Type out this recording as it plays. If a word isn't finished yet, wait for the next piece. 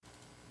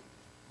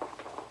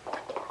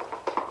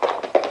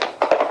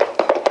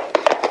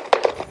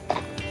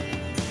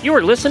You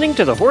are listening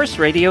to the Horse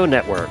Radio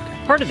Network,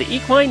 part of the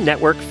Equine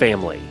Network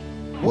family.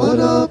 What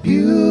a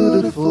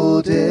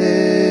beautiful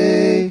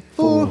day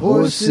for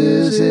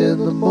horses in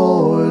the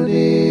morning.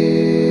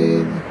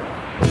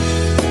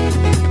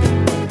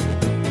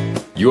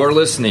 You are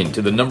listening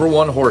to the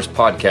 #1 horse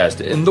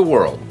podcast in the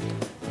world.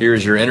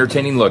 Here's your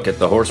entertaining look at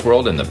the horse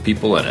world and the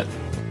people in it.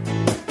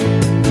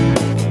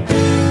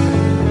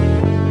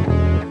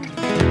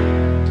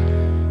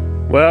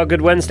 Well,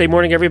 good Wednesday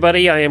morning,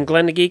 everybody. I am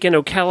Glenn the Geek in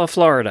Ocala,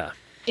 Florida.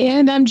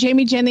 And I'm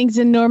Jamie Jennings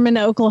in Norman,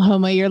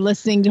 Oklahoma. You're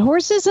listening to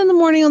Horses in the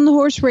Morning on the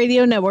Horse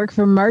Radio Network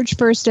for March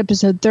 1st,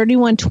 episode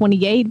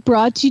 3128,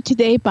 brought to you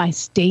today by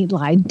State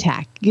Line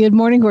Tack. Good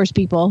morning, horse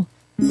people.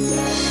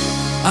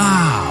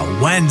 Ah,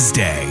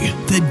 Wednesday,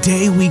 the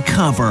day we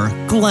cover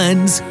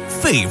Glenn's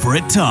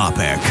favorite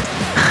topic,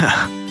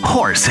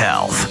 horse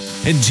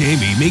health. And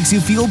Jamie makes you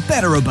feel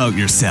better about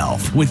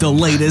yourself with the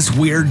latest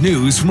weird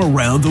news from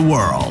around the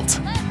world.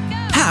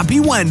 Happy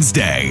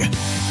Wednesday.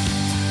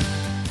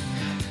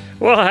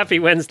 Well, happy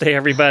Wednesday,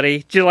 everybody.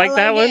 Did you like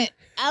that one?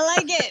 I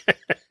like it.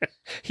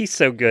 He's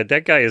so good.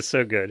 That guy is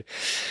so good.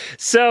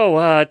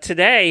 So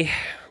today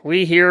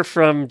we hear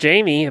from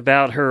Jamie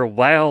about her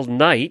wild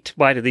night.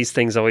 Why do these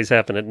things always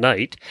happen at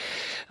night?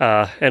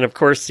 And of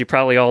course, you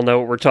probably all know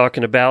what we're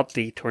talking about,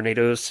 the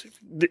tornadoes.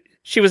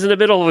 She was in the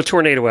middle of a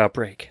tornado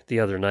outbreak the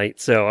other night,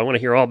 so I want to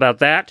hear all about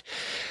that.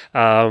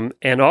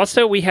 And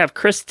also, we have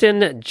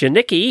Kristen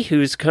Janicki,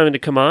 who's going to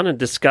come on and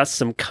discuss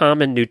some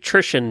common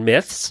nutrition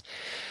myths.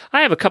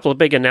 I have a couple of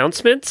big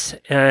announcements,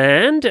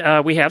 and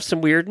we have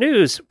some weird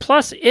news.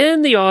 Plus,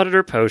 in the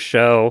Auditor Post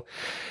Show,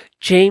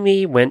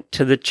 Jamie went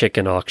to the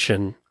chicken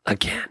auction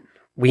again.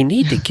 We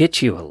need to get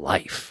you a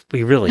life.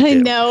 We really do. I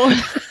know.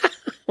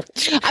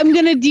 I'm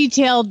going to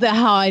detail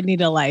how I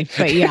need a life,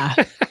 but yeah.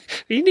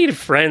 You need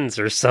friends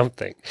or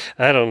something.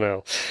 I don't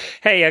know.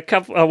 Hey,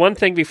 one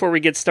thing before we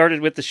get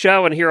started with the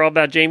show and hear all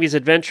about Jamie's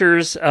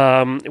adventures.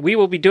 We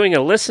will be doing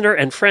a listener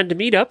and friend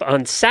meetup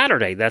on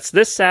Saturday. That's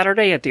this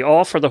Saturday at the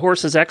All for the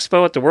Horses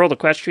Expo at the World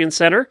Equestrian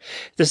Center.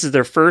 This is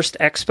their first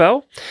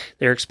expo.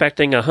 They're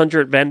expecting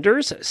 100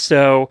 vendors.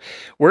 So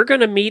we're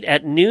going to meet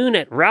at noon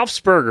at Ralph's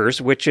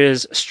Burgers, which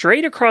is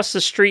straight across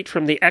the street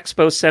from the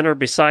Expo Center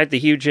beside the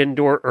huge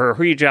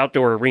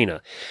outdoor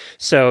arena.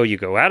 So you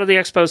go out of the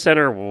Expo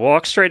Center,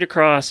 walk straight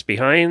across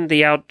behind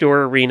the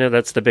outdoor arena.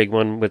 That's the big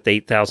one with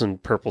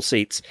 8,000 purple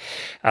seats.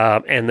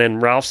 And then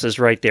Ralph's is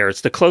right there.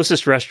 It's the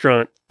closest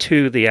restaurant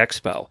to the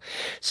expo.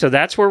 So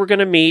that's where we're going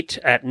to meet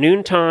at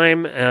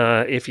noontime.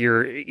 If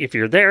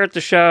you're there at the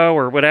show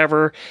or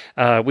whatever,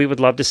 we would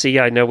love to see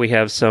you. I know we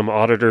have some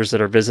auditors that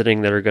are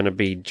visiting that are going to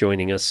be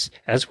joining us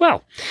as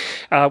well.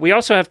 We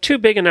also have two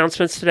big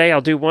announcements today.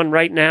 I'll do one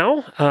right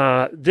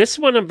now. This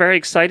one I'm very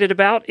excited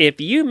about. If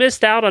you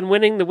missed out on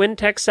winning the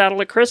Wintech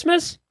saddle at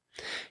Christmas,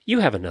 you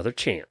have another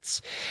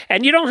chance.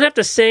 And you don't have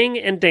to sing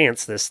and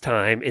dance this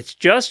time. It's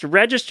just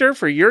register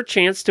for your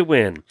chance to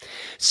win.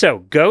 So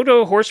go to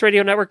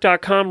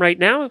horseradionetwork.com right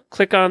now.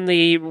 Click on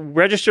the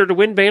register to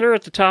win banner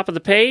at the top of the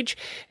page.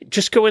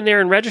 Just go in there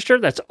and register.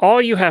 That's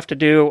all you have to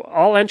do.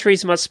 All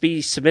entries must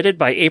be submitted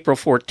by April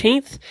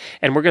 14th.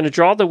 And we're going to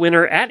draw the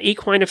winner at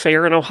Equine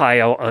Affair in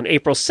Ohio on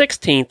April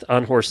 16th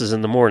on Horses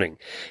in the Morning.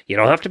 You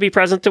don't have to be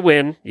present to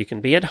win. You can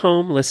be at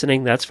home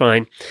listening. That's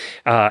fine.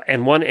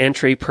 And one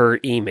entry per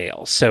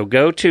email. So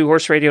go to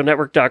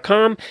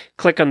horseradionetwork.com,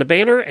 click on the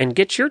banner, and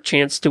get your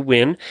chance to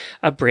win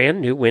a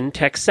brand new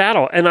Wintech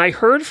saddle. And I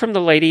heard from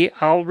the lady,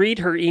 I'll read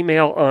her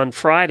email on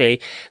Friday,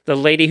 the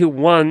lady who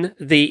won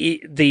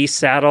the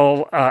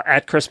saddle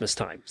at Christmas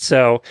time.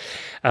 So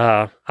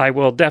I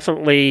will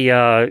definitely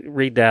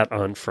read that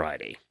on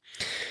Friday.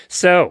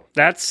 So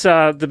that's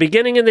the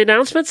beginning of the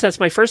announcements. That's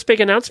my first big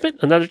announcement.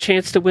 Another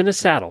chance to win a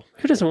saddle.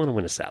 Who doesn't want to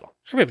win a saddle?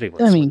 Everybody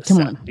wants to win a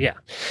saddle. Come on. Yeah.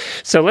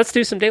 So let's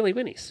do some daily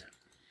winnies.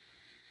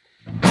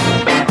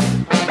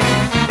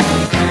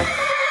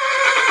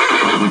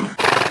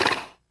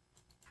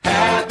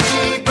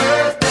 Happy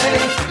birthday,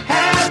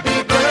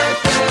 happy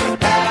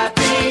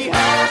birthday,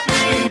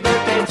 happy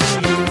birthday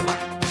to you.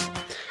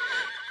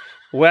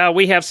 Well,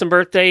 we have some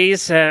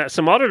birthdays,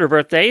 some auditor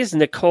birthdays.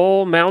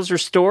 Nicole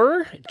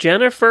Mauser-Storer,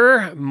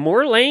 Jennifer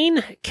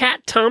Morlane, Kat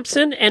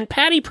Thompson, and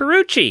Patty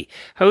Perucci,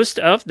 host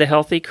of the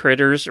Healthy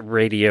Critters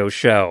radio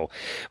show.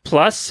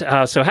 Plus,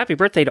 so happy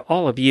birthday to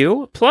all of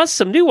you. Plus,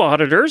 some new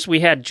auditors.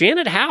 We had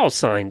Janet Howe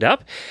signed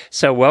up.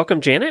 So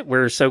welcome, Janet.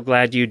 We're so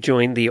glad you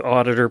joined the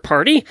auditor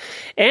party.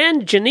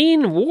 And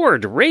Janine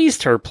Ward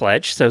raised her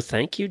pledge. So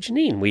thank you,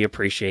 Janine. We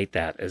appreciate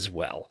that as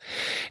well.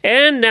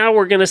 And now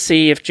we're going to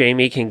see if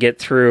Jamie can get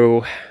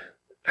through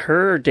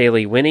her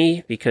daily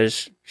Winnie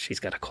because she's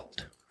got a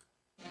cold.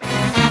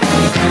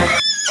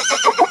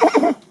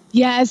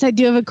 Yes, I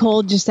do have a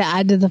cold just to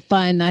add to the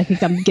fun. I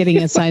think I'm getting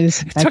a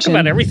sinus infection. Talk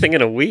about everything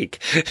in a week.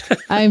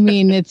 I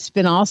mean, it's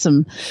been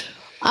awesome.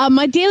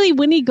 My daily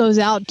Winnie goes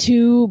out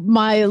to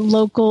my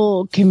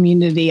local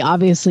community.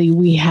 Obviously,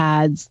 we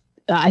had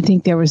I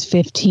think there was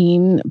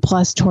 15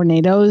 plus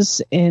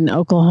tornadoes in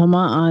Oklahoma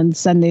on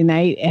Sunday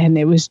night, and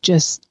it was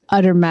just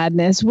utter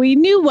madness. We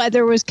knew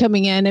weather was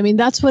coming in. I mean,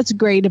 that's what's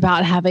great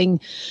about being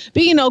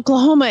in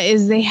Oklahoma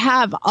is they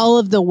have all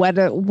of the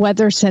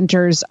weather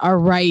centers are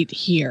right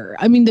here.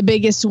 I mean, the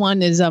biggest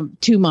one is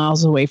 2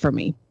 miles away from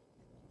me.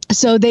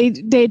 So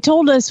they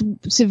told us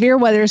severe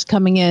weather is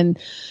coming in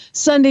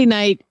Sunday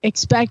night.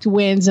 Expect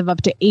winds of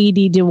up to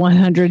 80 to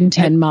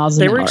 110 miles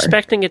an hour. They were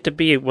expecting it to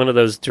be one of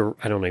those,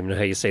 I don't even know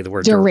how you say the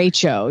word.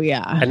 Derecho,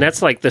 yeah. And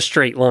that's like the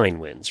straight line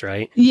winds,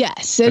 right?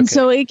 Yes. And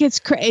so it gets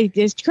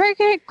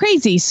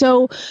crazy.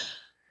 So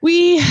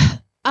we,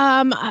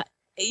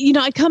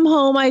 I come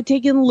home, I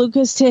taken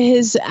Lucas to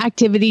his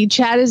activity.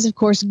 Chad is, of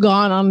course,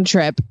 gone on a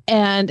trip.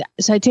 And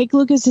so I take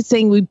Lucas to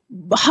thing. We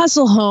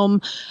hustle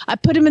home. I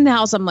put him in the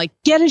house. I'm like,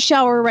 get a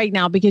shower right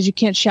now because you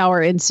can't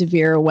shower in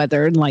severe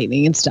weather and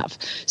lightning and stuff.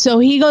 So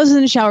he goes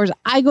in the showers.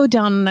 I go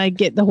down and I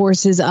get the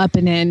horses up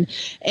and in.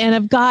 And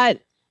I've got,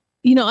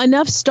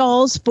 enough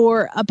stalls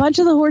for a bunch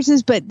of the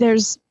horses, but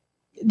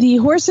the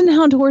horse and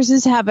hound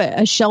horses have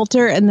a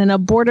shelter, and then a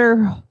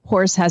border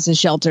horse has a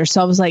shelter.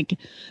 So I was like,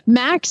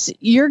 Max,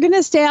 you're going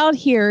to stay out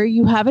here.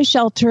 You have a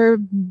shelter.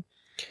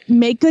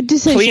 Make good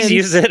decisions. Please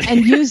use it.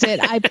 And use it.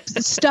 I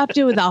stuffed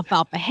it with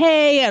alfalfa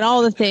hay and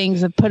all the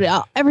things. I put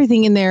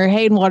everything in there,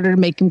 hay and water to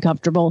make them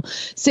comfortable.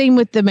 Same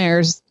with the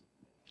mares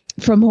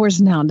from Horse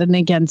and Hound. And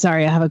again,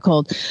 sorry, I have a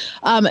cold.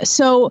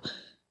 So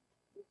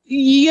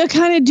you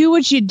kind of do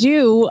what you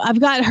do. I've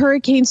got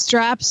hurricane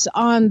straps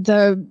on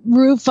the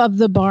roof of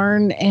the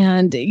barn,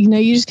 and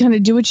you just kind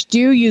of do what you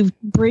do. You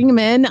bring them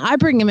in. I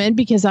bring them in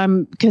because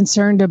I'm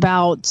concerned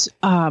about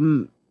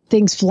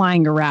things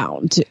flying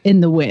around in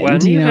the wind. Well,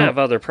 and you have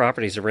other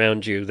properties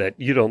around you that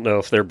you don't know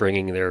if they're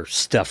bringing their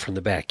stuff from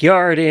the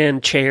backyard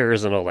in,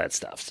 chairs and all that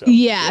stuff. So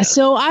yeah.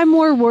 So I'm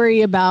more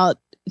worried about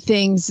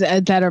things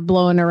that are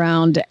blowing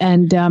around,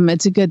 and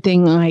it's a good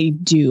thing I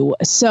do.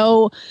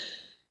 So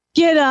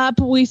get up,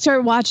 we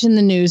start watching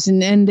the news,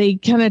 and they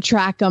kind of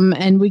track them,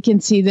 and we can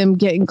see them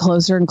getting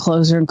closer and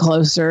closer and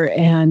closer.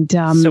 And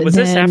so was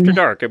this after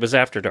dark? It was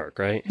after dark,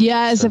 right?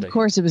 Yes, Sunday. Of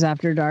course it was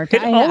after dark.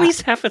 It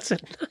always happens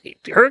at night.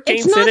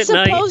 Hurricanes hit at night. It's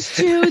not supposed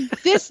to.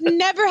 This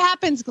never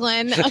happens,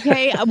 Glenn.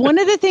 Okay, one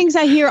of the things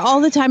I hear all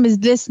the time is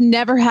this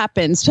never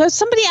happens. So if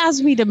somebody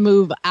asked me to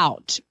move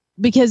out,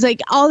 because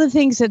all the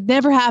things that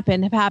never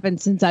happened have happened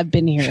since I've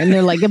been here. And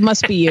they're like, it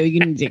must be you. You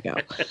need to go.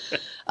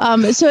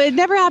 So it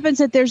never happens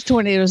that there's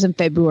tornadoes in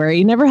February.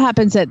 It never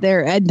happens that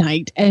they're at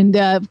night. And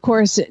of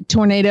course,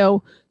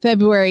 tornado,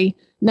 February,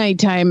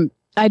 nighttime.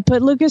 I'd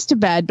put Lucas to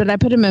bed, but I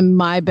put him in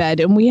my bed.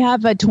 And we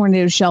have a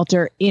tornado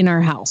shelter in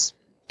our house.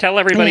 Tell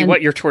everybody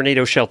what your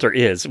tornado shelter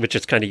is, which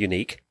is kind of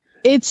unique.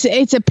 It's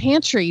a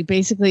pantry,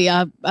 basically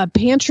a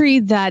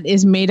pantry that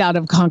is made out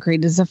of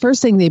concrete. It's the first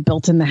thing they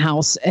built in the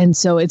house. And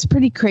so it's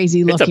pretty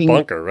crazy looking. It's a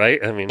bunker, right?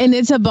 I mean, and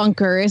it's a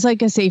bunker. It's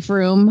like a safe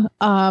room.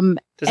 Does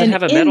it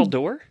have a metal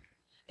door?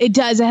 It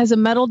does. It has a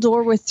metal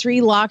door with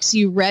 3 locks.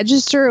 You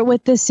register it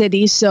with the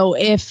city. So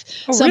if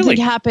something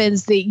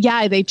happens,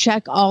 they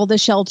check all the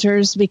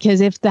shelters,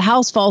 because if the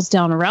house falls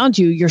down around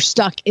you, you're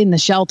stuck in the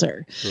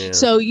shelter. Yeah.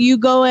 So you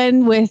go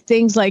in with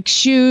things like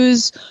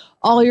shoes,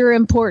 all your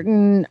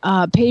important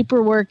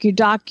paperwork, your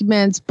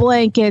documents,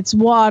 blankets,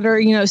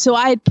 water, So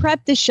I had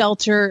prepped the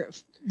shelter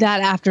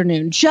that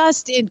afternoon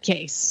just in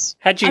case.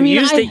 Had you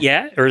used it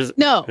yet?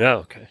 No. Oh,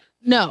 okay.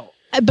 No.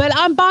 But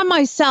I'm by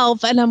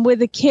myself and I'm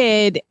with a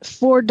kid,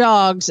 4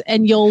 dogs,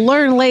 and you'll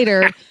learn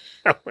later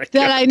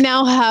that I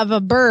now have a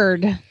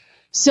bird.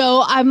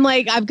 So I'm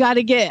like, I've got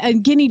to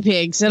get guinea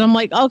pigs. And I'm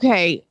like,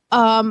 okay,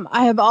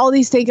 I have all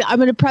these things. I'm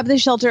going to prep the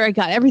shelter. I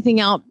got everything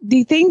out.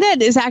 The thing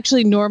that is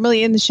actually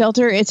normally in the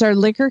shelter, it's our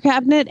liquor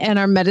cabinet and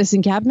our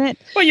medicine cabinet.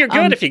 Well, you're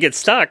good if you get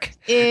stuck.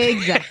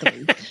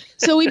 Exactly.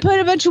 So we put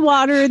a bunch of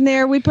water in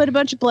there. We put a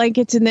bunch of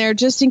blankets in there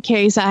just in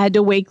case I had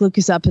to wake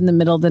Lucas up in the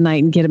middle of the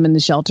night and get him in the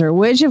shelter,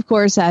 which, of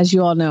course, as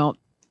you all know,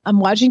 I'm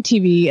watching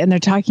TV and they're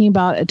talking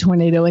about a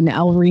tornado in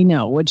El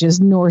Reno, which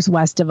is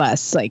northwest of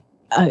us, like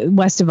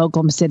west of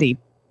Oklahoma City.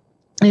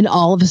 And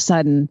all of a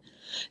sudden,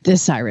 the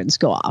sirens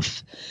go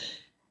off.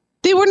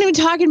 They weren't even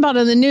talking about it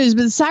on the news,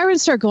 but the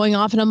sirens start going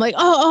off. And I'm like,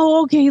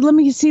 oh, okay, let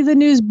me see the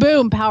news.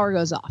 Boom, power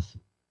goes off.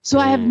 So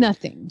I have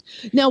nothing.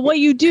 Now, what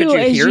you do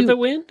is you hear the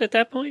wind at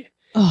that point?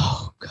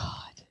 Oh,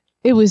 God.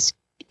 It was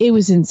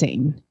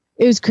insane.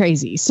 It was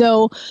crazy.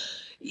 So,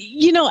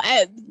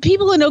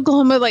 people in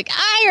Oklahoma are like,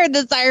 I heard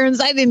the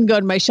sirens. I didn't go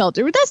to my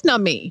shelter. But that's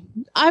not me.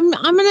 I'm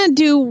going to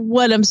do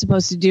what I'm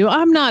supposed to do.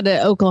 I'm not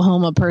an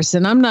Oklahoma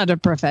person. I'm not a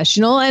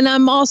professional. And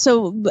I'm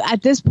also,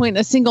 at this point,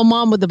 a single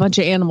mom with a bunch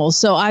of animals.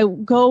 So I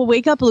go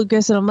wake up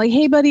Lucas and I'm like,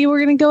 hey, buddy,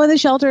 we're going to go in the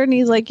shelter. And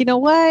he's like, you know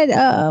what?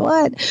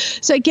 What?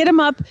 So I get him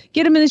up,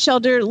 get him in the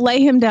shelter,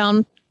 lay him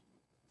down.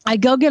 I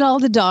go get all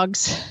the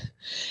dogs.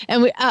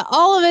 And we,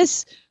 all of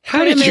us.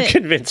 How did you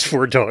convince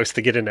 4 dogs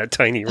to get in that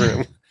tiny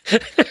room?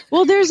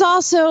 Well, there's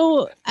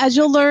also, as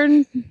you'll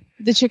learn,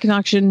 the chicken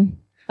auction,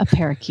 a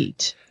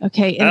parakeet,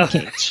 in a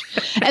cage.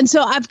 And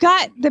so I've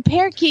got the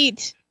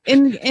parakeet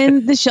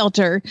in the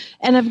shelter,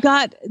 and I've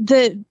got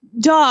the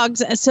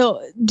dogs.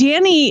 So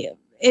Danny,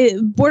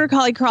 Border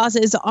Collie Cross,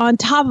 is on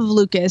top of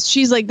Lucas.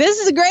 She's like, this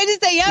is the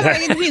greatest thing ever. I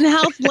get to be in the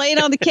house laying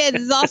on the kids.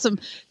 It's awesome.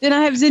 Then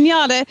I have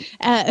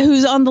Zenyatta,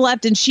 who's on the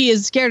left, and she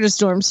is scared of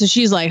storms. So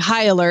she's like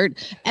high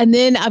alert. And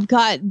then I've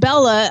got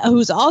Bella,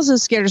 who's also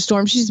scared of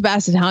storms. She's a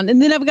basset hound.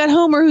 And then I've got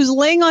Homer, who's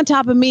laying on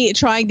top of me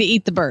trying to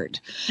eat the bird.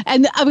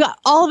 And I've got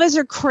all of us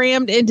are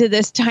crammed into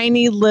this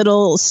tiny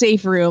little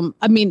safe room.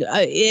 I mean,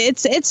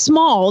 it's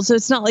small, so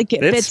it's not like it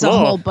fits small.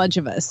 a whole bunch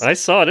of us. I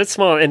saw it. It's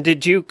small. And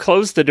did you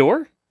close the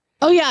door?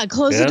 Oh, yeah.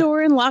 Close the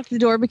door and lock the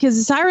door because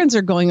the sirens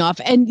are going off.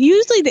 And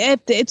usually if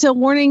it's a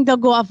warning, they'll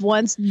go off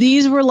once.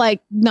 These were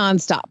like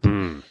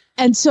nonstop.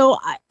 And so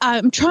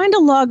I'm trying to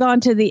log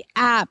on to the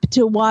app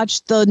to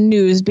watch the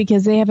news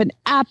because they have an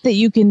app that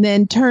you can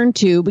then turn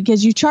to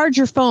because you charge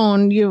your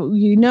phone.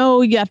 You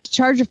know you have to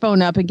charge your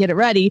phone up and get it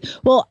ready.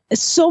 Well,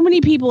 so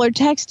many people are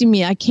texting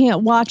me. I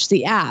can't watch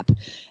the app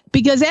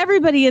because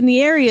everybody in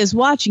the area is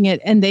watching it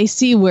and they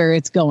see where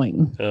it's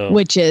going,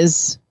 which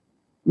is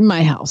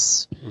my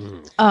house.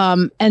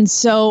 And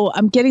so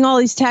I'm getting all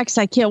these texts.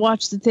 I can't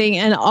watch the thing.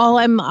 And all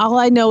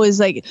I know is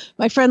like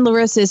my friend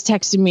Larissa is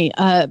texting me.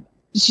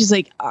 She's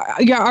like,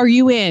 are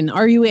you in?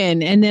 Are you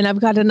in? And then I've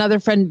got another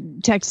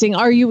friend texting,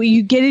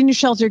 you get in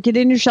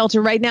your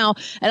shelter right now.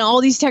 And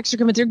all these texts are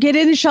coming through. Get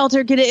in the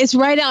shelter. It's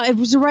right out. It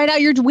was right out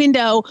your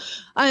window.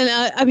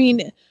 And I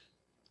mean,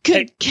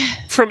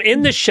 from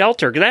in the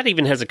shelter, that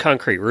even has a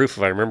concrete roof,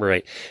 if I remember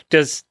right.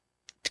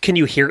 Can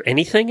you hear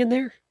anything in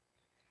there?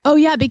 Oh,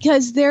 yeah,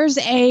 because there's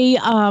a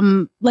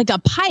like a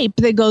pipe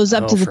that goes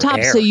up to the top,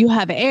 air. So you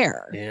have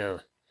air. Yeah.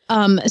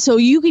 So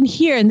you can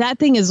hear, and that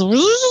thing is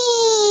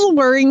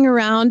whirring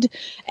around.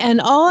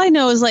 And all I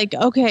know is like,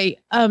 okay,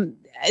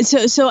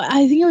 so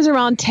I think it was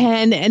around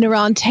 10 and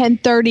around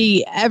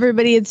 10:30,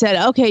 everybody had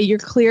said, okay, you're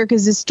clear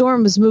because the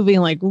storm was moving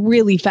like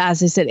really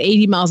fast. They said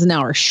 80 miles an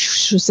hour,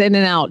 was in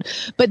and out.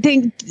 But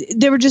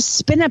there were just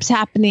spin ups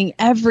happening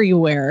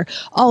everywhere,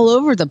 all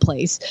over the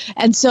place.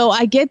 And so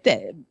I get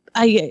that.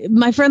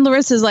 My friend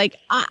Larissa is like,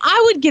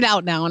 I would get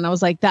out now. And I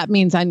was like, that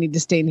means I need to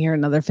stay in here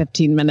another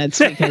 15 minutes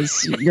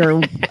because you're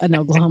an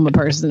Oklahoma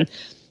person.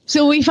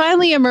 So we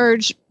finally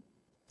emerge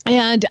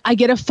and I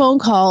get a phone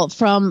call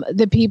from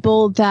the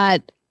people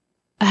that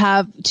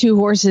have 2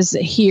 horses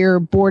here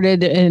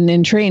boarded and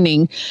in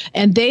training,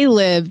 and they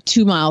live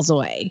 2 miles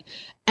away.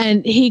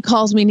 And he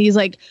calls me and he's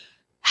like,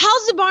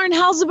 how's the barn?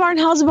 How's the barn?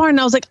 How's the barn? And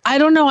I was like, I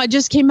don't know. I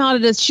just came out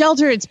of this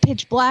shelter. It's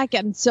pitch black.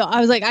 And so I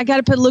was like, I got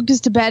to put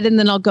Lucas to bed and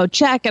then I'll go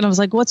check. And I was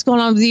like, what's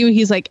going on with you?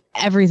 He's like,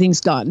 everything's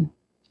gone.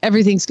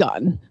 Everything's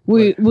gone.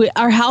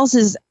 Our house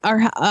is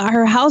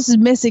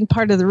missing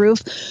part of the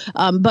roof.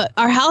 But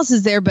our house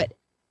is there, but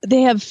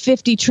they have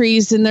 50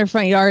 trees in their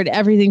front yard.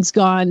 Everything's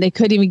gone. They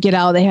couldn't even get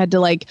out. They had to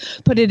like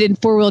put it in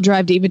 4-wheel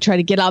drive to even try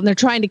to get out. And they're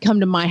trying to come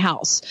to my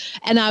house.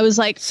 And I was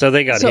like, so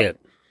they got hit.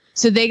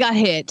 So they got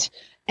hit.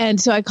 And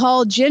so I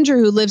called Ginger,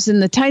 who lives in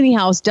the tiny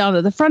house down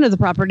at the front of the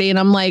property. And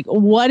I'm like,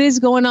 what is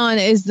going on?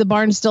 Is the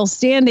barn still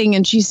standing?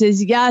 And she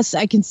says, yes,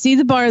 I can see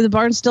the barn. The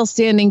barn's still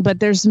standing, but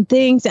there's some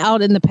things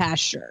out in the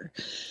pasture.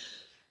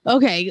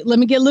 Okay, let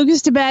me get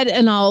Lucas to bed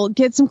and I'll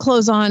get some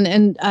clothes on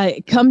and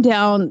come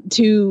down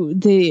to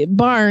the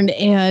barn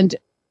and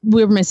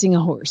we're missing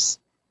a horse.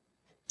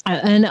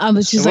 And I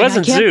was just it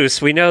wasn't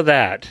Zeus. We know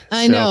that.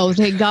 I know.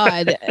 Thank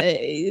God.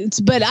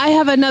 But I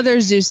have another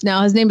Zeus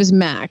now. His name is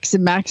Max,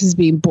 and Max is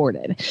being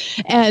boarded.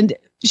 And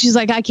she's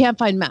like, I can't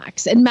find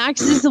Max. And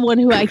Max is the one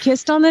who I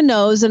kissed on the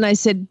nose. And I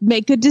said,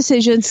 make good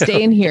decisions.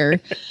 Stay in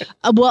here.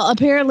 Well,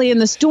 apparently in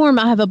the storm,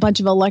 I have a bunch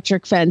of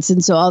electric fence.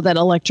 And so all that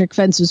electric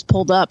fence was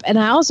pulled up. And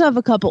I also have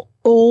a couple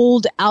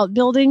old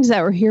outbuildings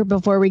that were here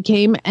before we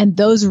came. And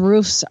those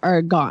roofs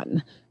are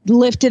gone.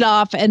 Lifted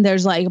off, and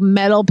there's like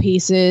metal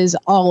pieces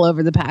all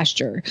over the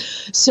pasture.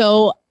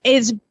 So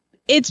it's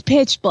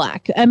pitch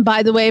black. And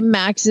by the way,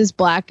 Max is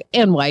black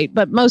and white,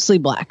 but mostly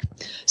black.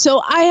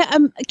 So I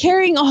am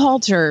carrying a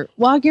halter,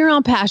 walking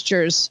around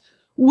pastures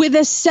with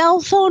a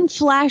cell phone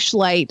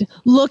flashlight,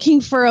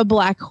 looking for a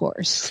black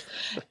horse.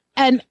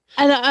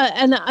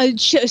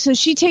 So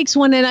she takes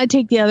one and I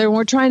take the other, and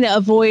we're trying to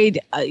avoid,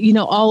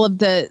 all of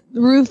the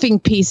roofing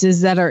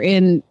pieces that are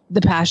in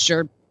the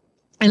pasture.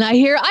 And I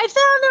hear, I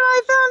found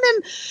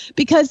him,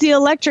 because the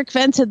electric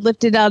fence had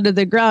lifted out of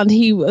the ground.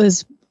 He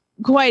was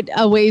quite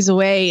a ways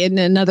away in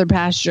another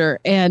pasture.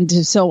 And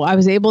so I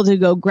was able to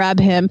go grab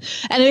him.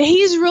 And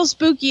he's real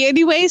spooky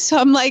anyway. So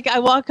I'm like, I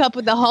walk up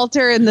with the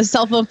halter and the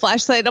cell phone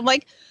flashlight. I'm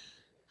like,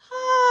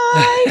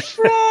 hi,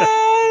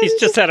 friend. He's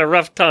just had a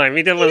rough time.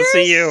 He didn't want to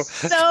see you.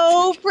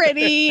 So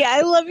pretty. I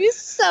love you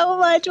so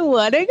much.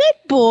 What a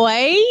good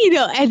boy.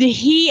 And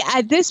he,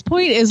 at this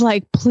point, is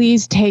like,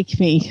 please take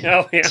me.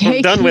 Oh, yeah.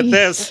 I'm done with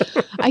this.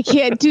 I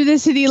can't do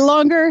this any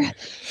longer.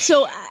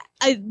 So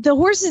the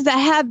horses that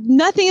have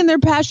nothing in their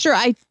pasture,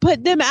 I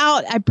put them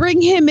out. I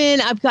bring him in.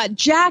 I've got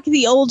Jack,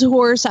 the old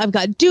horse. I've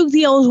got Duke,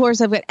 the old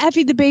horse. I've got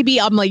Effie, the baby.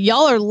 I'm like,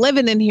 y'all are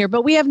living in here,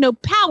 but we have no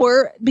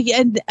power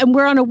and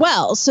we're on a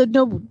well. So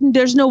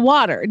there's no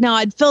water. Now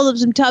I'd filled up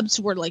some tubs.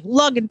 We're like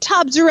lugging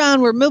tubs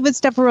around. We're moving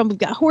stuff around. We've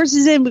got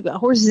horses in. We've got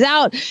horses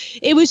out.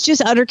 It was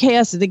just utter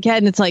chaos. And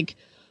again, it's like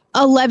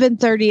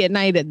 11:30 at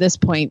night at this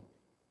point.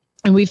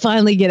 And we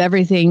finally get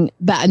everything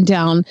battened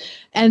down.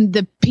 And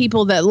the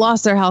people that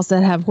lost their house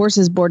that have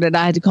horses boarded,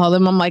 I had to call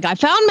them. I'm like, I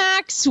found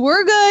Max.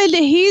 We're good.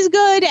 He's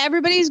good.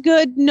 Everybody's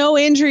good. No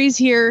injuries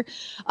here.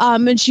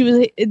 And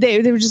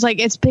they were just like,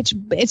 it's pitch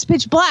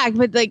black,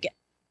 but like,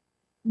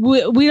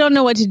 we don't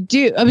know what to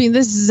do. I mean,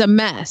 this is a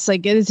mess.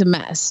 Like, it is a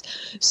mess.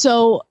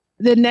 So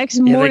the next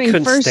morning, they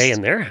couldn't stay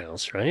in their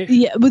house, right?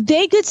 Yeah, but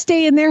they could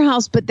stay in their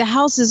house, but the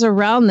houses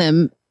around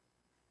them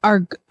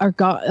are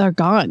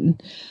gone.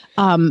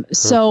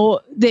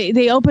 So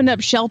they opened up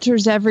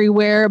shelters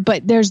everywhere,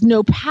 but there's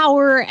no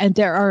power and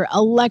there are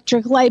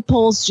electric light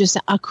poles just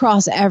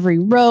across every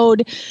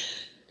road.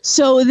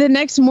 So the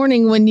next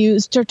morning, when you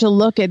start to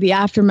look at the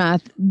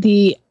aftermath,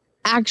 the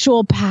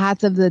actual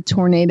path of the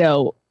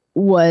tornado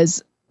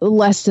was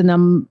less than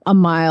a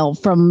mile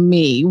from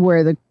me,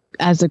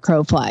 as the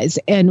crow flies,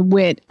 and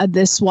went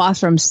this swath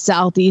from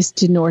southeast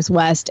to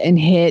northwest and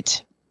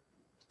hit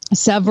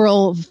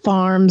several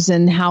farms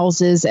and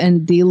houses,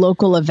 and the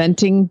local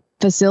eventing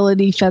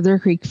facility, Feather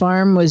Creek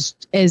Farm, is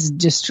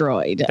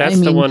destroyed. That's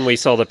the one we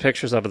saw the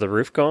pictures of the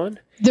roof gone?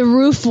 The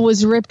roof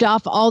was ripped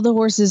off. All the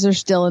horses are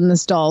still in the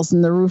stalls,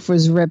 and the roof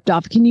was ripped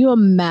off. Can you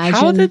imagine?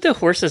 How did the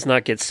horses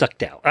not get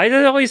sucked out? I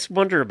always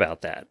wonder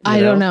about that. I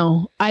don't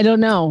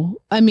know.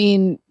 I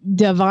mean,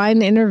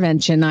 divine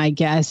intervention, I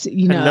guess.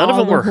 And none of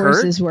them were hurt?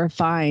 Horses were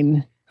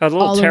fine. A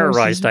little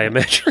terrorized, I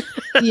imagine.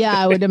 Yeah,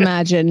 I would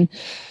imagine.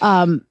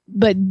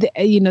 But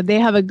they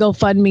have a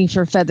GoFundMe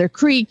for Feather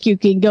Creek you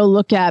can go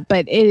look at,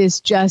 but it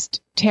is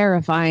just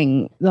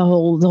terrifying, the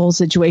whole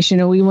situation.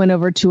 And we went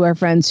over to our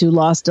friends who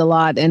lost a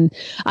lot. And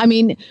I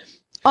mean,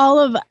 all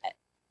of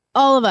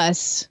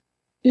us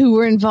who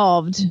were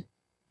involved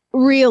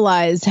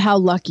realize how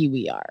lucky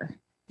we are,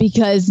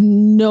 because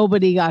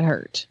nobody got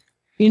hurt.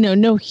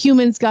 No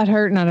humans got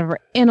hurt. None of our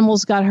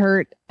animals got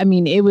hurt. I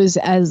mean, it was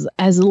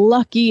as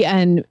lucky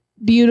and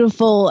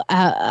beautiful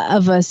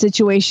of a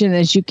situation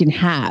as you can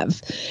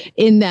have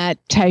in that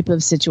type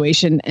of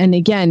situation. And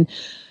again,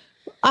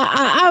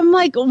 I'm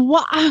like,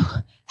 what?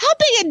 How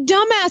big a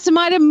dumbass am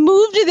I to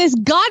move to this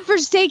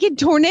godforsaken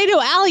Tornado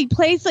Alley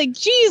place? Like,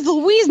 geez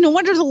Louise, no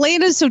wonder the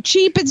land is so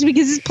cheap. It's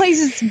because this place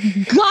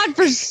is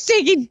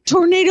godforsaken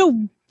Tornado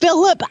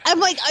Philip. I'm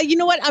like, you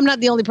know what? I'm not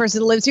the only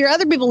person that lives here.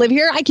 Other people live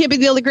here. I can't be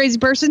the only crazy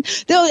person.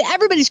 Though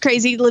everybody's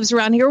crazy lives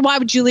around here. Why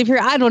would you live here?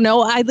 I don't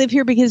know. I live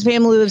here because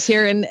family lives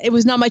here, and it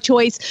was not my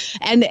choice,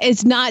 and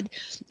it's not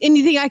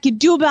anything I could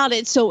do about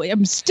it. So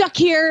I'm stuck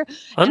here.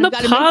 On the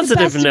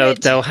positive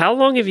note, though, how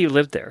long have you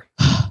lived there?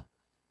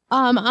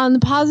 On the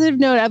positive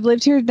note, I've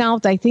lived here now,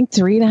 I think,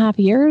 3.5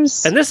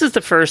 years. And this is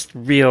the first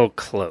real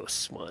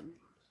close one.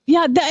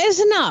 Yeah, that is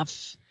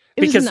enough.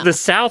 Because the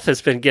South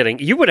has been getting,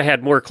 you would have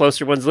had more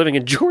closer ones living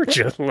in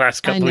Georgia the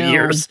last couple of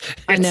years.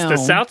 I know. The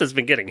South has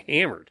been getting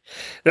hammered.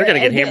 They're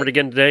going to get hammered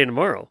again today and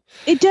tomorrow.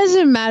 It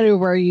doesn't matter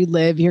where you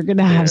live. You're going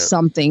to have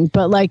something.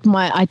 But like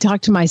I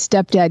talked to my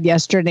stepdad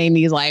yesterday, and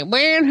he's like,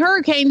 man,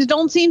 hurricanes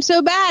don't seem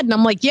so bad. And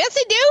I'm like, yes,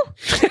 they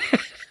do.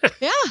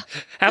 Yeah.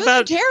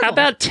 How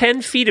about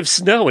 10 feet of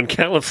snow in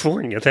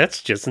California?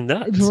 That's just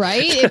nuts.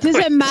 Right? It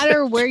doesn't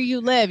matter where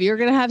you live. You're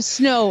going to have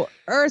snow,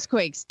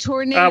 earthquakes,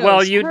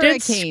 tornadoes, you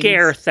hurricanes. did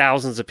scare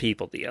thousands of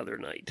people the other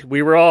night.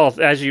 We were all,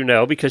 as you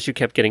know, because you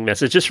kept getting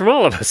messages from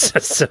all of us.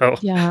 So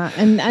yeah,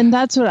 and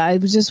that's what I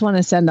just want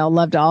to send out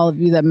love to all of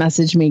you that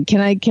message me. Can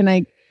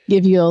I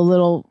give you a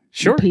little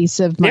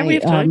piece of my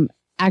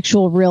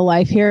actual real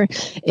life here?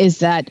 Is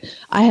that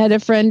I had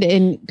a friend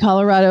in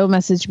Colorado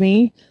message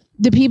me.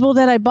 The people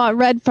that I bought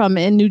red from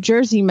in New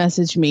Jersey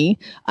messaged me.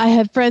 I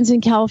had friends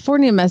in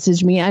California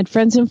message me. I had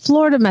friends in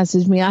Florida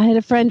message me. I had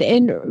a friend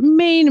in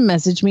Maine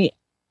message me.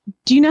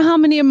 Do you know how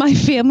many of my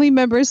family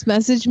members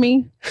messaged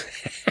me?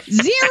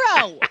 0.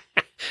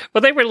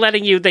 Well, they were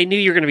letting you, they knew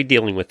you were going to be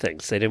dealing with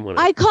things. They didn't want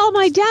to. I called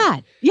my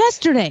dad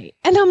yesterday,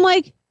 and I'm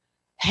like,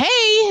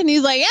 hey. And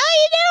he's like, how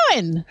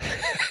you doing?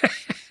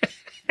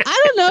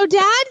 I don't know,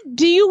 Dad.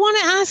 Do you want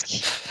to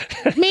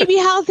ask maybe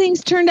how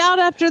things turned out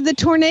after the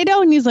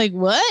tornado? And he's like,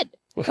 what?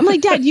 I'm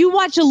like, Dad, you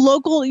watch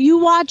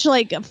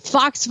like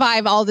Fox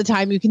 5 all the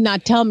time. You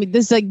cannot tell me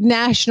this is like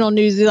national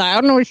news. He's like, I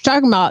don't know what you're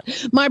talking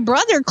about. My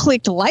brother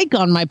clicked like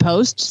on my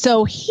post,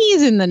 so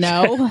he's in the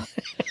know.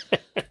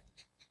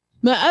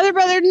 My other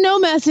brother, no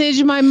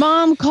message. My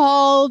mom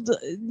called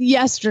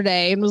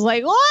yesterday and was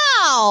like, wow,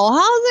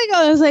 how's it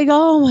going? I was like,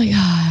 oh my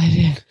God.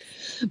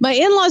 My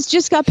in-laws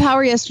just got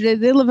power yesterday.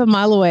 They live a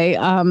mile away.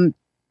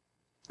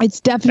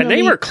 It's definitely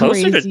and they were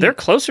closer crazy. They're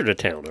closer to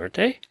town, aren't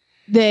they?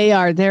 They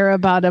are. They're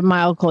about a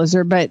mile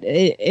closer, but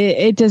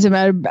it doesn't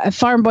matter. A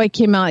farm boy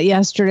came out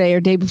yesterday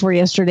or day before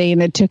yesterday,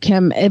 and it took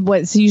him, it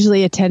was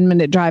usually a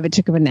 10-minute drive. It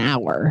took him an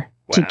hour.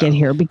 to get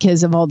here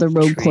because of all the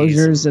road Trees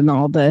closures and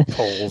all the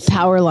poles.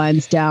 power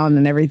lines down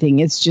and everything.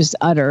 It's just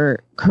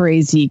utter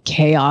crazy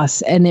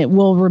chaos, and it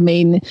will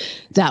remain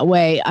that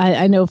way.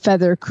 I know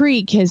Feather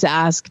Creek has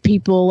asked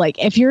people,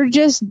 like, if you're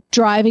just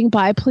driving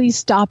by, please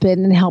stop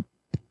in and help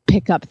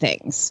pick up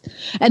things.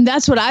 And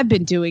that's what I've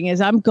been doing is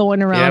I'm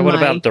going around. Yeah, what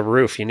about the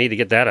roof? You need to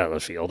get that out of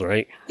the field,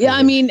 right? Yeah,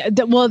 I mean,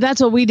 well,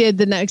 that's what we did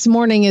the next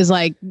morning is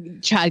like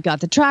Chad got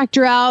the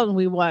tractor out and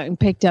we went and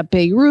picked up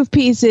big roof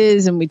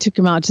pieces and we took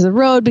them out to the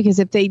road because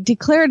if they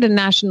declared a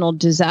national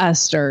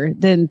disaster,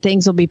 then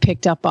things will be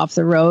picked up off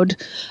the road.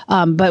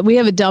 But we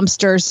have a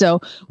dumpster,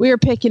 so we were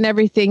picking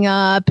everything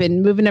up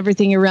and moving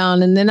everything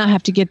around. And then I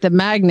have to get the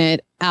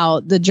magnet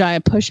out, the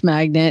giant push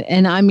magnet.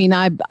 And I mean,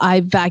 I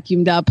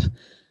vacuumed up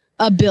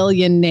a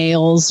billion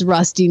nails,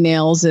 rusty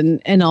nails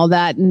and all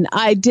that. And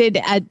I did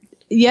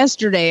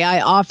yesterday,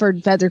 I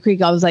offered Feather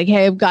Creek. I was like,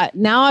 hey, I've got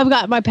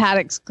my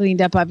paddocks cleaned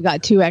up. I've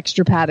got 2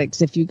 extra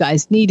paddocks if you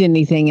guys need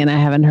anything. And I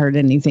haven't heard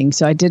anything.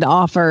 So I did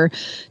offer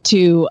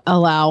to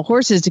allow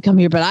horses to come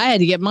here, but I had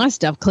to get my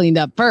stuff cleaned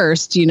up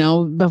first,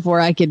 before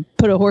I could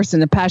put a horse in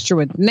the pasture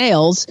with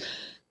nails.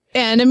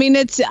 And I mean,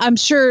 I'm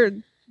sure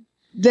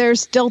there's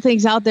still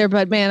things out there,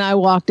 but man, I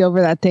walked over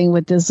that thing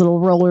with this little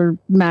roller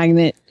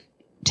magnet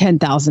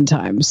 10,000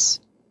 times.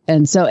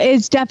 And so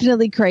it's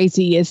definitely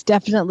crazy. It's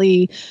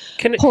definitely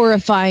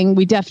horrifying.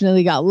 We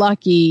definitely got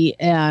lucky.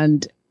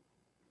 And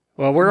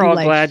well, we're all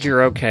glad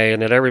you're okay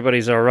and that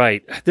everybody's all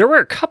right. There were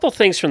a couple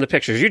things from the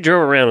pictures. You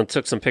drove around and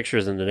took some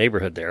pictures in the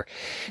neighborhood there.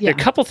 Yeah. There are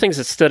a couple things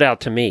that stood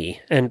out to me.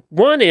 And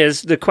one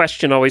is the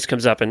question always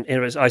comes up, and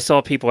I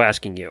saw people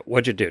asking you,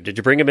 what'd you do? Did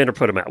you bring them in or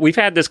put them out? We've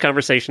had this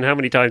conversation how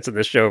many times in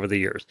this show over the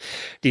years?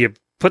 Do you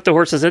put the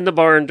horses in the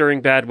barn during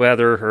bad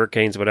weather,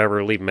 hurricanes,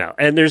 whatever, leave them out?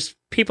 And there's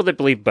people that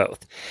believe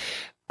both.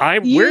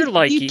 We're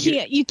like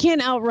you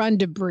can't outrun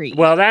debris.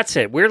 Well, that's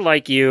it. We're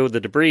like you. The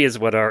debris is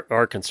what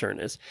our concern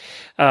is.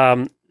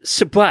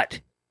 But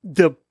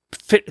the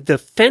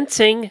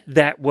fencing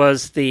that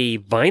was the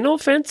vinyl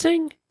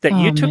fencing that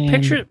you took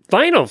pictures,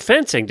 vinyl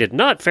fencing did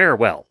not fare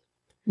well.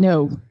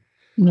 No.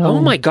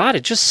 Oh my God!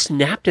 It just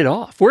snapped it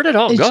off. Where did it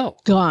all go?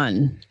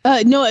 Gone.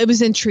 No, it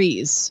was in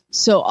trees.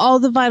 So all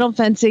the vinyl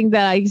fencing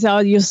that I saw,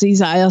 you'll see.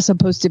 I also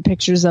posted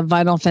pictures of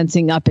vinyl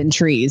fencing up in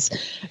trees.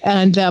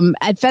 And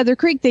at Feather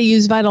Creek, they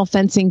use vinyl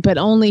fencing, but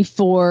only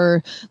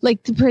for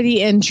like the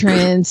pretty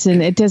entrance,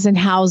 and it doesn't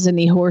house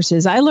any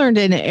horses. I learned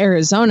in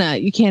Arizona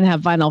you can't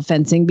have vinyl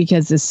fencing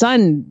because the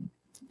sun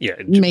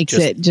makes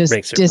it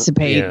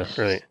dissipate. Yeah,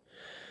 right.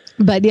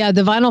 But yeah,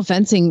 the vinyl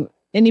fencing.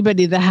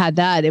 Anybody that had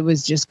that, it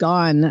was just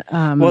gone.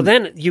 Well,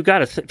 then you got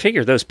to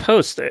figure those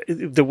posts,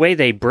 the way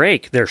they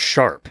break, they're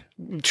sharp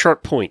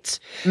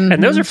points. Mm-hmm.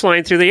 And those are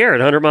flying through the air at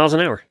 100 miles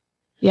an hour.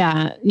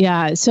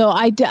 Yeah. So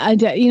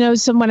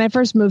so when I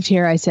first moved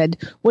here, I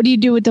said, what do you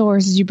do with the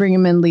horses? You bring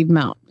them in, leave them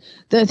out.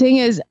 The thing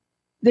is,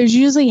 there's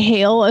usually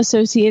hail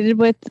associated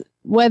with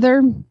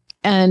weather,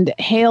 and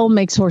hail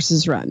makes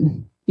horses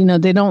run.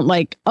 They don't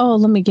like, oh,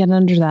 let me get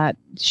under that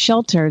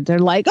shelter. They're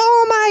like,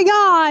 oh my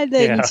God.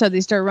 And so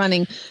they start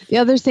running. The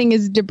other thing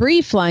is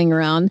debris flying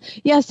around.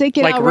 Yes, they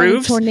can outrun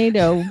a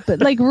tornado, but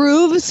like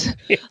roofs,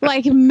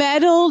 like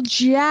metal,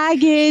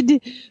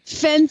 jagged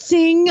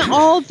fencing,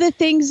 all the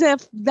things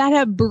that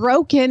have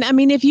broken. I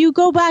mean, if you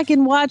go back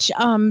and watch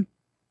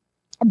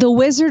The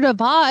Wizard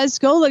of Oz,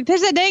 go look,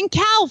 there's a dang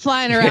cow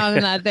flying around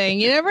in that thing.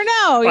 You never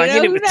know.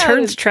 It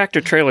turns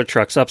tractor trailer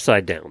trucks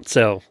upside down.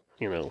 So,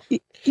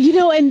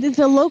 and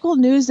the local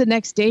news the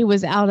next day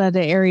was out at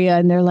the area,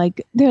 and they're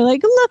like,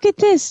 look at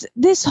this.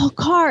 This whole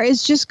car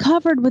is just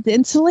covered with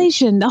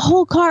insulation. The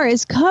whole car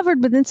is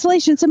covered with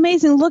insulation. It's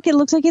amazing. Look, it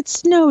looks like it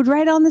snowed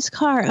right on this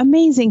car.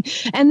 Amazing.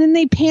 And then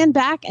they pan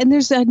back, and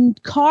there's a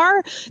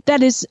car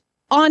that is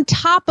on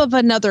top of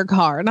another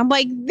car. And I'm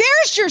like,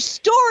 there's your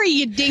story,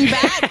 you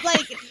dingbat.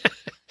 Like,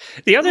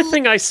 the other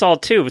thing I saw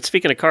too, but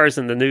speaking of cars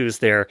in the news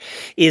there,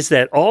 is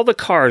that all the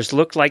cars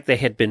looked like they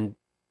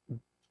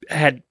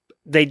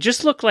they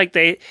just looked like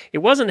it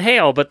wasn't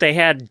hail, but they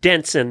had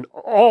dents in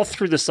all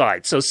through the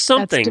side. So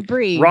something,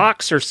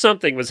 rocks or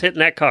something was hitting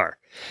that car.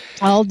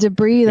 All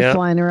debris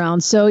flying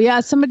around. So yeah,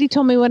 somebody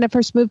told me when I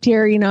first moved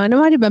here, and it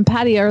might have been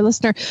Patty, our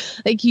listener,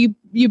 like you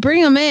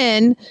bring them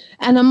in,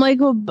 and I'm like,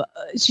 well,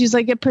 she's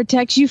like, it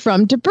protects you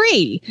from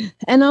debris.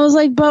 And I was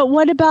like, but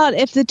what about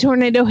if the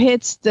tornado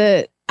hits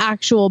the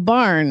actual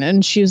barn?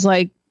 And she was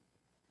like,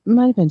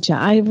 might have been John.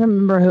 I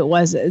remember who it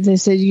was. They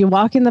said you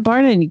walk in the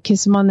barn and you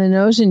kiss him on the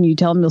nose and you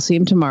tell him you'll see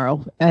him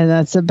tomorrow, and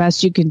that's the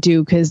best you can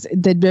do, because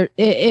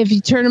if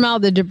you turn him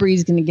out, the debris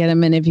is going to get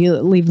him, and if you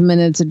leave him in,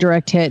 it's a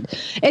direct hit.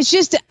 It's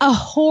just a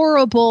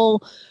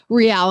horrible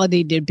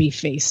reality to be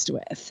faced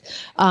with.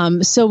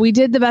 So we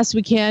did the best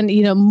we can.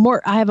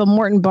 I have a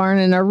Morton barn,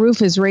 and our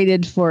roof is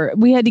rated for.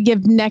 We had to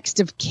give next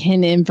of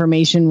kin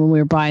information when we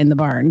were buying the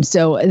barn.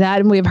 So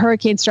that, and we have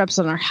hurricane straps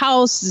on our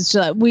house.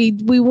 So we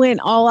went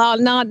all out.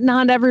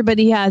 Not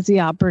everybody has the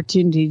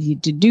opportunity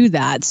to do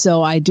that.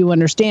 So I do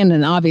understand,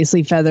 and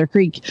obviously Feather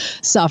Creek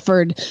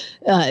suffered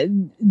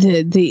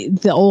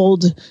the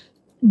old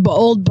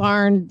old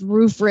barn,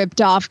 roof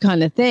ripped off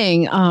kind of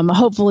thing.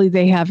 Hopefully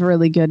they have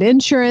really good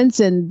insurance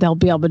and they'll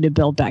be able to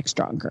build back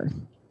stronger.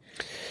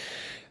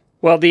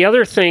 Well, the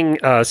other thing,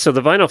 so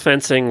the vinyl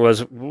fencing was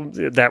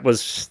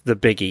the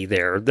biggie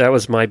there. That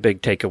was my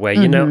big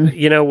takeaway.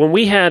 You know, when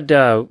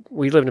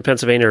we lived in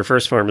Pennsylvania, our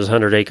first farm was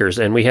 100 acres,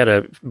 and we had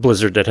a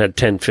blizzard that had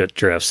 10-foot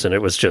drifts, and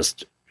it was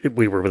just,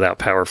 we were without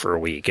power for a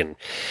week, and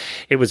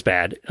it was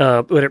bad.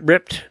 But it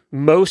ripped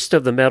most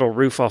of the metal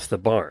roof off the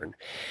barn.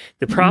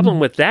 The problem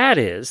with that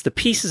is the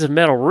pieces of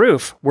metal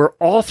roof were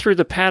all through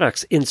the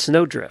paddocks in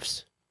snow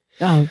drifts.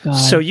 Oh, God.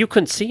 So you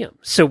couldn't see them.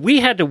 So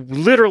we had to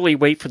literally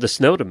wait for the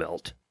snow to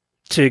melt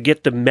to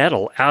get the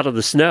metal out of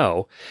the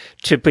snow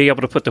to be able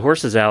to put the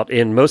horses out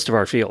in most of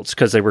our fields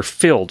because they were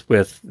filled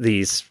with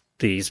these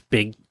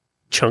big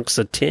chunks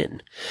of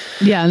tin.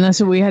 Yeah, and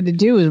that's what we had to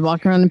do is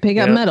walk around and pick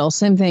up metal.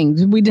 Same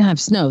thing. We didn't have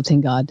snow,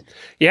 thank God.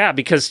 Yeah,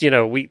 because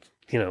we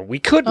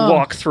couldn't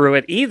walk through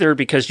it either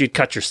because you'd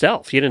cut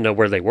yourself. You didn't know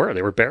where they were.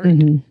 They were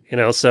buried.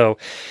 So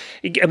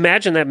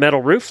imagine that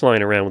metal roof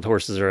flying around with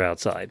horses that are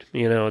outside.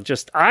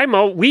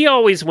 We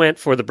always went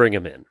for the bring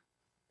them in.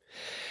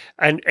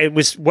 And it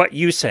was what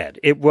you said.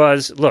 It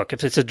was, look,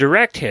 if it's a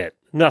direct hit,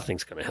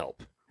 nothing's going to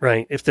help,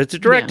 right? If it's a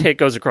direct hit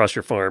goes across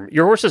your farm,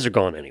 your horses are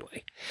gone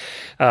anyway.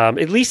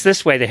 At least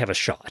this way they have a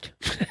shot.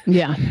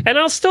 Yeah. And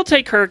I'll still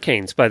take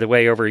hurricanes, by the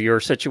way, over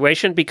your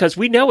situation because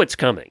we know it's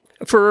coming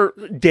for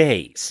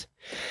days.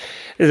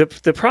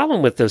 The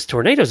problem with those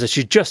tornadoes is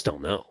you just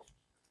don't know.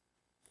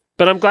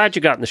 But I'm glad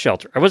you got in the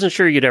shelter. I wasn't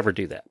sure you'd ever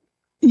do that.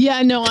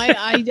 Yeah, no,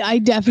 I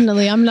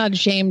definitely, I'm not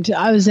ashamed.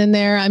 I was in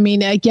there. I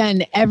mean,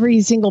 again,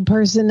 every single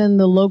person in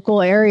the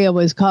local area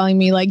was calling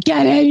me like,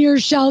 get in your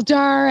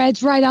shelter.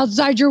 It's right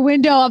outside your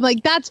window. I'm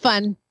like, that's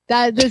fun.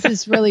 This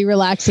is really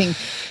relaxing.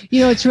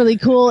 You know, what's really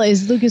cool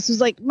is Lucas was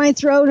like, my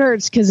throat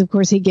hurts. Cause of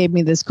course he gave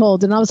me this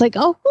cold and I was like,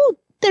 oh,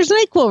 there's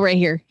NyQuil right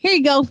here. Here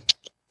you go.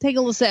 Take a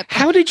little sip.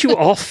 How did you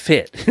all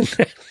fit?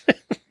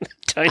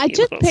 I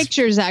took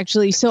pictures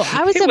actually. So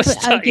I was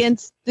up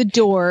against the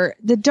door.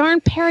 The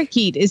darn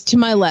parakeet is to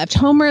my left.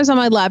 Homer is on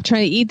my left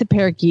trying to eat the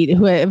parakeet,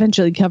 who I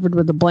eventually covered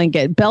with a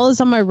blanket.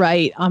 Bella's on my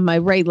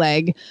right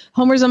leg.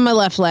 Homer's on my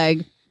left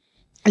leg.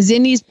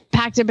 Zinni's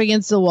packed up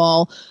against the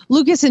wall.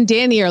 Lucas and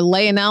Danny are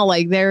laying out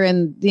like they're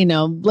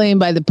laying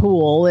by the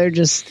pool. They're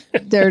just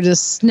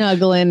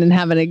snuggling and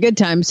having a good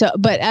time. So,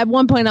 but at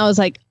one point I was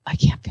like, I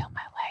can't feel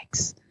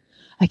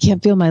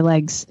my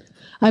legs.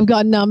 I've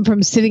got numb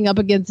from sitting up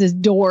against this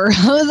door.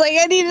 I was like,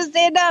 I need to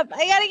stand up.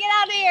 I got to get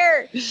out of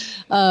here.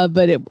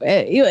 But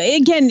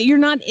again, you're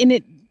not in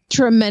it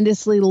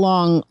tremendously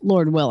long,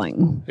 Lord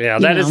willing. Yeah,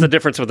 that is the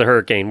difference with the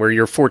hurricane, where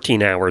you're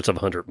 14 hours of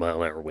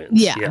 100-mile-an-hour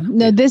winds. Yeah.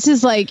 No, this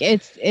is like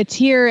it's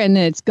here and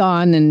it's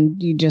gone,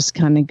 and you just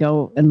kind of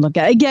go and look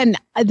at it. Again,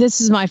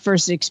 this is my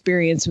first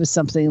experience with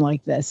something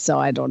like this, so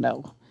I don't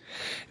know.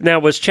 Now,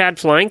 was Chad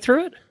flying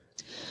through it?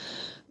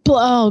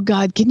 Oh,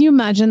 God. Can you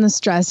imagine the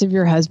stress of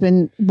your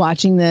husband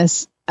watching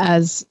this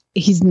as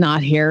he's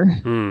not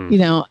here?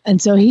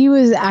 And so he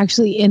was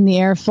actually in the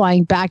air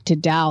flying back to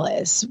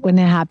Dallas when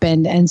it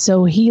happened. And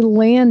so he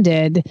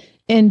landed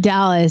in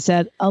Dallas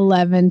at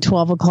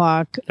 12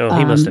 o'clock. Oh,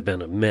 he must have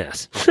been a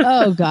mess.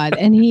 Oh, God.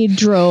 And he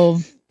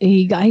drove.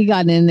 He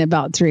got in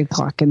about 3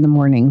 o'clock in the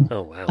morning.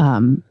 Oh, wow.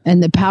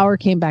 And the power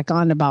came back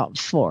on about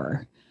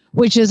 4,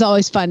 which is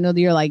always fun.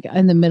 You're like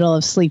in the middle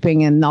of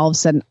sleeping and all of a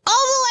sudden, all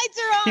the lights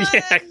are on.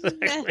 Yeah,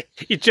 exactly.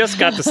 You just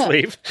got to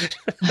sleep.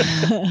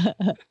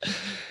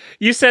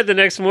 You said the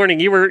next morning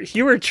you were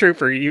a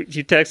trooper. You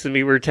texted me.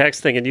 We were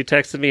texting, and you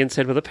texted me and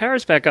said, "Well, the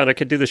power's back on. I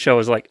could do the show." I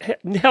was like,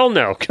 "Hell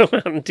no! Go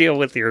out and deal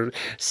with your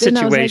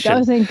situation." I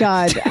was like, "Oh, thank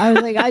God!" I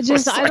was like,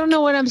 "I don't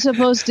know what I'm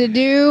supposed to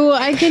do.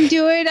 I can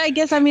do it. I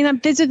guess. I mean, I'm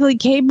physically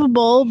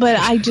capable, but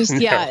I just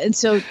And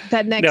so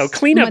that next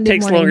cleanup Monday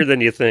takes morning, longer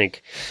than you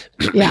think.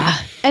 Yeah,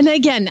 and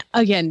again,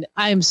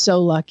 I am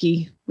so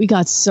lucky. We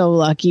got so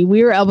lucky.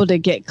 We were able to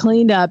get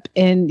cleaned up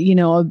in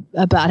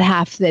about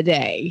half the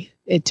day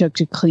it took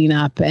to clean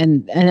up.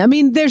 And I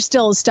mean, there's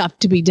still stuff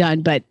to be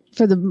done, but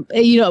for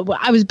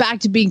I was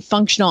back to being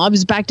functional. I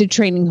was back to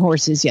training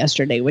horses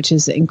yesterday, which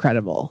is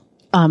incredible.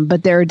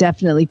 But there are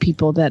definitely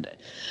people that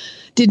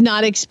did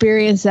not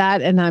experience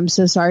that. And I'm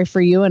so sorry for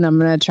you. And I'm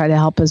going to try to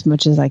help as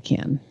much as I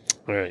can.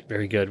 All right.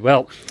 Very good.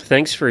 Well,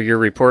 thanks for your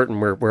report.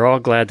 And we're all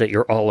glad that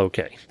you're all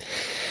okay.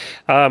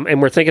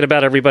 And we're thinking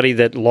about everybody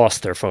that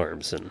lost their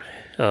farms and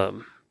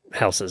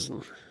houses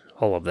and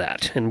all of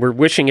that. And we're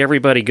wishing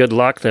everybody good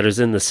luck that is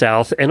in the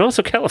South and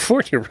also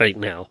California right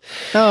now.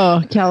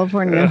 Oh,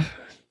 California.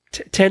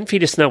 10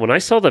 feet of snow. When I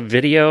saw the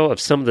video of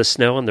some of the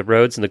snow on the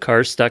roads and the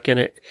cars stuck in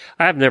it,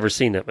 I've never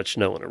seen that much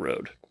snow on a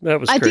road.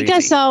 That was crazy. I think I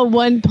saw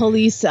one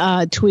police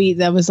tweet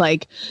that was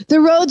like, the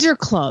roads are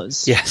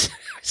closed. Yes.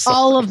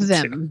 All of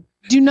them.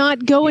 Do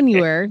not go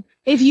anywhere.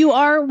 If you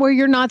are where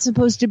you're not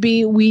supposed to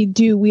be,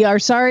 we are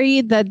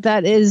sorry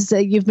that is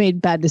you've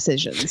made bad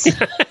decisions.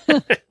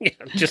 Yeah,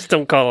 just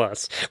don't call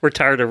us. We're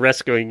tired of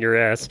rescuing your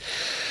ass.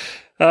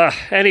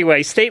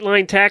 Anyway, State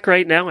Line Tack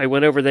right now. I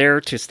went over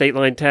there to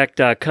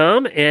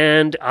statelinetack.com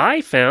and I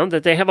found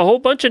that they have a whole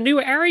bunch of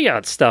new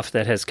Ariat stuff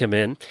that has come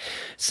in.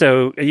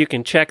 So you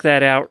can check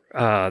that out.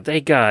 They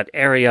got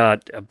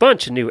Ariat, a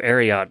bunch of new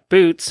Ariat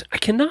boots. I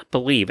cannot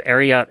believe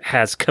Ariat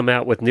has come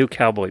out with new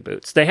cowboy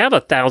boots. They have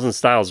 1,000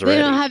 styles already.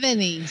 They don't have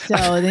any,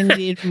 so they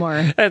need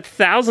more.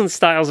 1,000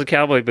 styles of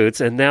cowboy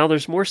boots, and now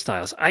there's more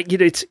styles. I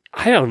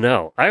don't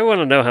know. I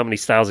want to know how many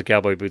styles of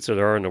cowboy boots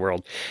there are in the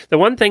world. The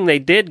one thing they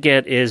did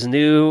get is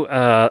new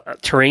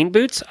terrain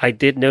boots. I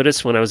did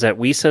notice when I was at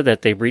WISA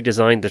that they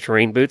redesigned the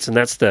terrain boots, and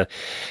that's the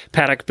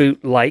paddock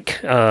boot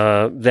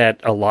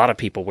that a lot of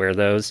people wear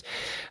those.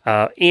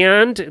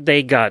 And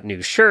they got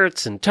new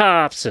shirts and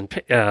tops and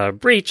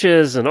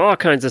breeches and all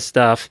kinds of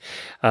stuff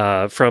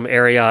from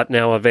Ariat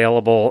now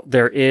available.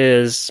 There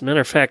is, matter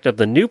of fact, of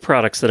the new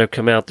products that have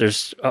come out,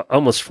 there's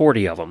almost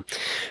 40 of them.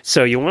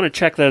 So you want to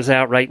check those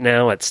out right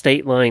now at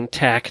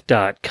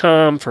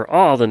statelinetack.com for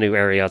all the new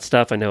Ariat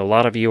stuff. I know a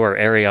lot of you are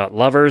Ariat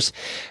lovers,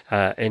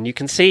 and you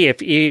can see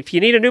if you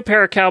need a new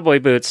pair of cowboy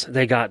boots,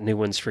 they got new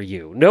ones for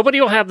you. Nobody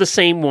will have the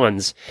same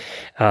ones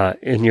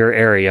in your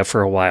area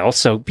for a while,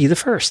 so be the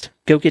first.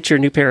 Go get your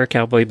new pair of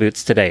cowboy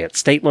boots today at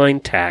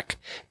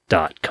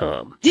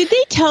statelinetack.com. Did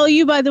they tell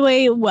you, by the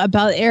way,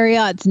 about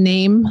Ariat's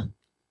name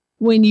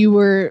when you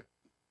were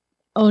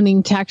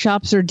owning tack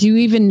shops, or do you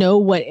even know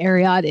what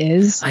Ariat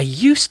is? I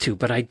used to,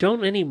 but I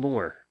don't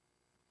anymore.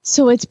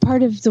 So it's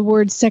part of the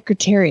word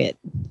secretariat,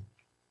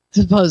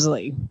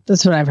 supposedly.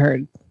 That's what I've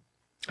heard.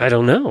 I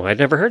don't know. I'd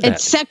never heard that.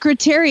 It's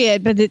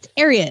secretariat, but it's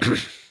Ariat.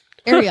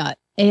 Ariat.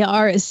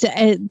 A-R,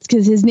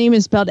 because his name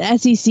is spelled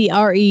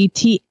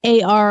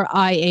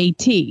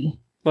Secretariat.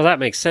 Well, that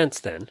makes sense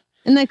then.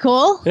 Isn't that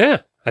cool?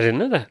 Yeah, I didn't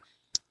know that.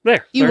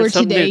 There. You were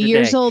something today new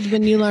years old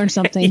when you learned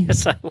something.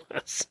 Yes, I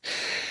was.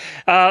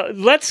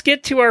 Let's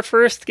get to our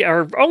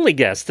only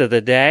guest of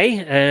the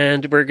day,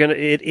 and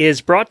it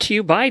is brought to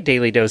you by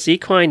Daily Dose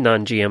Equine,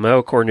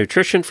 non-GMO core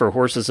nutrition for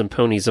horses and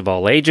ponies of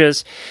all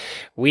ages.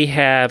 We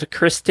have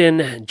Kristen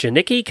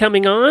Janicki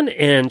coming on,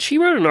 and she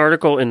wrote an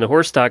article in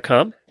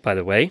thehorse.com, by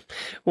the way,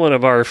 one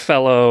of our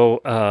fellow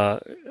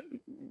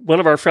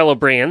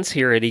brands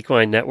here at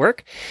Equine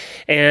Network.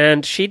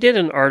 And she did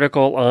an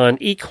article on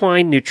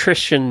equine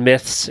nutrition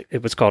myths.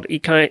 It was called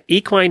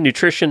Equine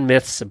Nutrition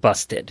Myths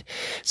Busted.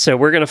 So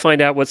we're going to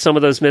find out what some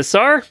of those myths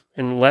are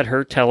and let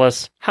her tell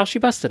us how she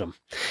busted them.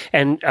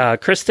 And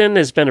Kristen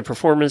has been a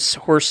performance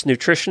horse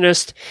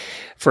nutritionist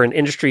for an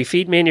industry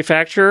feed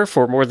manufacturer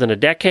for more than a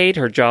decade.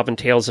 Her job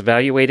entails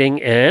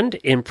evaluating and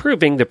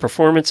improving the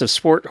performance of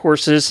sport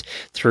horses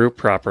through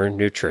proper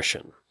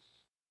nutrition.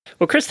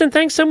 Well, Kristen,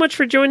 thanks so much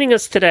for joining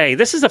us today.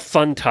 This is a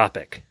fun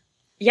topic.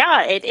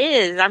 Yeah, it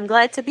is. I'm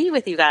glad to be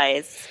with you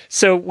guys.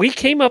 So we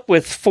came up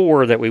with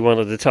 4 that we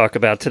wanted to talk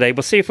about today.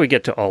 We'll see if we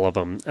get to all of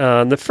them.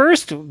 The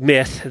first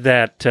myth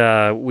that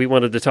we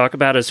wanted to talk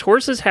about is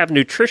horses have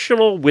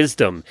nutritional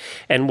wisdom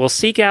and will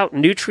seek out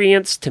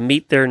nutrients to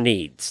meet their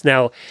needs.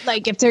 Now,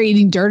 like if they're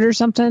eating dirt or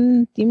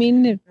something, you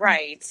mean?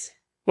 Right.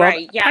 Well,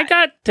 right, yeah. I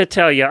got to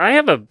tell you, I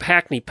have a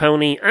Hackney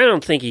pony. I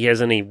don't think he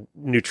has any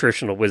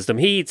nutritional wisdom.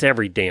 He eats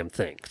every damn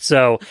thing.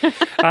 So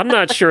I'm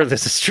not sure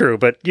this is true,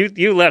 but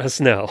you let us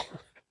know.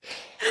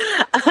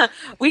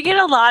 We get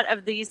a lot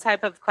of these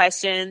type of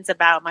questions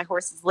about my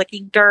horses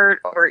licking dirt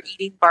or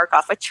eating bark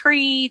off a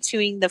tree,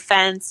 chewing the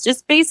fence,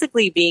 just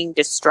basically being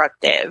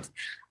destructive.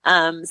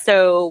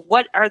 So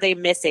what are they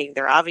missing?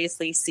 They're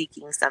obviously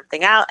seeking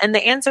something out. And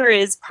the answer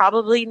is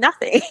probably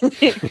nothing,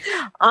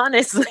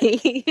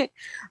 honestly.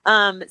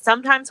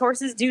 Sometimes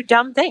horses do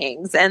dumb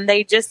things and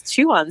they just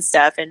chew on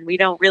stuff and we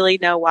don't really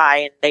know why.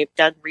 And they've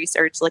done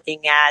research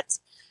looking at,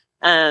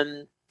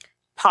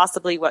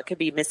 possibly what could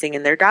be missing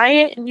in their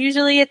diet. And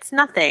usually it's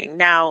nothing.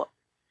 Now,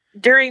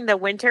 during the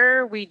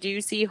winter, we do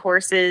see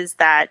horses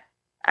that,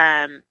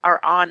 are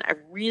on a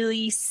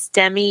really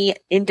stemmy,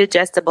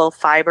 indigestible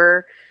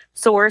fiber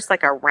source,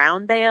 like a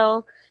round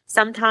bale.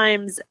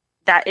 Sometimes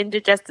that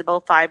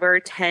indigestible fiber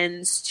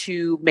tends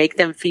to make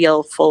them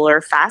feel fuller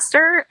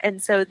faster.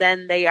 And so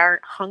then they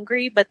aren't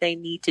hungry, but they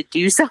need to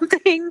do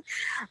something.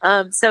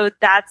 So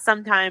that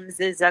sometimes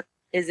is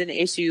an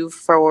issue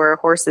for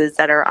horses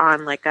that are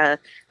on like a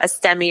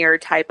stemmier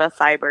type of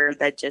fiber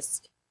that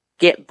just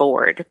get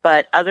bored.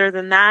 But other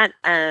than that,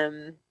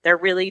 there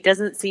really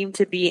doesn't seem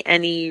to be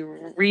any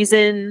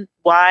reason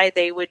why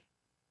they would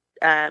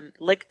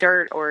lick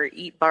dirt or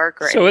eat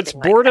bark or so it's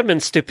anything boredom like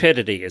and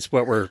stupidity is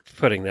what we're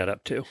putting that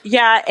up to.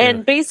 Yeah,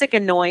 and basic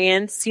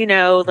annoyance,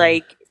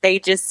 like they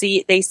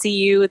see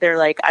you, they're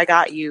like, I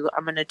got you,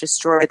 I'm gonna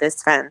destroy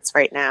this fence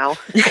right now.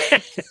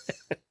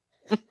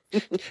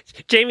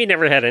 Jamie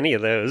never had any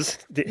of those.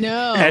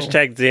 No.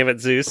 Hashtag damn it,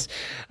 Zeus.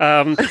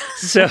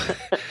 So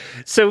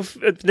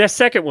the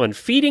second one,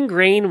 feeding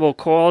grain will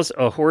cause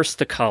a horse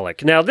to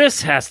colic. Now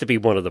this has to be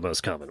one of the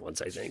most common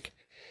ones, I think.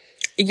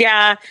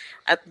 Yeah,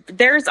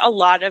 there's a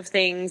lot of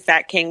things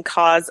that can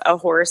cause a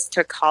horse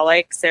to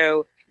colic.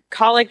 So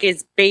colic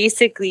is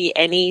basically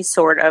any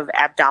sort of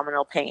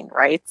abdominal pain,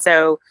 right?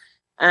 So,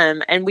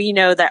 and we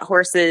know that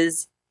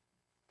horses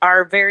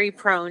are very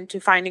prone to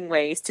finding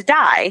ways to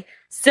die.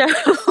 So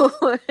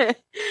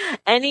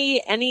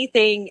any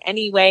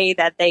way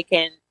that they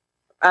can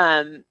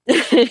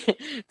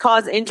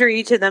cause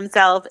injury to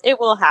themselves, it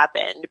will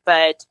happen.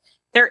 But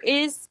there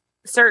is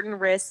certain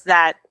risks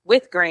that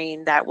with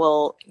grain that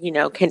will,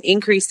 can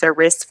increase their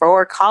risk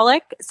for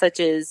colic, such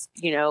as,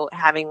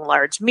 having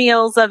large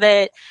meals of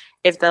it.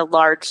 If the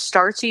large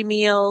starchy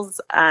meals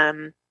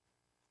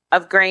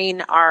of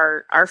grain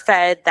are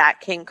fed, that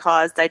can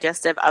cause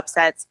digestive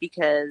upsets,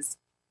 because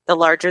the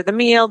larger the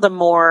meal, the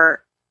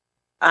more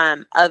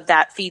of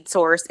that feed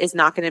source is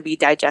not going to be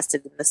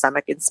digested in the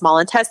stomach and small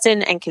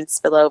intestine, and can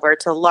spill over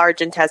to large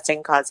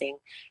intestine, causing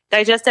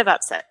digestive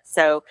upset.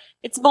 So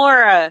it's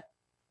more of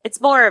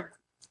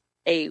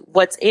a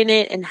what's in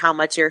it and how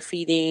much you're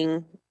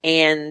feeding,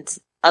 and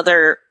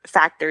other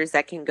factors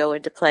that can go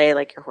into play,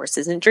 like your horse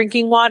isn't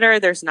drinking water,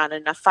 there's not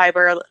enough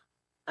fiber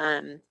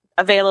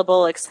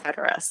available,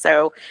 etc.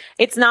 So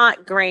it's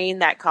not grain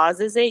that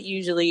causes it.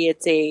 Usually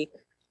it's a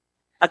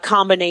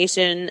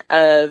combination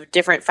of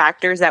different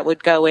factors that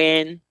would go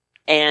in.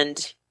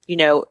 And,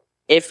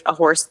 if a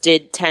horse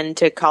did tend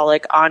to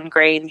colic on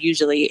grain,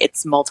 usually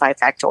it's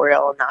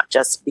multifactorial, not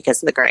just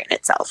because of the grain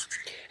itself.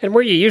 And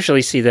where you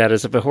usually see that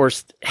is if a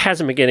horse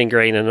hasn't been getting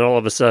grain and all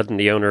of a sudden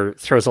the owner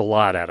throws a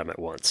lot at him at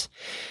once.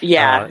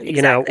 Yeah,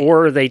 exactly.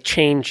 Or they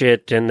change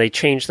it and they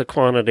change the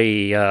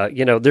quantity.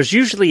 There's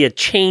usually a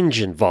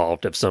change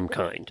involved of some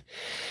kind.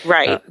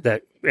 Right.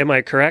 Am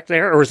I correct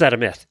there, or is that a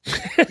myth?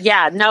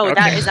 Yeah, no, Okay.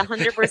 That is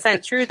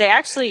 100% true.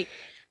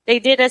 They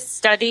did a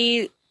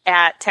study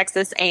at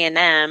Texas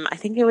A&M. I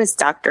think it was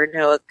Dr.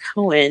 Noah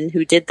Cohen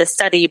who did the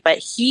study, but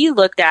he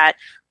looked at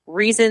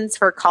reasons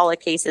for colic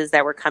cases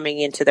that were coming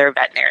into their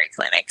veterinary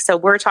clinic. So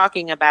we're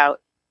talking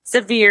about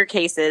severe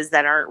cases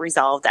that aren't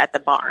resolved at the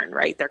barn,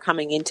 right? They're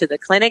coming into the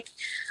clinic.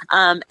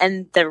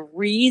 And the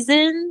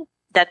reason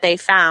that they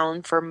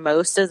found for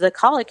most of the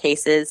colic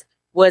cases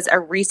was a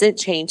recent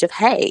change of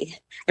hay.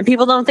 And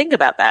people don't think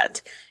about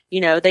that.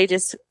 They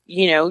just,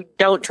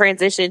 don't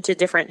transition to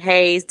different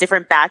hays,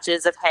 different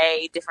batches of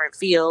hay, different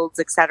fields,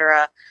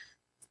 etc.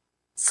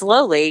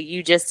 Slowly,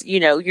 you're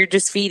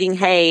just feeding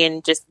hay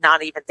and just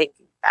not even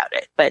thinking about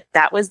it. But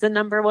that was the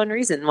number one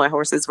reason why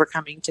horses were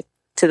coming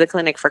to the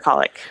clinic for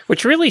colic.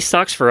 Which really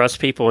sucks for us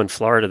people in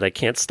Florida that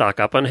can't stock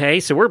up on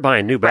hay. So we're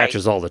buying new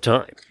batches all the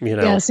time,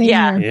 Yeah, same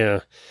Yeah. here. Yeah.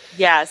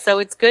 Yeah, so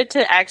it's good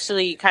to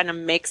actually kind of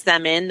mix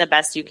them in the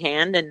best you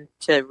can, and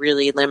to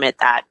really limit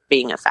that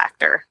being a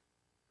factor.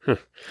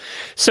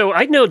 So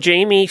I know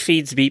Jamie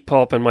feeds beet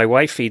pulp and my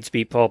wife feeds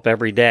beet pulp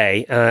every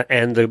day.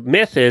 And the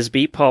myth is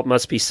beet pulp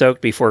must be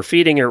soaked before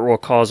feeding or it will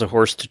cause a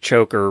horse to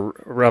choke or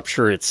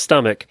rupture its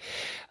stomach.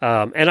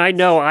 And I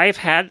know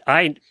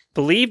I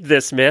believed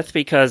this myth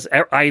because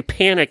I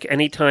panic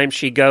anytime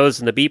she goes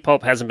and the beet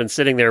pulp hasn't been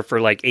sitting there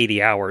for like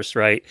 80 hours,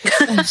 right?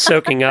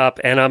 Soaking up.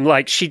 And I'm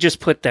like, she just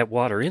put that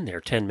water in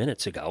there 10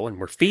 minutes ago and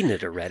we're feeding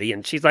it already.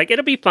 And she's like,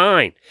 it'll be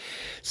fine.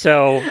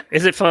 So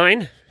is it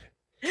fine?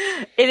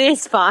 It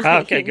is fine.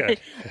 Okay, good.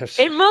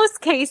 In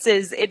most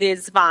cases, it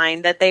is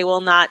fine that they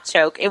will not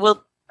choke. They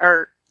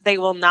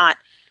will not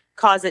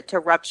cause it to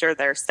rupture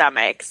their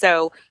stomach.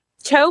 So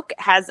choke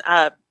has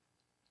a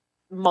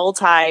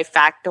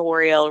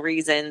multifactorial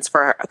reasons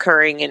for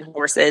occurring in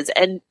horses,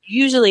 and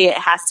usually it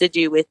has to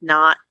do with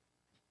not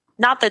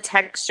the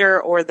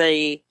texture or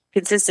the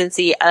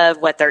consistency of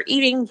what they're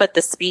eating, but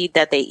the speed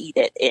that they eat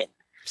it in.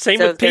 Same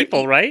with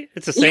people, right?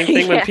 It's the same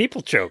thing when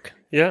people choke.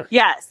 Yeah.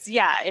 Yes.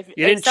 Yeah. If you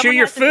didn't chew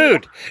your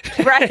food.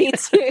 Right.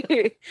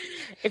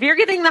 If you're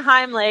getting the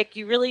Heimlich,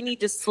 you really need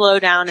to slow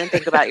down and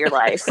think about your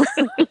life.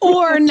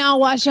 Or not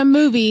watch a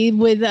movie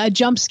with a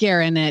jump scare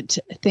in it.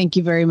 Thank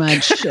you very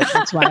much.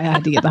 That's why I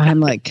had to get the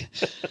Heimlich.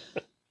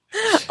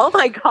 Oh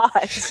my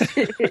gosh.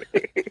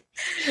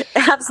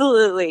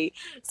 Absolutely.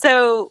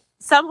 So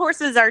some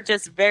horses are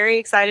just very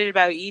excited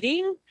about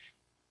eating.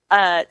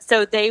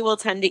 So they will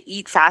tend to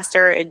eat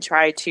faster and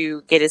try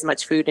to get as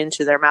much food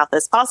into their mouth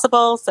as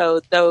possible. So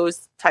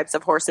those types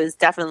of horses,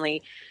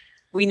 definitely,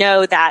 we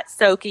know that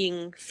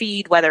soaking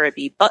feed, whether it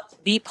be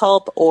beet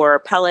pulp or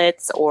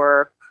pellets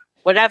or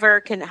whatever,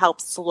 can help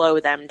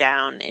slow them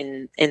down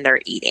in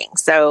their eating.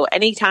 So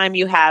anytime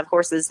you have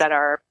horses that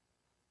are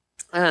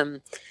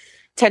tend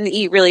to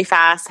eat really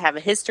fast, have a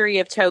history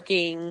of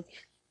choking,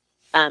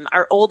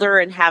 are older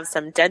and have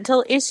some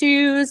dental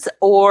issues,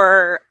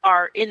 or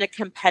are in a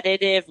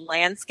competitive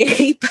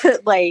landscape,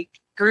 like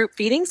group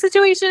feeding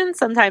situation,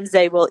 sometimes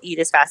they will eat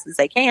as fast as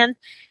they can.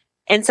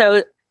 And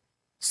so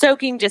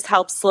soaking just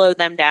helps slow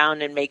them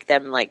down and make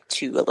them like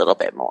chew a little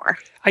bit more.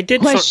 I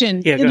did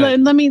Question. Yeah, go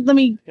ahead. Let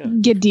me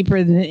get deeper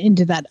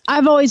into that.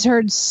 I've always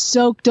heard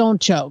soak, don't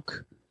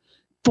choke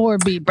for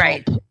beet pulp.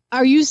 Right.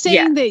 Are you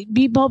saying that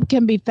beet pulp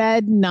can be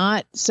fed,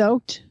 not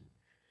soaked?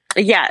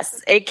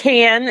 Yes, it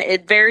can.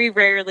 It very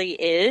rarely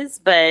is,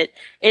 but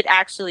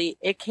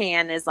it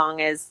can, as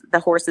long as the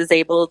horse is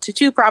able to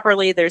chew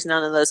properly. There's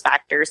none of those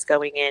factors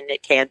going in.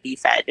 It can be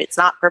fed. It's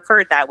not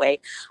preferred that way.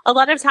 A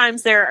lot of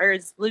times there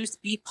is loose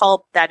beet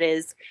pulp that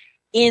is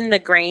in the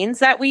grains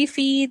that we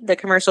feed, the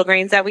commercial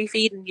grains that we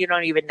feed, and you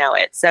don't even know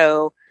it.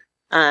 So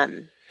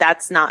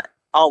that's not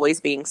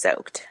always being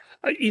soaked.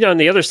 On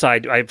the other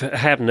side, I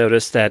have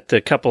noticed that the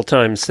couple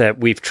times that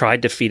we've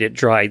tried to feed it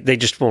dry, they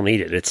just won't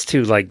eat it. It's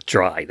too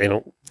dry. They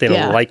don't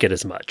like it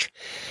as much.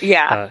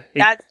 Yeah,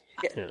 yep.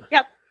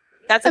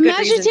 That's a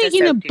Imagine good reason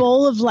taking a to soak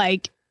bowl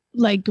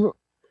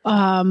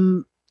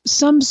of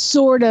some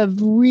sort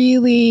of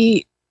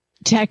really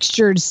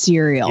textured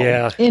cereal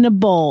in a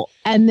bowl,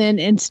 and then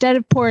instead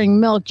of pouring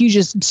milk, you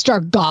just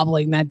start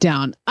gobbling that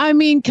down. I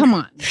mean, come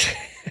on.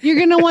 You're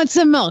going to want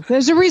some milk.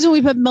 There's a reason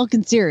we put milk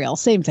in cereal.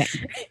 Same thing.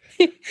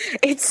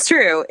 It's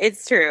true.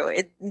 Just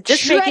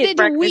shredded make it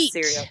breakfast wheat.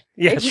 cereal.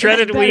 Yeah,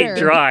 shredded wheat better.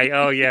 dry.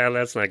 Oh, yeah,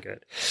 that's not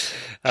good.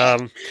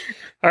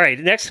 All right,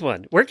 next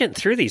one. We're getting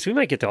through these. We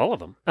might get to all of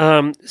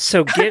them.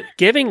 So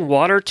giving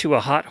water to a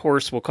hot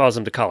horse will cause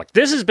them to colic.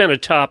 This has been a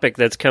topic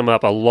that's come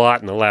up a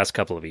lot in the last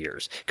couple of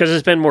years because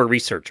there's been more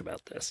research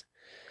about this.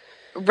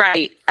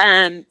 Right.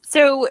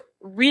 So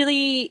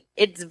really,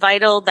 it's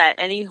vital that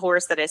any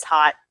horse that is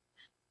hot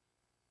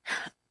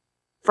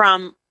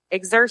from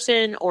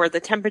exertion or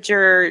the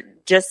temperature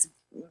just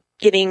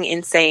getting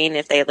insane,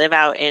 if they live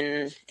out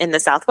in the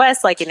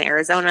Southwest, like in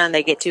Arizona, and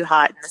they get too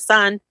hot in the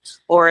sun,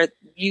 or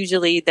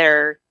usually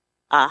they're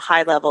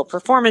high level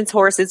performance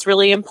horse, it's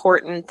really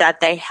important that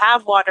they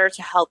have water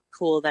to help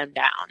cool them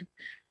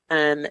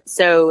down.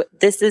 So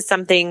this is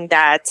something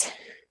that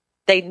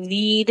they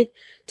need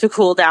to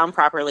cool down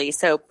properly.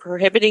 So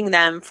prohibiting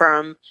them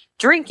from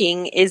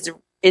drinking is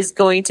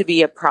going to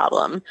be a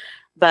problem,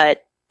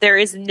 but there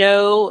is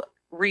no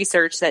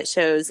research that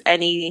shows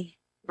any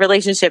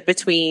relationship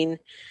between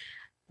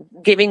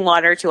giving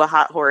water to a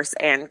hot horse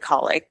and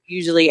colic.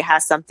 Usually it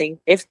has something,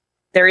 if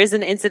there is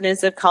an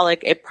incidence of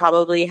colic, it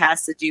probably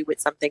has to do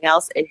with something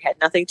else. It had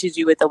nothing to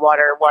do with the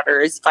water. Water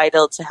is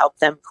vital to help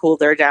them cool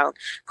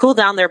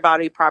down their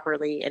body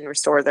properly and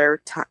restore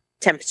their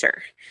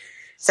temperature.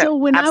 So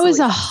when I was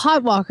a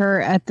hot walker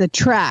at the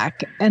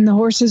track and the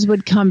horses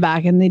would come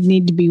back and they'd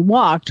need to be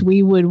walked,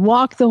 we would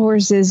walk the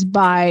horses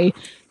by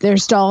their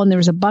stall, and there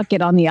was a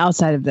bucket on the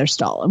outside of their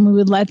stall, and we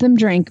would let them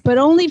drink, but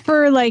only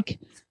for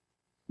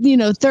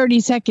 30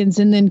 seconds,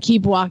 and then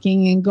keep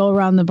walking and go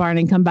around the barn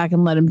and come back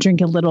and let them drink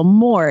a little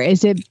more.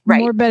 Is it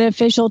more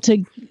beneficial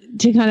to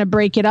kind of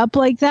break it up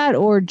like that,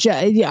 or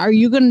are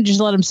you going to just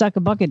let them suck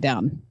a bucket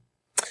down?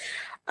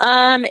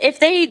 If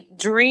they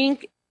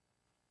drink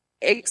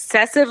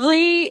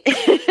excessively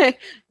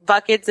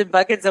buckets and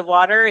buckets of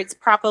water, it's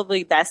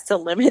probably best to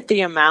limit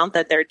the amount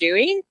that they're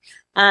doing.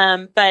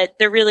 But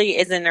there really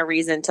isn't a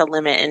reason to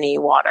limit any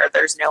water.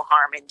 There's no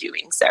harm in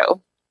doing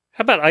so.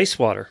 How about ice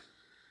water?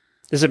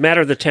 Does it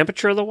matter the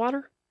temperature of the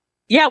water?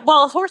 Yeah,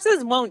 well,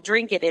 horses won't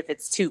drink it if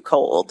it's too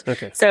cold.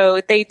 Okay.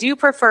 So they do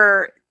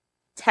prefer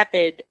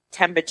tepid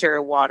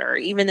temperature water.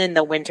 Even in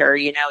the winter,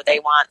 they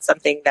want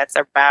something that's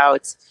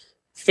about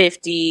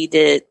 50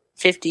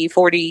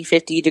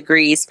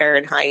 degrees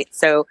Fahrenheit.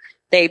 So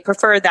they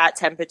prefer that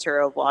temperature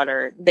of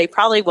water. They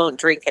probably won't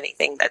drink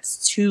anything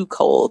that's too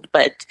cold,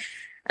 but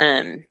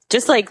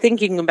just like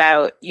thinking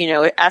about,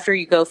 after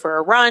you go for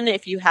a run,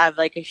 if you have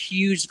like a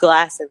huge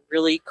glass of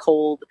really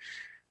cold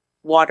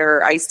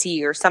water, iced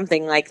tea or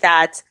something like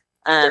that,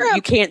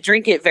 you can't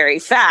drink it very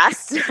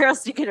fast or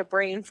else you get a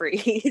brain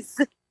freeze.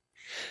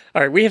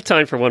 All right, we have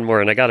time for one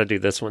more, and I got to do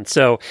this one.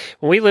 So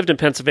when we lived in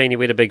Pennsylvania,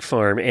 we had a big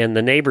farm, and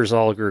the neighbors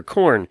all grew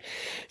corn.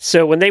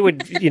 So when they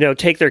would,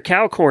 take their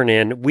cow corn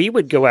in, we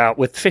would go out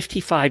with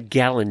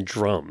 55-gallon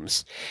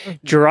drums,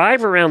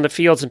 drive around the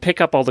fields and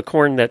pick up all the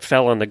corn that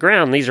fell on the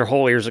ground. These are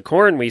whole ears of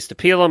corn. We used to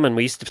peel them, and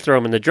we used to throw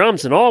them in the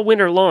drums, and all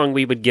winter long,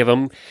 we would give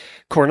them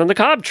corn on the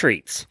cob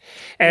treats.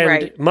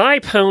 And my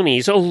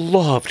ponies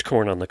loved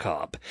corn on the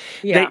cob.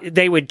 Yeah.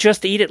 They would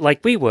just eat it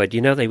like we would.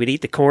 They would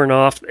eat the corn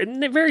off.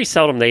 And very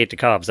seldom they ate the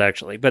cobs,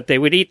 actually. But they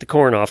would eat the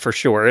corn off for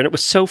sure. And it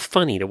was so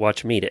funny to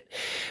watch them eat it.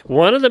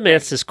 One of the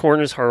myths is corn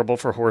is horrible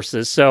for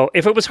horses. So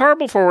if it was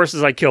horrible for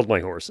horses, I killed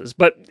my horses.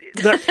 But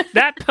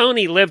that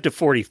pony lived to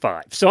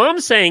 45. So I'm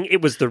saying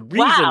it was the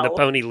reason the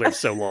pony lived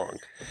so long.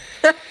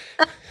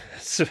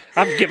 So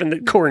I'm giving the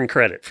corn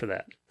credit for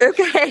that.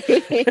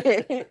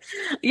 Okay.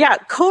 Yeah,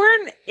 corn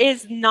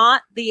is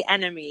not the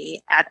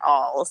enemy at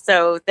all.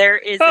 So there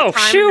is a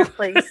time and a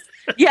place.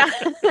 Yeah.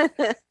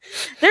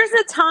 There's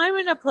a time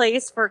and a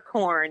place for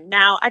corn.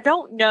 Now, I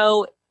don't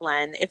know,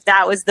 Glenn, if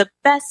that was the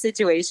best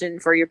situation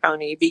for your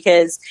pony,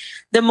 because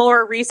the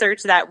more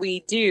research that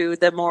we do,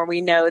 the more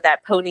we know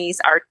that ponies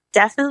are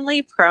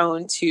definitely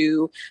prone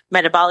to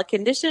metabolic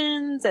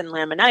conditions and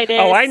laminitis.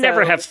 Oh, I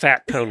never have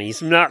fat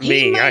ponies. Not me.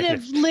 He might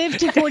have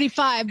lived to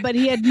 45, but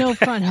he had no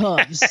front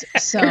hooves.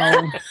 So,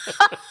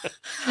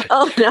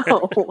 oh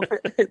no,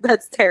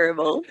 that's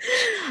terrible.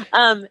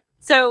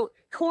 So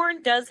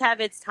corn does have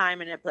its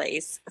time and a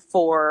place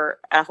for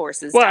a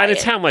horse's Well, diet. and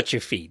it's how much you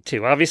feed,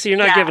 too. Obviously, you're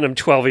not Yeah. giving them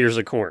 12 ears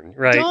of corn,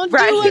 right? Don't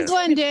Right. do what Yes.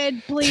 Glenn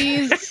did,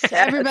 please.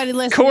 Everybody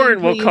listen.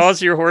 Corn will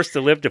cause your horse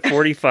to live to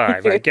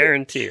 45, I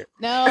guarantee it.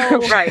 No.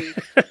 Right.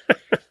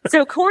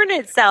 So corn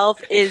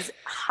itself is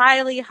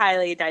highly,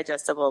 highly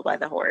digestible by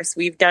the horse.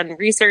 We've done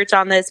research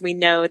on this. We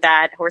know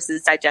that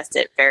horses digest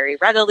it very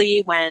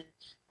readily when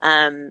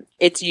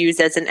it's used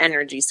as an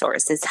energy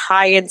source. It's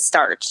high in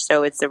starch,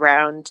 so it's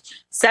around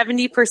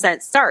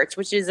 70% starch,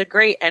 which is a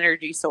great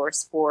energy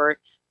source for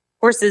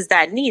horses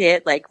that need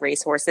it, like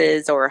race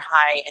horses or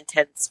high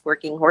intense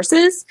working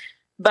horses.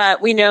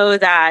 But we know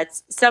that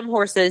some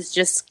horses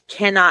just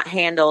cannot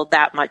handle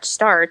that much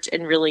starch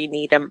and really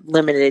need a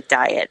limited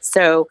diet.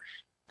 So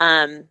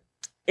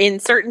in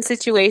certain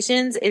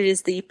situations, it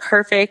is the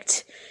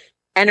perfect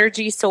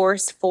energy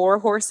source for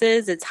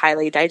horses. It's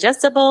highly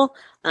digestible,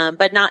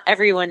 but not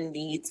everyone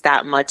needs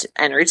that much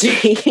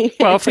energy.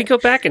 Well, if we go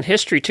back in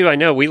history, too, I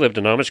know we lived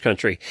in Amish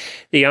country.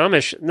 The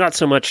Amish, not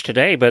so much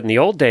today, but in the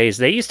old days,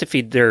 they used to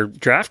feed their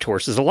draft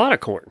horses a lot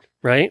of corn,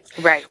 right?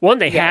 Right. One,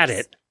 they had Yes.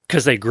 it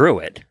because they grew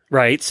it,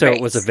 right? So Right.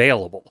 it was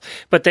available.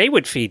 But they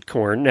would feed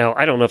corn. Now,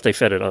 I don't know if they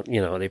fed it on,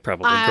 they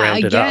probably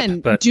ground it Again,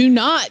 up. But do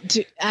not,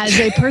 as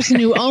a person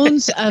who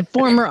owns a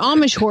former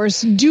Amish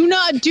horse, do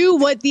not do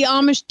what the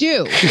Amish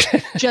do.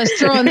 Just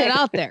throwing that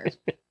out there.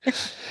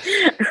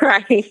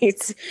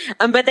 Right.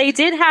 But they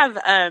did have,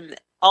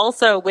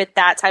 also with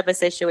that type of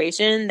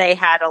situation, they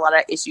had a lot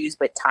of issues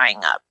with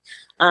tying up.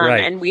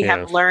 Right, And we yeah.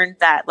 have learned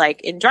that,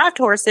 like in draft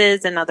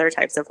horses and other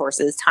types of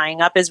horses,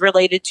 tying up is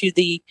related to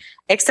the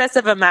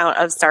excessive amount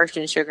of starch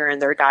and sugar in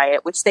their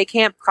diet, which they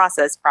can't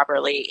process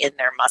properly in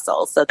their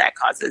muscles. So that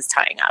causes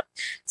tying up.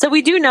 So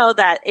we do know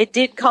that it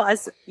did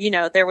cause,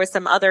 there was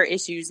some other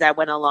issues that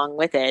went along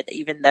with it,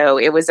 even though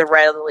it was a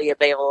readily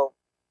available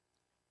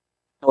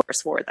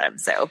horse for them.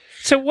 So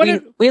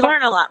what we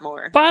learn a lot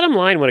more. Bottom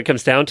line, when it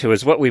comes down to,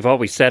 is what we've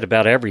always said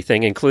about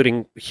everything,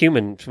 including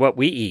humans, what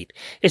we eat.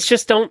 It's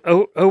just don't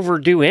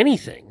overdo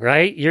anything,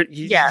 right?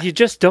 You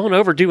just don't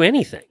overdo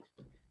anything.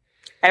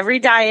 Every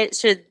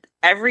diet of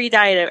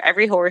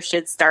every horse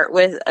should start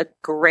with a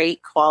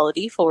great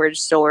quality forage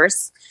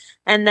source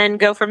and then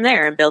go from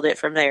there and build it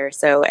from there.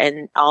 So,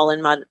 and all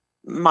in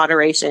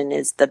moderation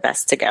is the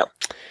best to go.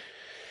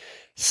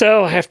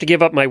 So I have to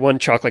give up my one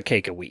chocolate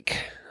cake a week.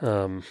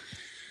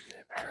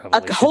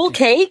 A whole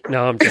cake?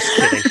 No, I'm just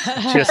kidding.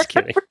 Just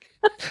kidding.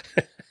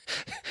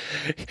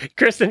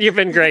 Kristen, you've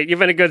been great. You've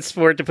been a good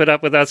sport to put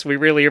up with us. We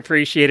really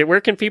appreciate it. Where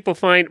can people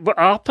find? Well,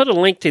 I'll put a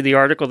link to the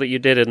article that you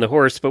did in the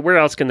horse, but where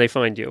else can they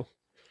find you?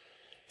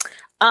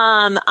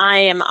 I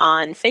am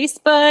on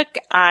Facebook.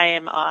 I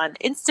am on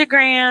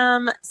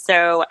Instagram.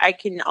 So I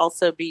can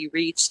also be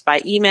reached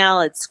by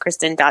email. It's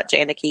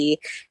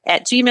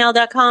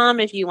kristen.janicki@gmail.com.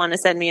 If you want to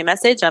send me a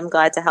message, I'm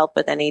glad to help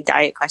with any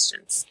diet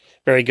questions.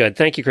 Very good.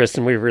 Thank you,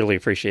 Kristen. We really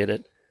appreciate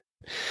it.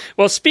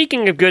 Well,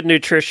 speaking of good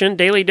nutrition,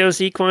 Daily Dose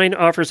Equine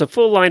offers a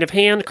full line of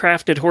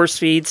handcrafted horse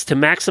feeds to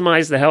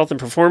maximize the health and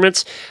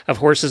performance of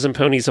horses and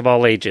ponies of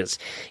all ages.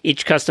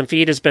 Each custom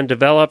feed has been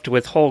developed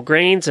with whole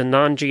grains and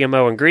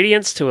non-GMO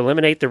ingredients to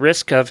eliminate the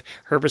risk of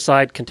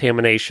herbicide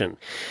contamination.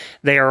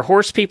 They are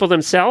horse people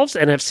themselves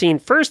and have seen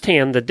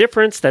firsthand the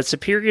difference that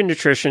superior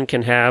nutrition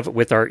can have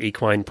with our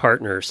equine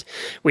partners.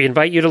 We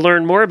invite you to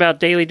learn more about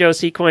Daily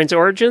Dose Equine's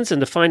origins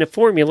and to find a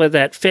formula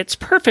that fits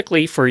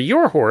perfectly for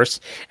your horse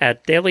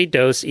at dailydoseequine.com.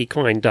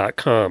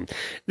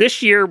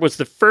 This year was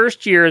the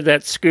first year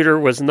that Scooter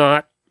was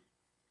not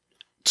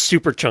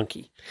super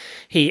chunky.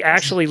 He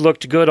actually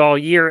looked good all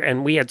year,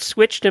 and we had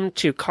switched him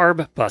to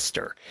Carb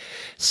Buster.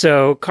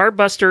 So Carb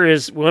Buster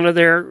is one of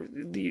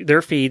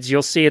their feeds.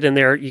 You'll see it in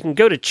there. You can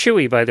go to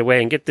Chewy, by the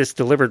way, and get this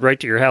delivered right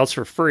to your house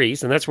for free.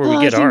 And that's where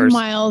we get I think ours.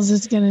 Miles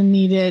is going to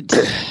need it.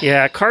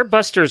 Yeah, Carb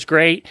Buster is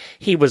great.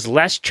 He was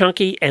less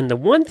chunky. And the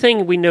one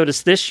thing we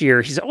noticed this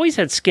year, he's always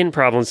had skin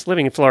problems.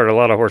 Living in Florida, a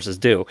lot of horses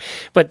do.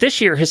 But this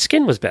year, his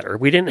skin was better.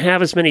 We didn't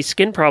have as many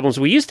skin problems.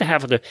 We used to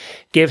have to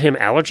give him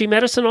allergy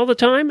medicine all the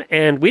time,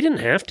 and we didn't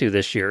have to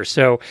this year.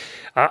 So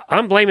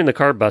I'm blaming the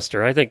Carb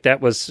Buster. I think that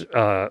was...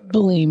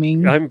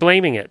 Blaming. I'm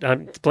blaming it.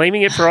 I'm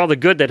blaming it for all the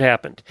good that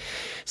happened.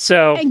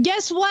 So... And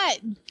guess what,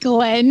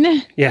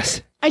 Glenn?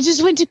 Yes. I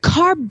just went to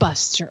Carb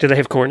Buster. Do they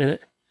have corn in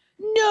it?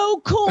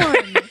 No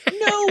corn,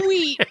 no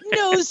wheat,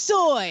 no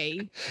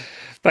soy.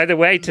 By the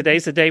way,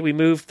 today's the day we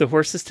moved the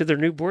horses to their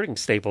new boarding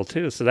stable,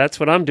 too. So that's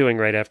what I'm doing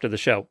right after the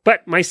show.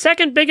 But my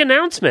second big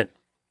announcement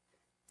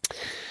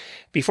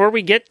before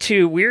we get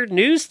to weird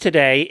news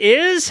today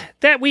is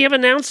that we have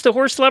announced the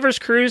Horse Lovers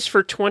Cruise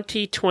for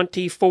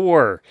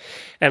 2024.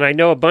 And I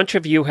know a bunch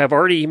of you have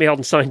already emailed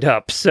and signed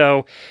up.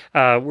 So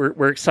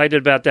we're excited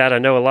about that. I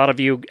know a lot of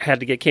you had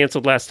to get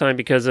canceled last time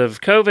because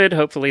of COVID.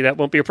 Hopefully that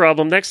won't be a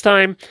problem next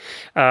time.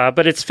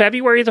 But it's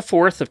February the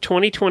 4th of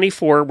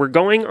 2024. We're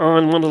going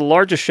on one of the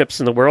largest ships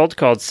in the world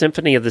called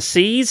Symphony of the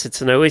Seas.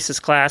 It's an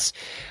Oasis class.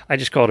 I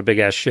just call it a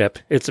big-ass ship.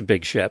 It's a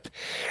big ship.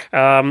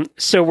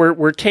 So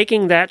we're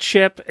taking that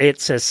ship. It's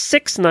It's a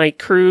 6-night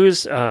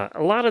cruise. A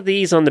lot of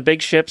these on the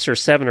big ships are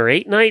 7 or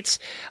 8 nights.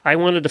 I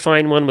wanted to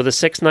find one with a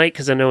 6-night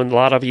because I know a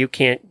lot of you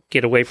can't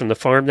get away from the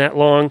farm that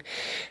long.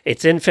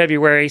 It's in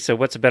February, so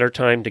what's a better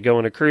time to go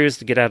on a cruise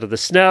to get out of the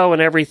snow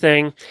and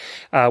everything?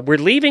 We're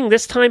leaving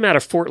this time out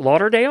of Fort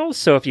Lauderdale,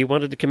 so if you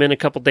wanted to come in a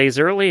couple days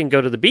early and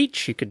go to the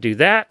beach, you could do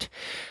that.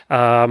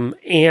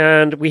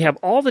 And we have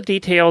all the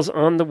details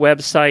on the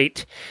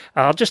website.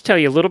 I'll just tell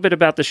you a little bit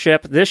about the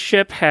ship. This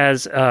ship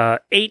has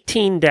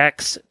 18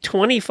 decks,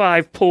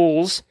 25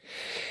 pools,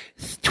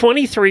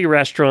 23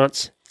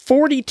 restaurants,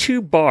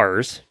 42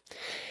 bars,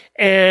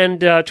 and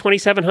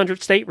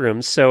 2,700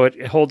 staterooms. So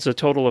it holds a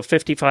total of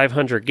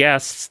 5,500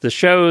 guests. The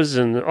shows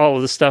and all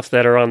of the stuff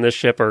that are on this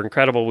ship are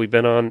incredible. We've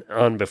been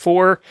on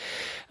before.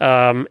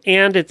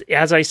 And it,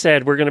 as I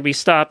said, we're going to be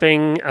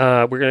stopping.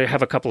 We're going to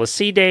have a couple of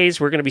sea days.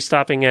 We're going to be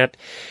stopping at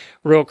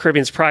Royal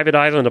Caribbean's private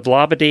island of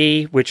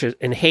Labadee, which is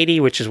in Haiti,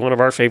 which is one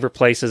of our favorite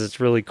places. It's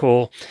really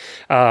cool.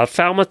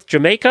 Falmouth,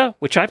 Jamaica,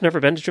 which I've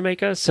never been to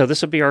Jamaica, so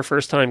this will be our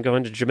first time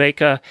going to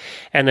Jamaica.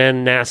 And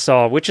then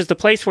Nassau, which is the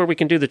place where we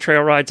can do the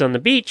trail rides on the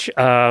beach.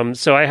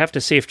 So I have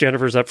to see if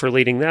Jennifer's up for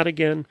leading that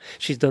again.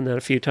 She's done that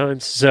a few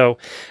times. So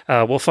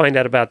we'll find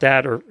out about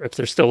that, or if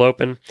they're still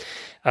open.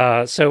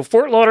 So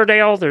Fort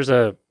Lauderdale, there's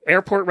a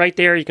airport right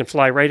there. You can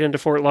fly right into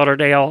Fort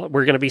Lauderdale.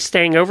 We're going to be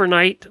staying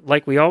overnight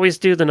like we always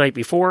do the night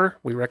before.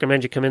 We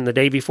recommend you come in the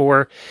day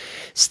before.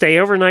 Stay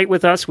overnight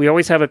with us. We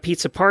always have a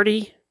pizza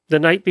party the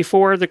night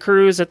before the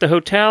cruise at the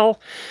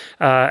hotel.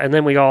 And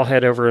then we all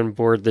head over and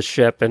board the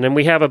ship. And then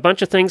we have a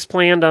bunch of things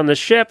planned on the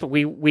ship.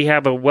 We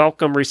have a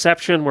welcome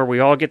reception where we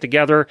all get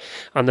together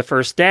on the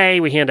first day.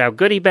 We hand out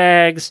goodie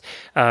bags.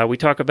 We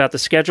talk about the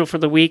schedule for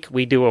the week.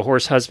 We do a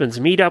horse husbands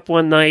meetup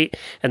one night,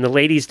 and the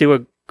ladies do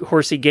a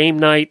horsey game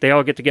night. They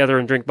all get together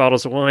and drink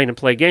bottles of wine and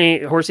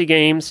play horsey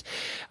games.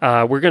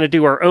 We're going to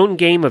do our own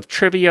game of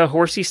trivia,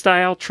 horsey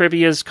style.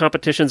 Trivia's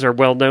competitions are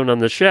well known on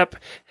the ship.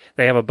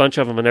 They have a bunch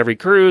of them on every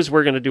cruise.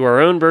 We're going to do our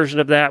own version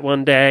of that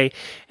one day.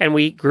 And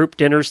we group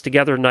dinners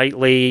together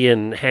nightly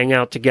and hang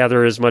out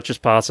together as much as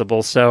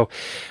possible. So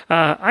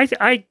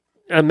I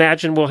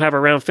imagine we'll have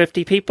around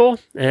 50 people,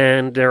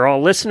 and they're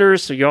all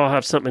listeners, so you all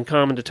have something in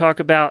common to talk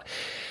about.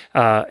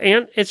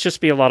 And it's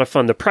just be a lot of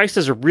fun. The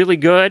prices are really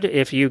good.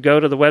 If you go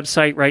to the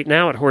website right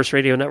now at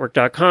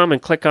horseradionetwork.com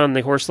and click on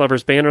the Horse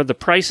Lovers banner, the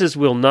prices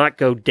will not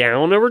go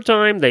down over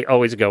time. They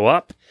always go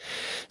up.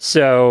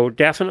 So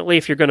definitely,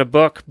 if you're going to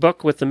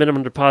book with the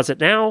minimum deposit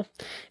now.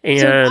 And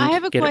so I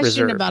have a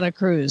question about a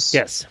cruise.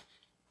 Yes.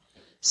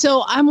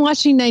 So I'm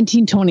watching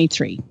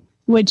 1923,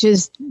 which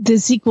is the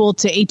sequel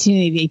to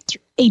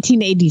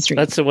 1883.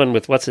 That's the one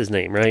with what's his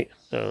name, right?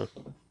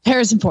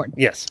 Harrison Ford.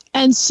 Yes.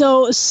 And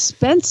so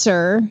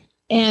Spencer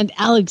and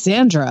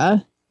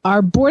Alexandra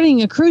are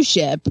boarding a cruise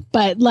ship,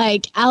 but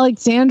like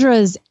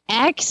Alexandra's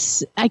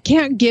ex, I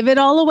can't give it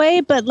all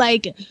away, but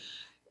like,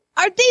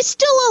 are they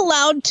still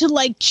allowed to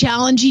like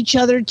challenge each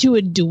other to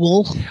a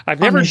duel? I've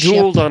never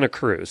dueled on a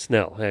cruise.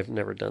 No, I've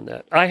never done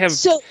that. I have.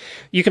 So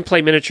you can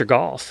play miniature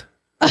golf.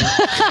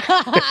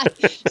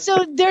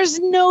 So there's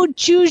no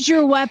choose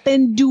your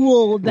weapon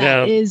duel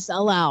that is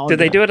allowed. Did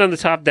they do it on the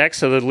top deck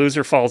so the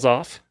loser falls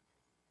off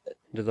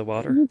into the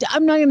water?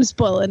 I'm not going to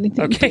spoil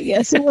anything. Okay.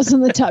 Yes, it was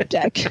on the top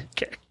deck.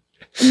 Okay.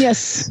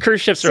 Yes.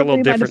 Cruise ships are a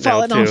little different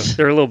now, too.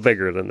 They're a little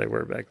bigger than they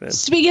were back then.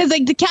 Because,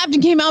 like, the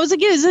captain came out, I was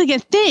like, it was like a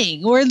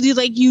thing where,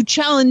 like, you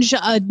challenge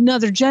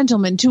another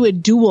gentleman to a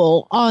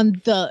duel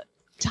on the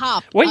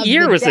top. What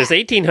year was this?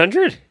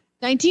 1800?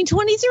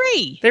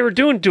 1923. They were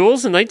doing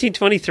duels in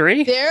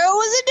 1923? There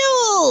was a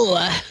duel.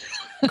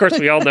 Of course,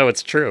 we all know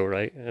it's true,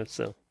 right?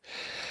 So,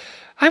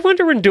 I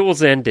wonder when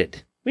duels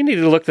ended. We need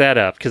to look that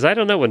up, because I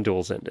don't know when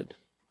duels ended.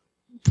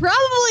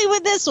 Probably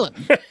with this one.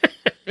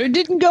 It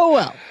didn't go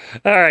well.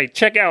 All right.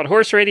 Check out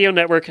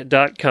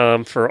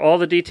horseradionetwork.com for all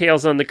the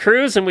details on the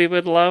cruise, and we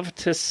would love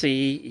to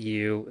see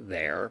you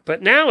there.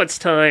 But now it's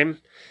time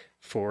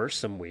for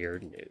some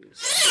weird news.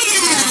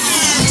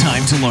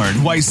 Time to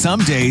learn why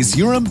some days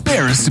you're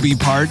embarrassed to be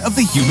part of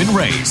the human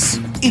race.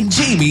 In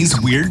Jamie's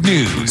Weird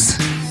News.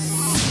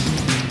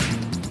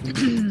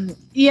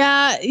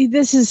 Yeah, it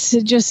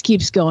just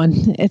keeps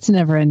going. It's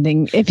never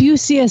ending. If you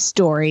see a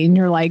story and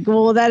you're like,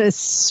 well, that is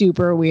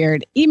super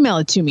weird, email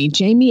it to me,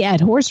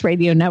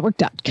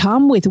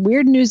 jamie@horseradionetwork.com with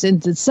weird news in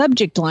the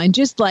subject line,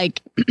 just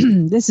like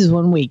this is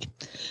 1 week.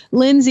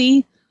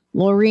 Lindsay,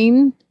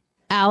 Laureen,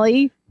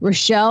 Allie,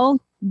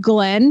 Rochelle,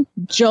 Glenn,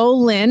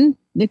 Jolynn,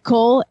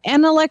 Nicole,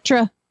 and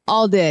Electra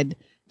all did.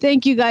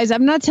 Thank you, guys.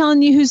 I'm not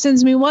telling you who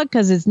sends me what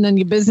because it's none of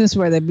your business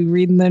where they'd be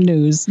reading the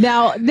news.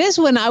 Now, this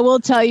one I will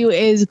tell you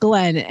is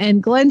Glenn.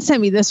 And Glenn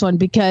sent me this one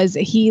because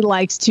he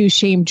likes to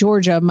shame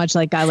Georgia, much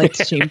like I like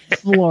to shame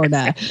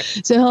Florida.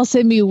 So he'll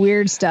send me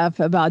weird stuff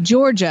about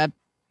Georgia.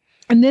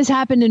 And this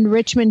happened in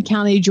Richmond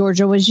County,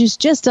 Georgia, which is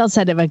just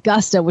outside of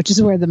Augusta, which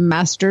is where the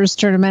Masters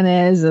tournament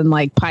is, and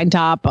like Pine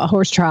Top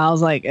horse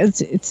trials. Like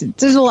it's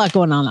there's a lot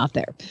going on out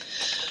there.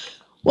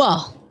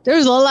 Well,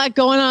 there's a lot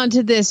going on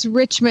to this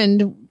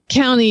Richmond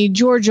County,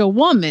 Georgia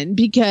woman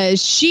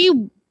because she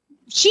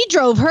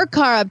drove her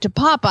car up to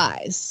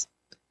Popeyes,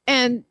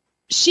 and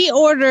she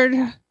ordered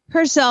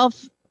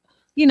herself,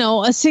 a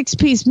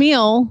 6-piece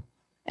meal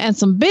and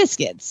some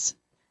biscuits.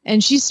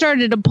 And she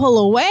started to pull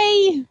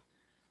away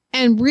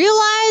and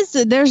realized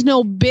that there's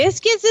no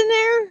biscuits in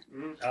there.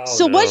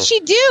 So what'd she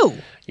do?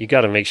 You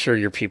got to make sure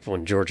your people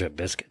in Georgia have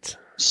biscuits.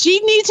 She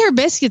needs her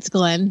biscuits,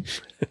 Glenn.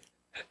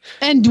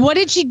 And what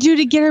did she do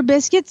to get her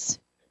biscuits?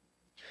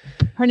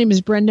 Her name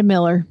is Brenda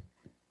Miller.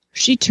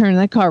 She turned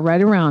that car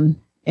right around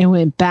and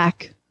went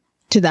back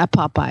to that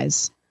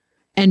Popeyes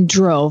and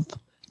drove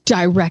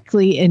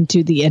directly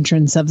into the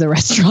entrance of the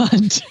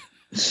restaurant.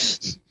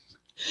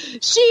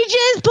 She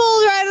just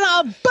pulls right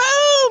on,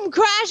 boom,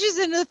 crashes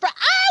into the front.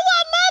 I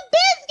want my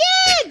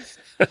biscuits!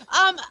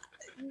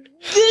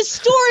 The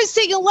store is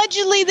saying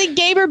allegedly they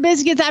gave her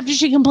biscuits after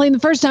she complained the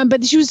first time,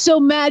 but she was so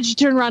mad she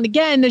turned around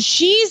again.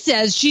 She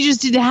says she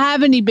just didn't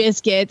have any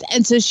biscuits,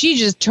 and so she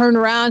just turned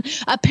around.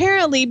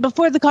 Apparently,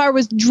 before the car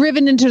was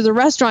driven into the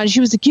restaurant, she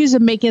was accused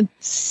of making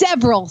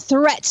several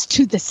threats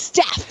to the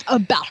staff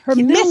about her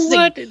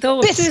missing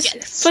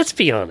biscuits. Let's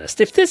be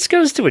honest. If this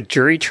goes to a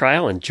jury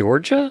trial in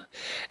Georgia,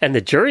 and the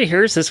jury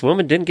hears this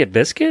woman didn't get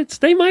biscuits,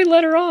 they might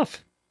let her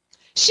off.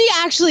 She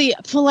actually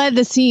fled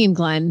the scene,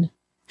 Glenn.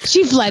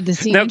 She fled the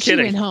scene. No and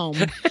kidding. She went home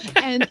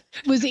and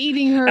was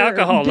eating her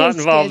alcohol. biscuits. Not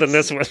involved in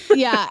this one.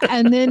 Yeah,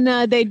 and then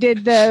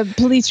the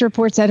police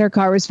report said her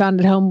car was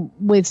found at home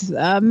with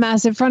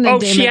massive front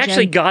end damage. She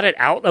actually got it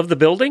out of the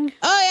building?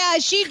 Oh yeah,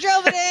 she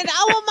drove it in.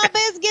 I want my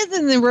biscuits,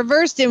 and then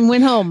reversed and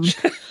went home.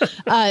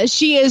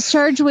 She is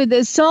charged with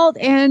assault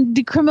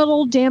and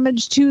criminal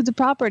damage to the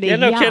property. Yeah,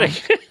 no kidding.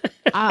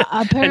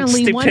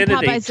 Apparently, one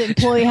Popeyes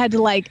employee had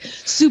to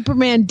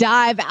Superman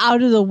dive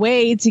out of the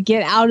way to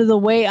get out of the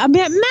way. I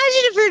mean, imagine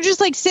if you're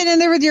just sitting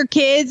there with your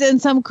kids and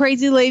some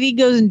crazy lady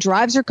goes and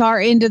drives her car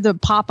into the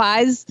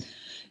Popeyes.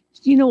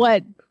 You know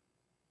what?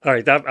 All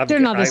right, they're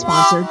not a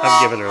sponsor.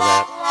 I'm giving her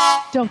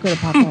that. Don't go to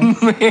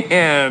Popeyes.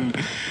 Man,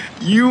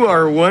 you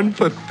are one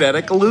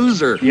pathetic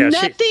loser. Yeah,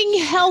 nothing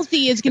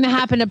healthy is going to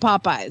happen at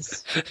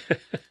Popeyes.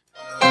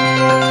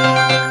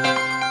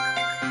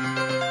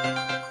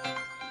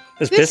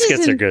 Those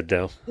biscuits are good,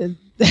 though.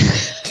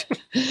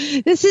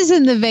 This is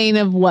in the vein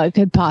of what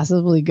could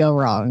possibly go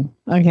wrong.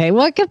 Okay,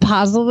 what could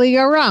possibly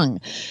go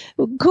wrong?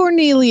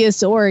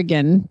 Cornelius,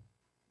 Oregon.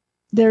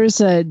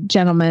 There's a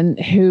gentleman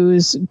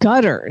whose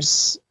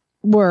gutters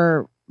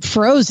were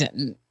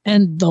frozen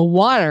and the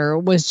water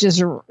was just,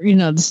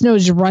 the snow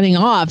was running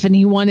off, and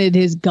he wanted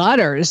his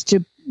gutters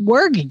to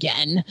work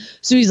again.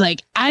 So he's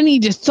like, I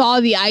need to thaw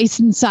the ice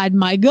inside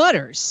my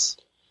gutters.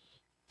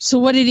 So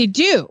what did he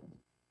do?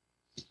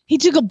 He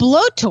took a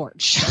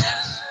blowtorch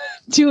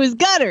to his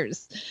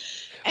gutters.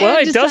 Well,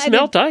 it does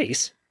melt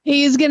ice.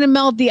 He is going to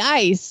melt the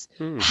ice.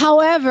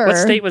 However, what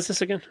state was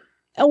this again?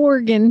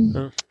 Oregon.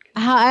 Oh.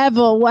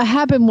 However, what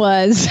happened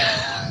was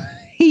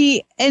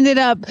he ended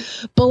up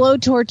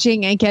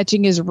blowtorching and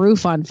catching his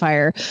roof on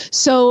fire.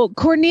 So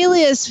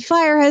Cornelius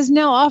Fire has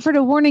now offered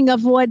a warning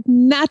of what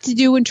not to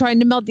do when trying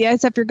to melt the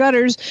ice off your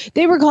gutters.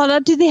 They were called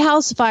up to the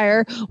house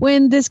fire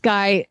when this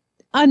guy,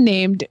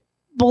 unnamed,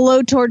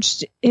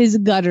 blowtorched his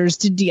gutters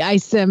to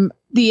de-ice them.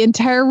 The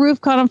entire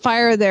roof caught on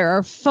fire. There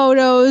are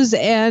photos,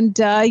 and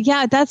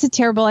that's a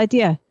terrible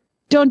idea.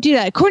 Don't do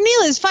that.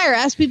 Cornelius Fire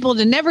asked people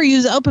to never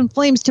use open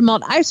flames to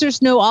melt ice or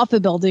snow off a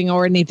building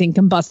or anything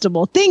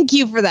combustible. Thank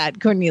you for that,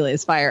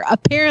 Cornelius Fire.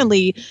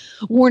 Apparently,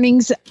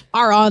 labels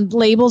are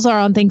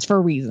on things for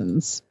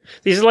reasons.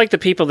 These are like the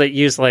people that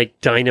use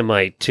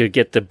dynamite to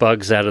get the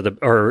bugs out of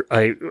or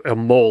a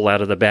mole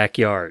out of the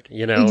backyard.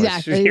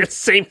 Exactly. It's the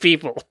same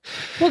people.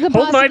 What could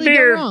hold my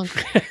beer. Go wrong?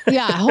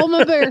 Yeah, hold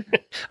my beer.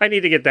 I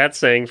need to get that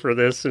saying for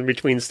this in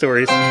between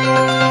stories.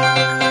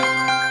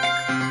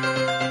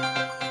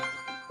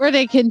 Where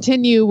they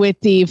continue with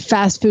the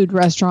fast food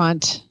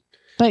restaurant.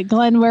 But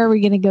Glenn, where are we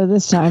going to go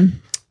this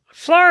time?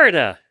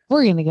 Florida.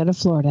 We're going to go to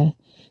Florida.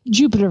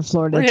 Jupiter,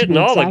 Florida. We're hitting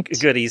all the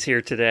goodies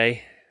here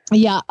today.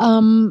 Yeah.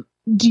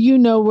 Do you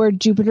know where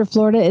Jupiter,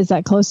 Florida is?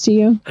 That close to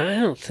you? I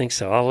don't think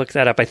so. I'll look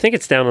that up. I think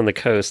it's down on the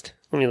coast.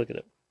 Let me look it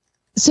up.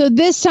 So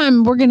this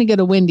time we're going to go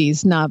to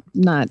Wendy's, not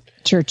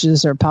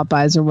Church's or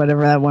Popeyes or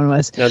whatever that one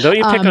was. No, don't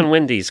you pick on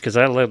Wendy's, because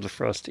I love the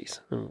Frosties.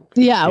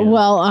 Yeah,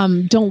 well,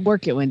 don't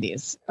work at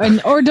Wendy's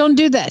or don't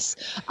do this.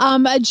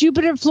 A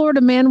Jupiter, Florida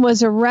man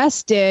was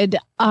arrested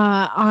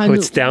on.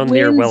 It's down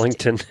near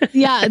Wellington.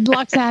 Yeah,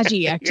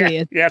 Loxahatchee,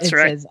 actually. Yeah, that's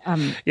right.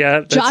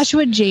 Says,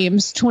 Joshua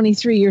James,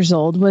 23 years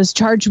old, was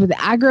charged with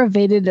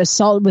aggravated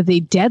assault with a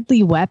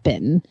deadly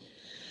weapon.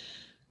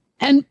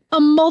 And a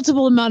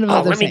multiple amount of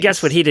other things. Let me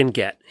guess what he didn't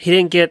get. He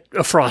didn't get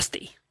a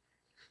Frosty.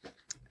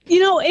 He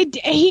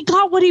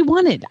got what he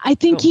wanted. I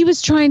think he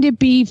was trying to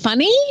be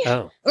funny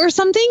or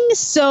something.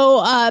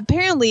 So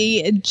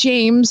apparently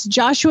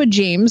Joshua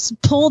James,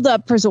 pulled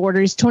up for his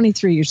order. He's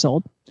 23 years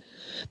old.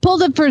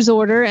 Pulled up for his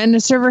order, and the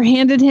server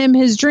handed him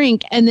his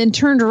drink and then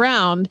turned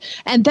around.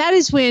 And that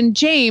is when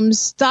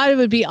James thought it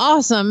would be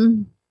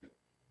awesome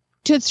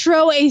to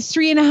throw a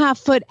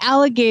 3.5-foot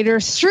alligator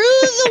through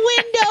the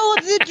window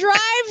of the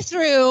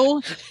drive-through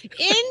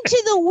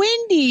into the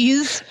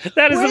Wendy's.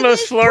 That is the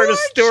most Florida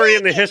story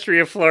in the history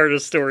of Florida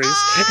stories.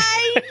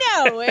 I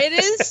know. It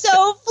is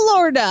so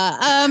Florida.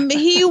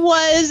 He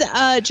was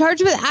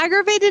charged with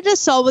aggravated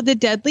assault with a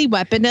deadly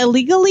weapon,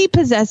 illegally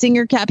possessing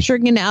or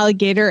capturing an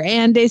alligator,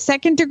 and a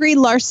second-degree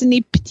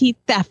larceny petite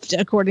theft,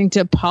 according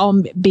to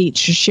Palm Beach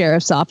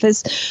Sheriff's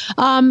Office.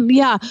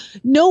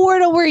 No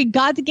word on where he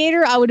got the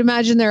gator. I would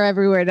imagine they're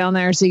everywhere down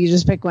there, so you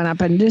just pick one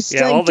up and just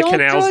all the don't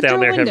canals throw it down through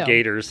there a have window.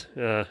 gators.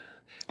 But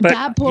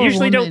That poor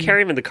usually don't woman.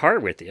 carry them in the car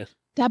with you.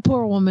 That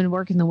poor woman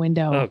working the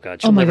window. Oh,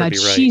 God, she'll my never God, be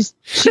right.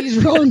 she's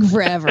wrong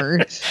forever.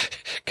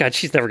 God,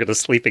 she's never going to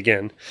sleep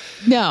again.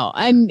 No,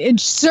 and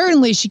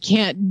certainly she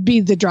can't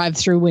be the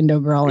drive-through window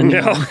girl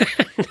anymore.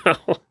 No.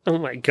 Oh,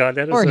 my God.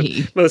 That is Or the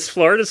he. most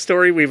Florida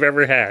story we've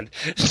ever had.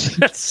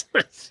 That's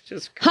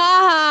just Ha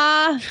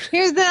ha!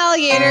 Here's the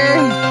alligator.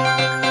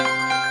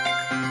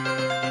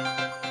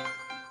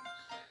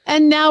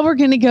 And now we're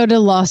going to go to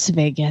Las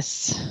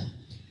Vegas.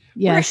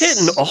 Yes. We're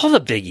hitting all the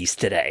biggies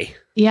today.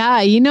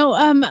 Yeah,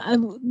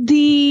 don't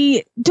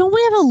we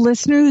have a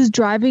listener who's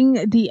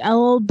driving the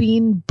LL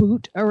Bean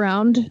boot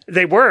around?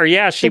 They were.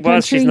 Yeah, she The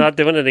was. She's country? not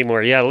doing it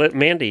anymore. Yeah,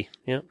 Mandy.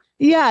 Yeah.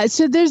 Yeah,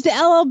 so there's the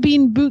LL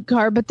Bean boot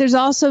car, but there's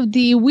also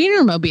the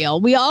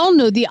Wienermobile. We all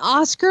know the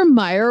Oscar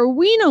Mayer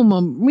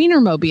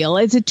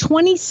Wienermobile. It's a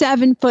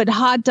 27-foot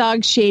hot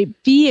dog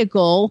shaped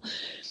vehicle.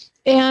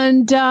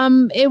 And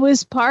it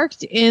was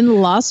parked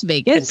in Las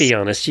Vegas. And be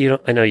honest,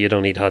 I know you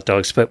don't eat hot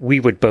dogs, but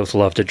we would both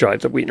love to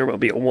drive the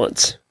Wienermobile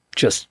once,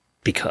 just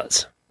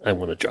because I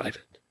want to drive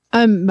it.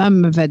 I'm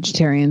a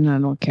vegetarian. I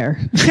don't care.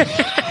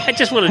 I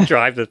just want to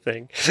drive the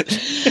thing.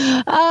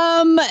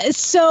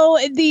 So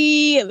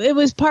it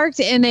was parked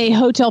in a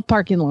hotel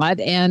parking lot,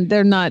 and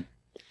they're not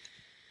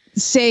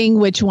saying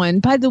which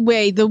one. By the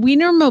way, the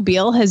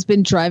Wienermobile has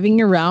been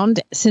driving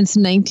around since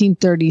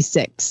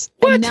 1936.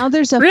 What? And now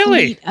there's a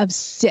Really? fleet of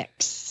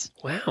 6.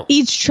 Wow.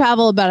 Each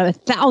travel about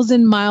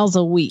 1,000 miles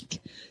a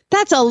week.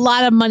 That's a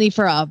lot of money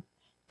for a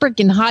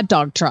freaking hot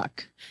dog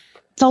truck.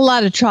 It's a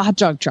lot of hot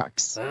dog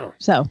trucks. Wow.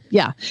 So,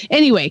 yeah.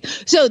 Anyway,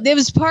 so it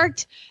was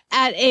parked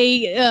at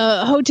a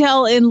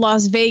hotel in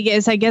Las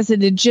Vegas. I guess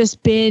it had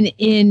just been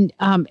in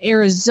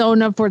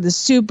Arizona for the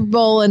Super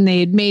Bowl, and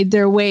they had made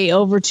their way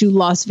over to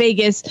Las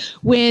Vegas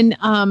when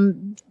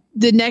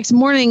the next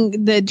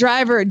morning, the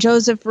driver,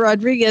 Joseph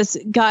Rodriguez,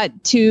 got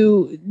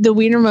to the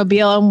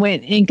Wienermobile and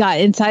went and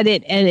got inside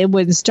it, and it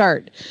wouldn't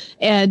start.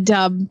 And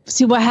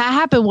see, what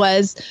happened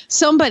was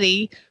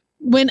somebody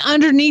went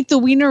underneath the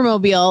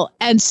Wienermobile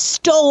and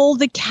stole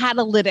the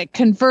catalytic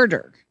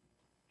converter.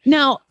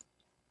 Now,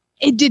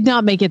 it did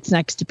not make its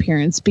next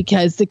appearance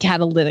because the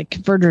catalytic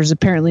converter is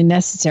apparently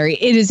necessary.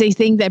 It is a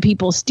thing that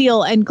people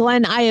steal. And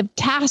Glenn, I have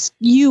tasked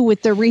you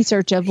with the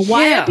research of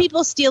why are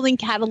people stealing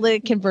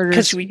catalytic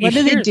converters? What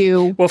do they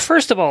do? Well,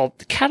 first of all,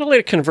 the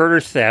catalytic converter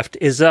theft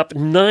is up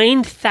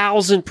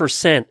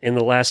 9,000% in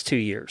the last 2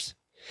 years.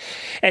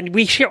 And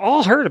we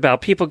all heard about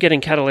people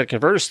getting catalytic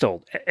converters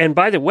stolen. And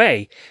by the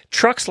way,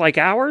 trucks like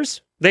ours,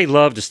 they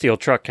love to steal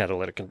truck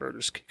catalytic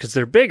converters because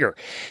they're bigger.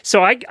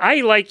 So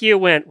I like you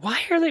went,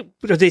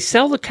 do they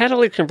sell the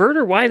catalytic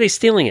converter? Why are they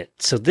stealing it?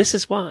 So this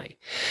is why.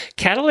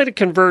 Catalytic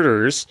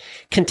converters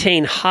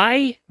contain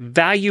high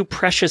value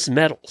precious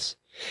metals.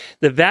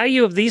 The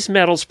value of these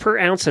metals per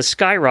ounce has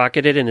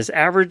skyrocketed and is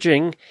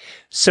averaging.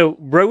 So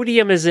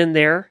rhodium is in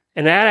there,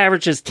 and that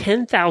averages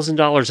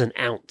 $10,000 an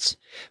ounce.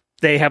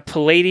 They have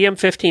palladium,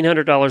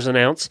 $1,500 an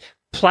ounce,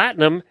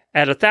 platinum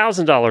at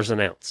 $1,000 an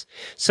ounce.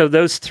 So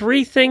those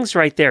three things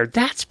right there,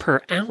 that's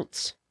per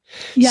ounce.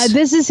 Yeah,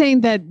 this is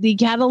saying that the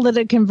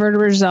catalytic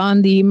converters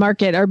on the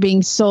market are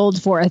being sold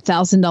for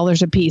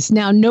 $1,000 a piece.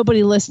 Now,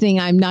 nobody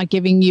listening, I'm not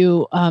giving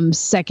you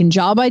second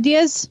job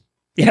ideas.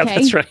 Yeah, Okay?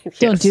 that's right.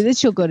 Don't Yes. do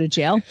this. You'll go to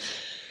jail.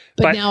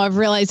 But now I've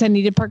realized I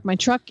need to park my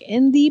truck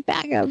in the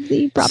back of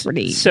the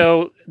property.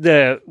 So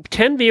the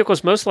 10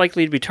 vehicles most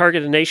likely to be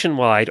targeted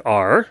nationwide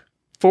are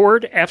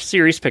Ford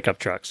F-Series pickup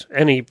trucks,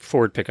 any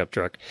Ford pickup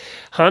truck,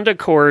 Honda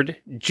Accord,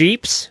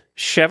 Jeeps,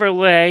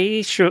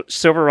 Chevrolet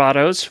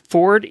Silverados,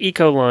 Ford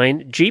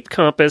Ecoline, Jeep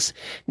Compass,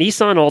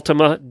 Nissan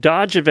Altima,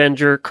 Dodge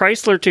Avenger,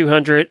 Chrysler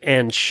 200,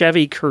 and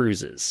Chevy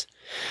Cruises.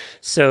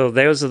 So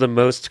those are the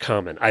most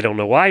common. I don't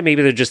know why.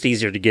 Maybe they're just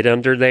easier to get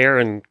under there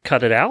and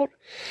cut it out.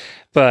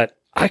 But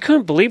I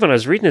couldn't believe when I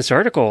was reading this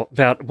article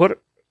about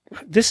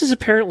this is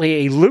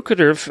apparently a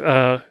lucrative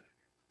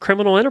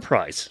criminal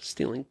enterprise,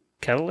 stealing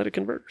catalytic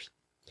converters.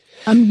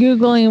 I'm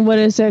Googling what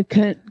does a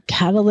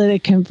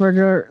catalytic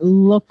converter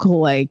look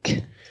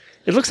like.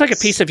 It looks like a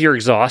piece of your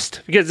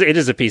exhaust because it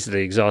is a piece of the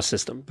exhaust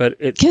system, but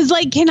Because,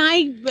 can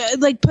I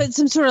put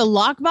some sort of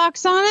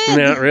lockbox on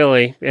it? Not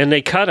really. And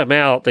they cut them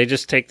out. They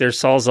just take their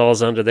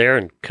sawzalls under there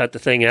and cut the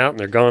thing out, and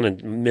they're gone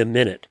in a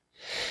minute.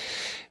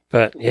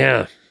 But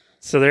yeah,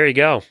 so there you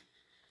go.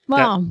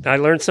 Wow. I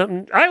learned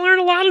something. I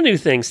learned a lot of new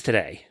things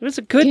today. It was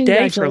a good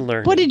day for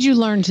learning. What did you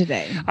learn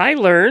today? I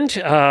learned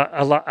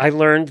a lot. I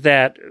learned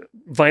that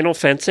vinyl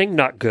fencing,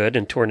 not good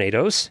in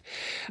tornadoes.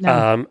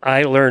 No.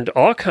 I learned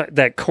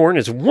that corn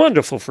is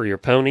wonderful for your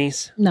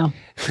ponies. No.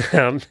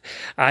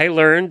 I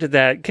learned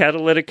that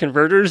catalytic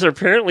converters are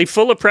apparently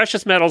full of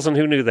precious metals, and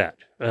who knew that?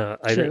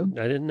 I True.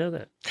 didn't know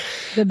that.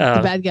 The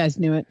bad guys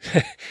knew it.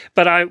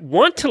 But I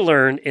want to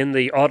learn in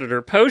the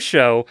Auditor Post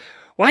show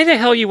why the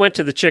hell you went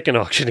to the chicken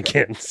auction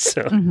again.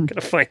 So I'm going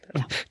to find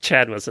out. Yeah.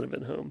 Chad mustn't have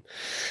been home.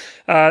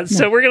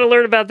 So we're going to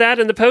learn about that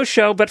in the post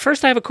show. But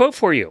first, I have a quote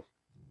for you.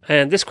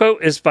 And this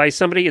quote is by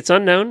somebody, it's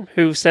unknown,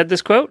 who said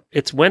this quote.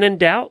 It's when in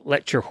doubt,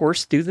 let your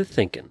horse do the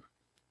thinking.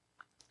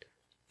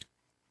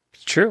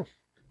 It's true.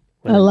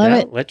 When I in love doubt,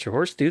 it. Let your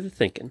horse do the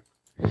thinking.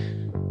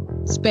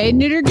 Spade,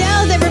 neuter,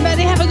 gals,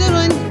 everybody have a good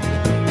one.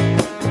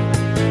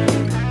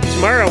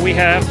 Tomorrow we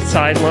have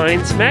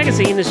Sidelines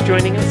Magazine is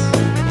joining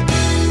us.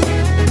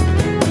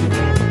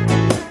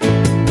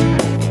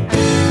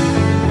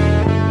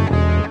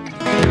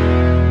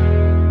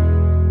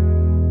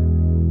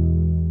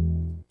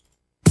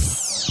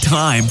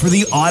 Time for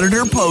the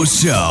Auditor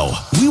Post Show.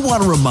 We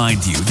want to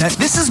remind you that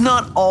this is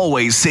not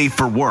always safe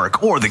for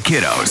work or the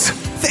kiddos.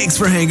 Thanks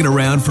for hanging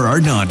around for our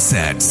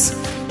nonsense.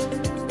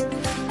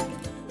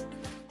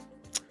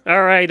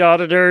 All right,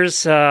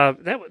 auditors. You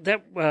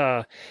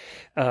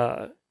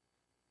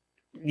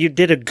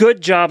did a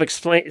good job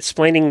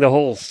explaining the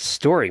whole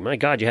story. My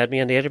God, you had me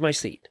on the edge of my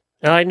seat.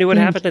 I knew what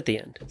happened at the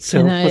end.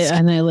 So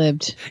And I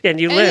lived. And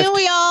you And lived. then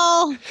we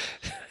all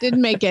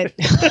didn't make it.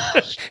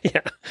 Yeah.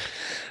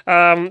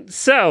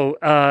 So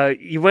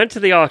you went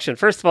to the auction.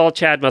 First of all,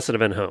 Chad mustn't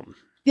have been home.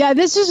 Yeah,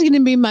 this is going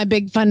to be my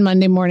big fun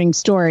Monday morning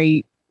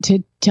story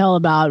to tell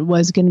about,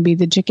 was going to be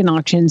the chicken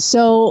auction.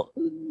 So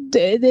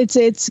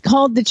it's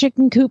called the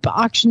Chicken Coop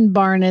Auction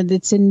Barn, and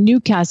it's in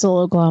Newcastle,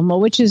 Oklahoma,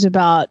 which is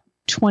about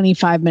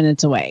 25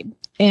 minutes away.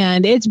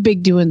 And it's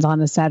big doings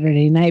on a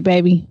Saturday night,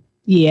 baby.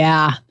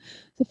 Yeah.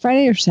 Is it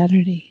Friday or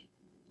Saturday?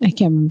 I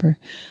can't remember.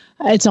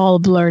 It's all a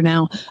blur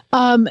now.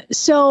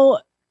 So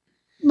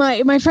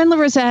my friend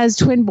Larissa has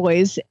twin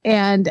boys,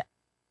 and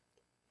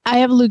I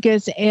have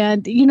Lucas,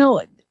 and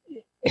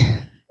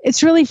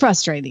it's really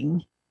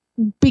frustrating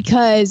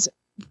because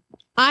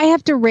I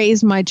have to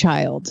raise my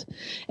child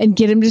and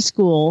get him to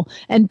school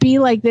and be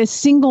like this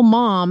single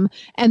mom.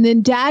 And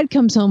then dad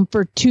comes home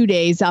for 2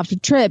 days off a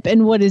trip.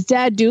 And what does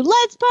dad do?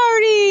 Let's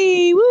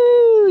party.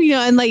 Woo.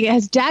 And like it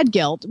has dad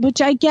guilt,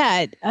 which I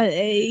get.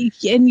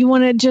 And you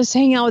want to just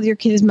hang out with your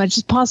kid as much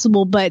as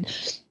possible. But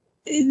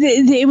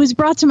it was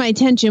brought to my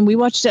attention. We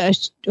watched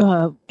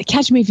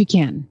Catch Me If You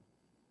Can.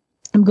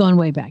 I'm going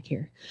way back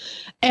here.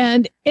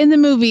 And in the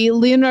movie,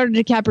 Leonardo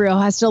DiCaprio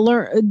has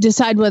to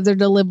decide whether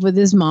to live with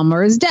his mom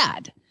or his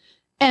dad.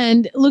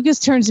 And Lucas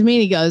turns to me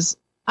and he goes,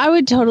 I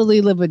would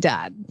totally live with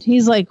dad.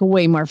 He's like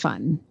way more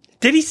fun.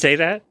 Did he say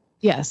that?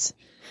 Yes.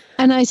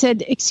 And I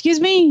said,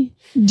 excuse me,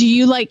 do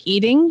you like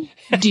eating?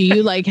 Do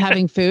you like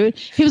having food?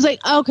 He was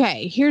like,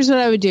 okay, here's what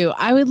I would do.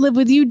 I would live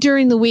with you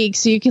during the week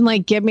so you can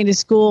like get me to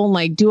school and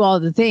like do all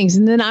the things.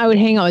 And then I would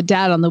hang out with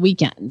dad on the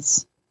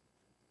weekends.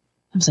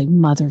 I was like,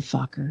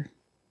 motherfucker.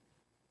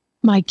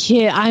 My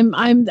kid,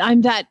 I'm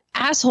that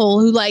asshole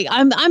who like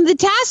I'm the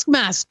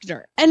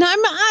taskmaster, and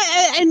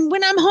and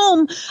when I'm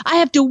home, I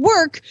have to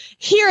work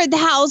here at the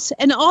house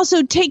and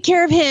also take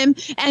care of him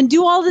and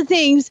do all the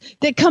things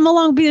that come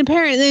along being a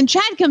parent. And then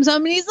Chad comes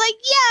home and he's like,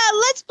 "Yeah,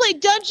 let's play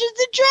Dungeons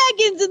and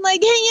Dragons and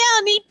like hang out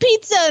and eat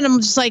pizza." And I'm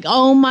just like,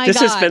 "Oh my God!"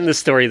 This has been the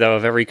story though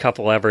of every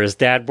couple ever. His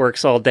dad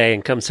works all day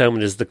and comes home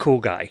and is the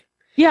cool guy.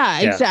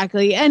 Yeah,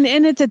 exactly. And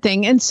it's a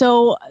thing. And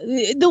so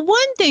the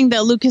one thing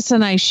that Lucas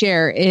and I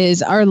share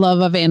is our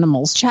love of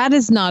animals. Chad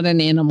is not an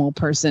animal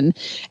person.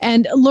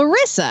 And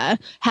Larissa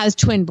has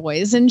twin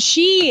boys, and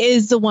she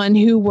is the one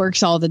who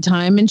works all the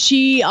time. And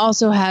she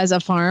also has a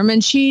farm,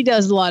 and she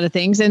does a lot of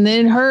things. And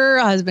then her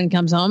husband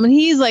comes home, and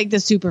he's like the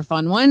super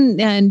fun one.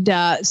 And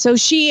so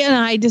she and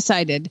I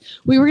decided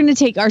we were going to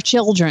take our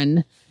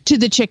children to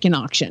the chicken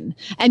auction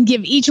and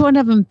give each one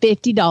of them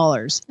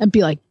 $50 and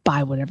be like,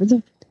 buy whatever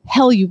the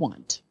hell you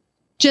want.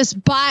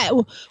 Just buy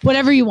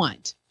whatever you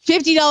want.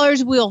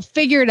 $50, we'll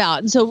figure it out.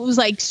 And so it was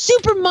like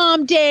Super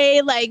Mom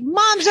Day. Like,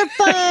 moms are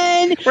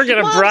fun. We're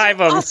going to bribe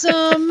them.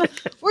 Awesome.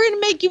 We're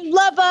going to make you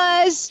love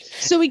us.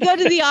 So we go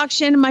to the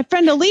auction. My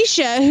friend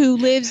Alicia, who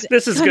lives...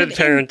 This is good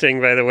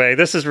parenting, by the way.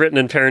 This is written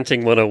in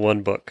Parenting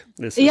 101 book.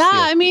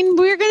 I mean,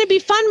 we're going to be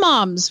fun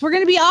moms. We're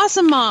going to be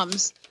awesome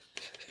moms.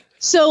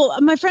 So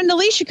my friend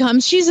Alicia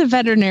comes. She's a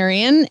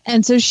veterinarian.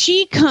 And so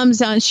she comes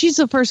down. She's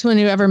the first one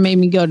who ever made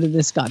me go to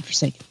this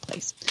godforsaken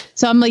place.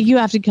 So I'm like, you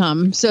have to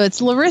come. So it's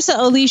Larissa,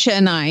 Alicia,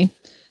 and I.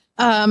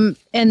 And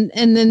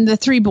then the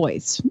three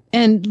boys.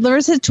 And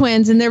Larissa's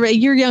twins, and they're a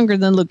year younger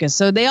than Lucas.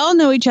 So they all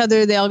know each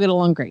other. They all get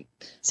along great.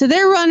 So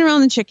they're running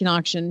around the chicken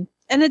auction.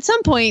 And at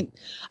some point,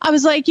 I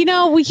was like,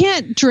 we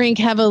can't drink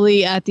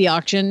heavily at the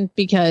auction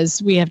because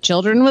we have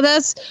children with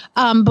us.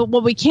 But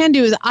what we can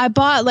do is I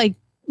bought like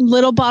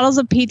little bottles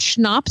of peach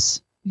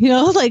schnapps,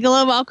 like a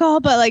little alcohol,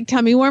 but like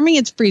tummy warming.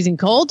 It's freezing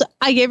cold.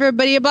 I gave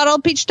everybody a bottle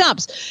of peach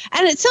schnapps.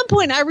 And at some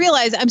point I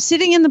realized I'm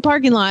sitting in the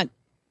parking lot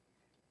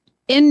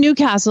in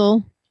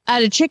Newcastle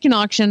at a chicken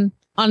auction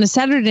on a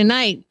Saturday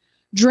night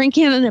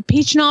drinking a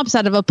peach schnapps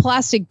out of a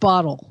plastic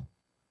bottle.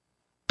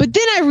 But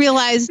then I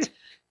realized,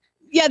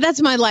 yeah,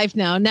 that's my life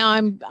now. Now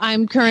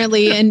I'm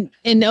currently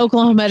in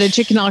Oklahoma at a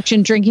chicken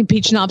auction drinking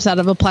peach schnapps out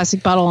of a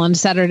plastic bottle on a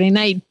Saturday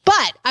night.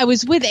 But I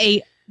was with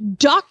a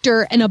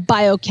doctor and a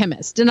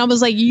biochemist. And I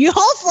was like,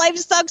 y'all's life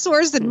sucks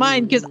worse than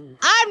mine because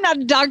I'm not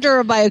a doctor or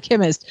a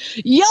biochemist.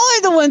 Y'all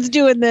are the ones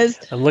doing this.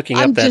 I'm looking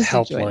up that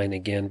helpline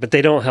again, but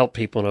they don't help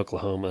people in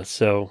Oklahoma.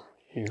 So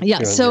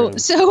so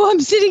I'm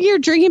sitting here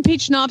drinking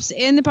peach schnapps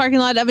in the parking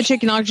lot of a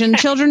chicken auction.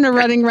 Children are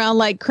running around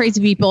like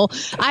crazy people.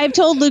 I've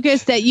told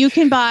Lucas that you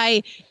can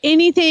buy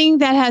anything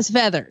that has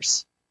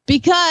feathers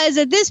because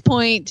at this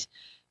point,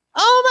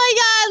 oh my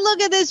God,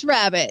 look at this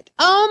rabbit.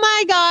 Oh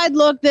my God,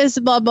 look this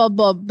blah, blah,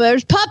 blah.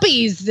 There's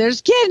puppies,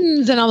 there's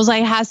kittens. And I was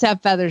like, has to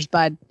have feathers,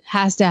 bud.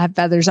 Has to have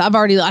feathers. I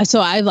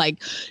like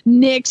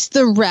nixed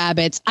the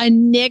rabbits. I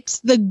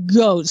nixed the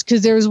goats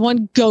because there was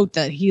one goat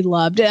that he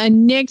loved. I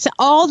nixed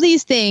all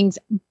these things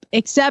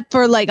except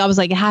for I was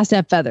like, it has to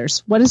have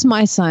feathers. What does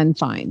my son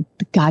find?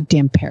 The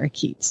goddamn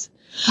parakeets.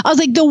 I was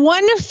like, the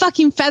one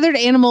fucking feathered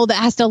animal that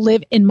has to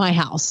live in my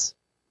house.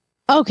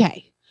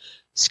 Okay,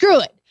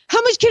 screw it.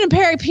 How much can a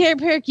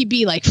parakeet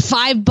be? Like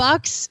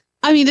 $5?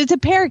 I mean, it's a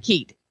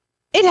parakeet.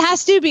 It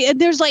has to be.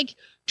 There's like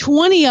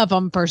 20 of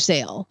them for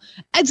sale.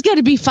 It's going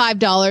to be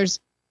 $5.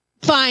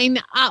 Fine.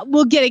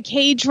 We'll get a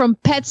cage from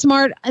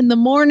PetSmart in the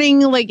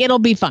morning. It'll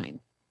be fine.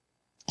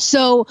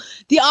 So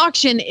the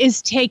auction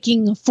is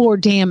taking for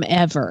damn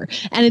ever.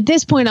 And at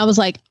this point, I was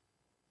like,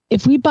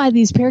 if we buy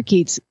these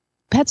parakeets,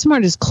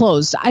 PetSmart is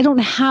closed. I don't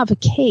have a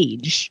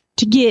cage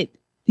to get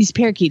these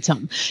parakeets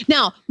home.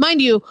 Now,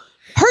 mind you,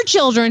 her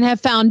children have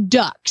found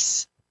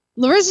ducks.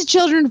 Larissa's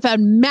children have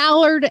found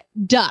mallard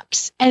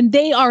ducks, and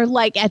they are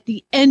at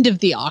the end of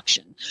the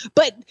auction.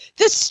 But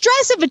the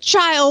stress of a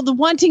child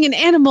wanting an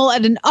animal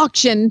at an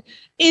auction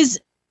is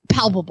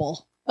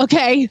palpable.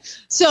 Okay.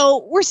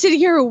 So we're sitting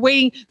here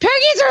waiting.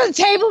 Parakeets are on the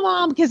table,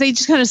 Mom, because they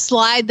just kind of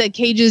slide the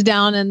cages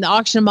down and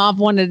auction them off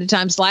one at a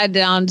time. Slide it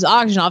down,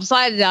 auction off,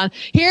 slide it down.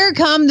 Here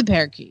come the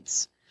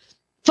parakeets.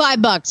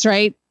 $5,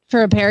 right?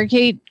 For a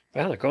parakeet.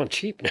 Wow, they're going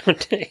cheap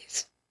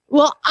nowadays.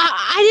 Well,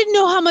 I didn't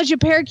know how much a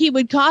parakeet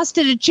would cost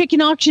at a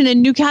chicken auction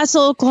in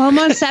Newcastle,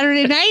 Oklahoma on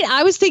Saturday night.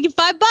 I was thinking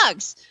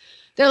 $5.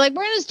 They're like,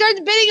 we're going to start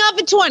the bidding off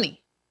at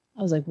 20.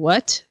 I was like,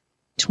 what?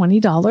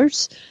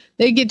 $20?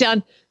 They get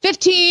down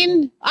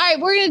 15. All right,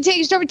 we're going to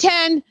take a start with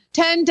 10.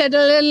 10.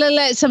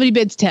 Somebody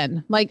bids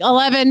 10. Like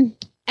 11.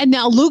 And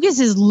now Lucas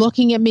is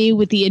looking at me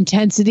with the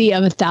intensity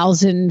of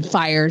 1,000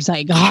 fires.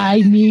 Like, I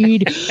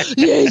need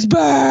these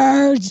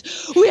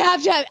birds. We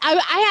have to have.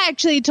 I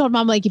actually told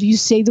Mom, if you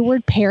say the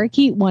word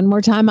parakeet one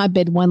more time, I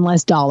bid $1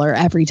 less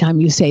every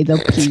time you say the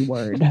P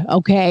word.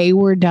 Okay,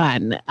 we're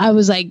done. I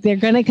was like, they're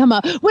going to come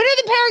up. When are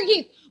the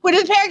parakeets? What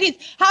are the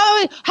parakeets?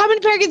 How many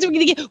parakeets are we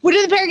going to get? What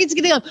are the parakeets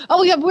going to go?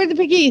 Oh, my God, where are the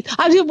parakeets?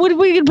 What are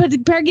we going to put the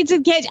parakeets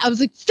in the cage? I was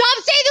like,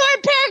 stop saying the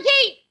word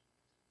parakeet.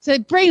 So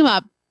bring them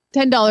up.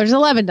 $10,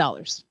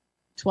 $11,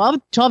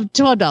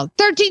 $12,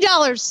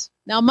 $13.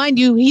 Now, mind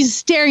you, he's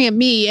staring at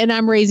me and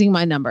I'm raising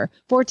my number.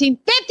 14,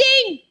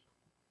 15,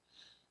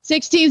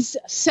 16,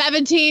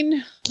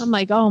 17. I'm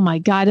like, oh my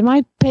God, am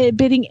I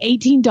bidding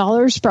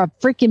 $18 for a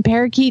freaking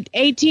parakeet?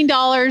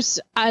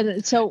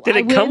 $18. Did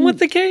it come with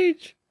the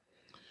cage?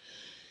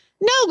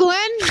 No,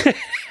 Glenn. Turns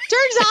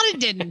out it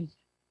didn't.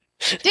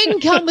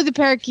 Didn't come with a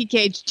parakeet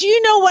cage. Do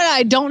you know what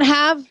I don't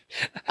have?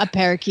 A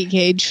parakeet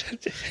cage.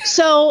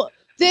 So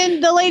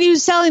then the lady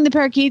who's selling the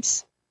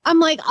parakeets, I'm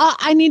like,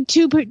 I need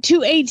two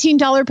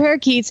 $18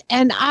 parakeets,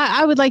 and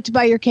I would like to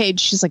buy your cage.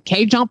 She's like,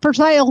 cage not for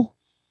sale.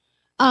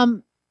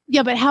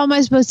 Yeah, but how am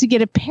I supposed to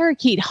get a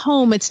parakeet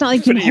home? It's not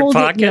like you can hold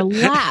it in your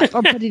lap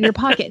or put it in your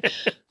pocket.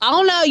 I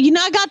don't know.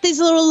 I got this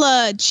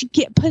little, she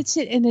puts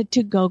it in a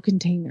to-go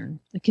container,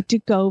 like a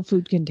to-go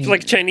food container.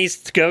 Like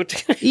Chinese to-go?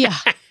 Yeah.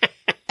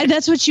 And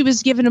that's what she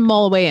was giving them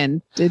all away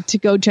in, the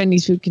to-go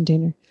Chinese food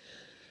container.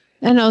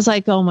 And I was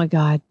like, oh my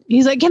God.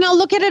 He's like, can I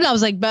look at it? I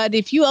was like, bud,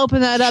 if you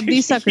open that up,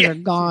 these suckers are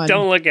gone.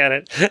 Don't look at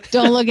it.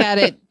 Don't look at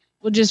it.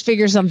 We'll just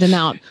figure something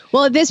out.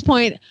 Well, at this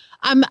point,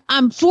 I'm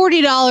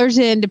 $40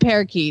 into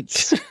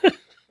parakeets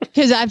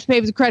because I have to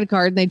pay with a credit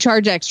card and they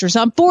charge extra.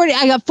 So I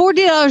got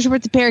 $40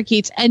 worth of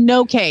parakeets and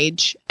no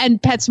cage.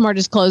 And PetSmart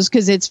is closed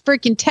because it's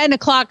freaking 10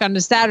 o'clock on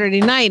a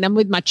Saturday night. And I'm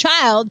with my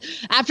child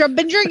after I've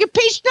been drinking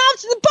peach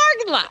schnapps in the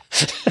parking lot.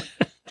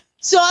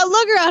 So I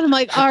look around, I'm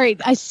like, all right,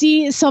 I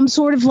see some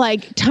sort of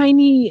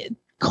tiny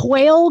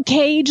quail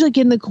cage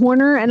in the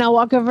corner. And I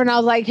walk over and I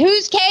was like,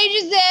 whose cage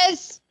is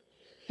this?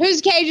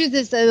 Whose cage is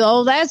this?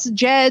 Oh, that's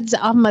Jed's.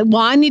 I'm like,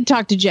 well, I need to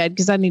talk to Jed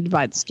because I need to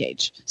buy this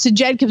cage. So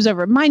Jed comes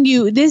over. Mind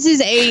you, this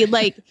is a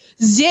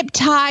zip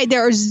tie.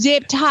 There are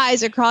zip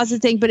ties across the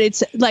thing, but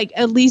it's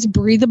at least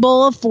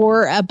breathable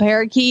for a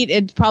parakeet.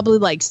 It's probably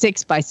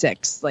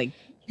 6x6,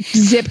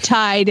 zip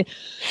tied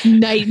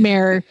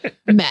nightmare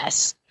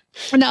mess.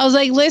 And I was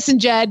like, listen,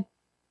 Jed,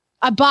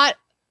 I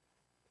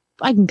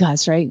can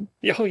cuss, right?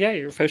 Oh, yeah,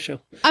 you're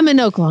official. I'm in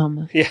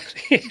Oklahoma. Yeah,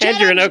 and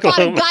Jed, you're in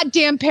Oklahoma. I bought a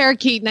goddamn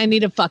parakeet and I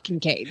need a fucking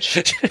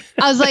cage.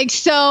 I was like,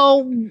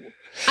 so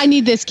I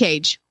need this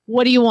cage.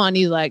 What do you want?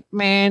 He's like,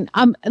 man,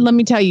 let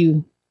me tell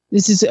you,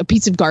 this is a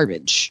piece of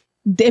garbage.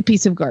 A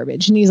piece of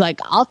garbage. And he's like,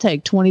 I'll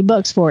take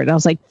 $20 for it. And I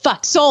was like,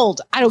 fuck,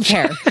 sold. I don't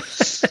care.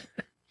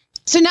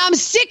 So now I'm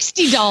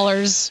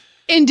 $60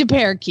 into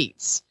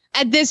parakeets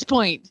at this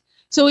point.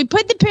 So we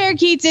put the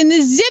parakeets in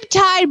the zip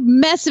tied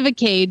mess of a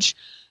cage.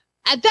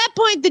 At that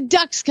point, the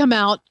ducks come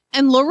out,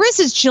 and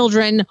Larissa's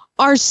children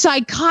are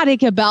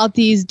psychotic about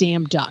these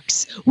damn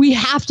ducks. We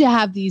have to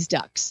have these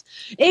ducks.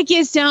 It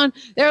gets down.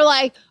 They're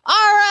like, all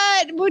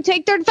right, we'll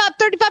take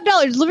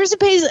 $35. Larissa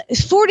pays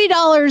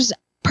 $40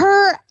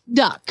 per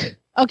duck.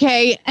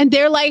 Okay. And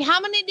they're like, how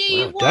many do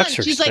you want? Ducks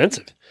are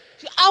expensive.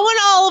 Like, I want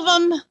all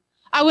of them.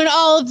 I want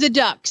all of the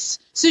ducks.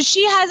 So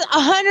she has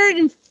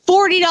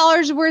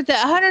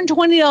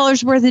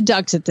 $120 worth of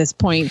ducks at this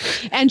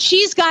point. And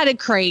she's got a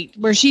crate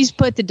where she's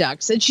put the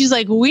ducks. And she's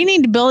like, we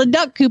need to build a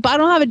duck coop. I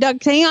don't have a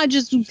duck thing. I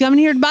just come in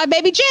here to buy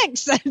baby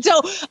chicks. So I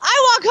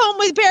walk home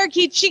with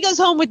parakeets. She goes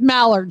home with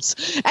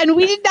mallards. And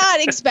we did not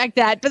expect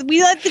that. But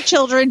we let the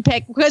children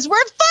pick because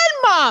we're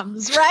fun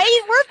moms,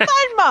 right? We're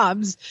fun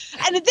moms.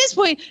 And at this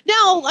point,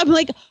 now I'm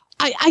like,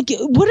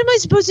 what am I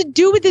supposed to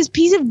do with this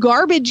piece of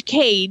garbage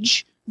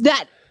cage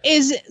that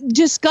is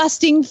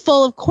disgusting,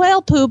 full of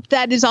quail poop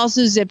that is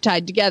also zip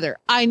tied together?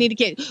 I need a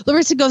cage.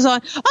 Larissa goes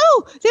on,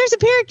 oh, there's a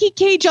parakeet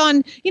cage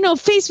on,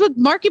 Facebook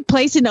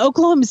Marketplace in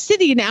Oklahoma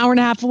City, an hour and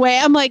a half away.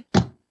 I'm like,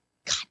 God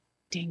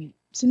dang it.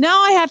 So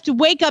now I have to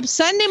wake up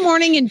Sunday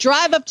morning and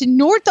drive up to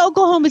North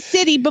Oklahoma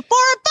City before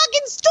a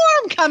fucking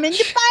storm coming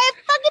to buy a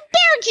fucking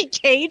parakeet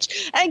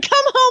cage and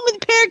come home with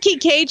a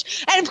parakeet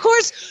cage. And of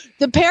course,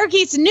 the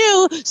parakeets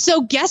knew.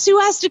 So guess who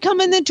has to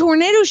come in the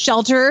tornado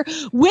shelter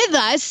with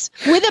us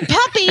with a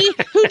puppy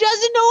who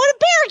doesn't know what a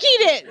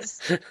parakeet is?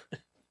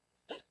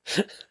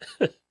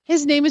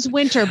 His name is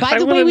Winter. By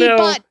the way, we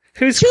bought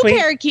two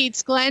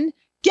parakeets, Glenn.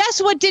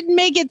 Guess what didn't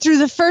make it through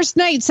the first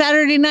night,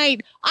 Saturday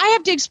night? I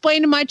have to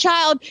explain to my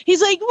child.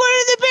 He's like, one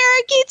of the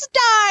parakeets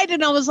died.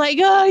 And I was like,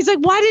 oh, he's like,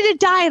 why did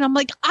it die? And I'm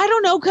like, I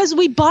don't know, because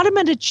we bought him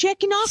at a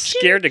chicken auction.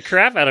 Scared the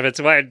crap out of it,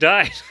 so why it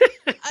died.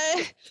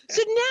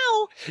 So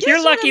now,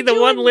 you're lucky the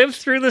one lived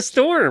through the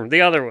storm. The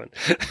other one.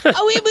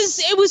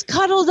 it was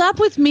cuddled up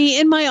with me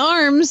in my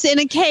arms in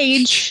a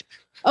cage.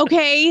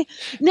 Okay.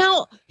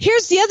 Now,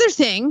 here's the other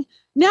thing.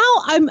 Now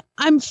I'm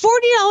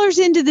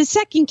 $40 into the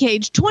second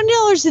cage,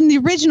 $20 in the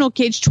original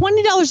cage,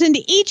 $20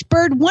 into each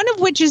bird, one of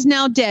which is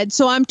now dead.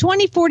 So I'm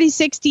 20, 40,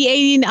 60,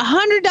 80,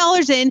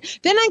 $100 in.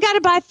 Then I got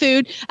to buy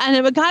food,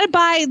 and I got to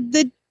buy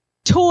the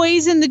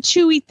toys and the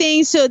chewy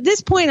things. So at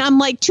this point, I'm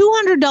like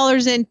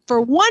 $200 in for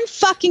one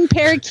fucking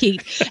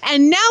parakeet.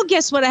 And now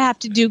guess what I have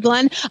to do,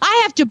 Glenn?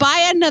 I have to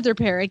buy another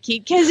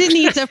parakeet because it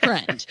needs a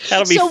friend.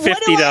 That'll be $50.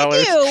 What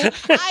do?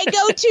 I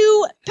go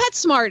to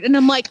PetSmart, and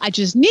I'm like, I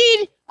just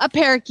need a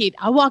parakeet.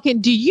 I walk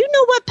in. Do you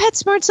know what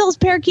PetSmart sells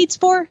parakeets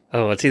for?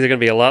 Oh, it's either going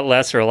to be a lot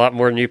less or a lot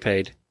more than you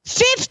paid.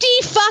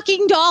 $50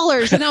 fucking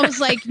dollars. And I was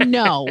like,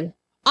 no,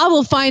 I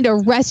will find a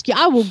rescue.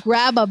 I will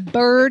grab a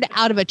bird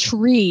out of a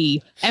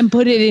tree and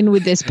put it in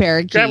with this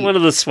parakeet. Grab one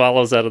of the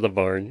swallows out of the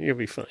barn. You'll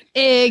be fine.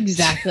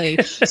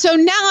 Exactly. So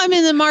now I'm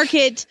in the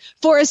market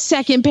for a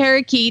second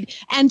parakeet.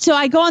 And so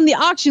I go on the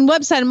auction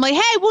website. I'm like,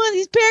 hey, one of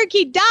these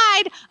parakeet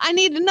died. I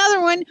need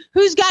another one.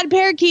 Who's got a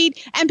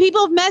parakeet? And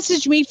people have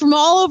messaged me from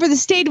all over the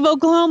state of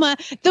Oklahoma.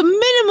 The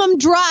minimum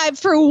drive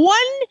for one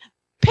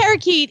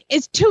parakeet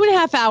is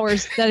 2.5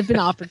 hours that have been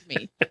offered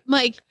me. I'm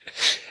like,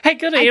 hey,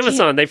 go to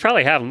Amazon. They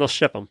probably have them. They'll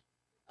ship them.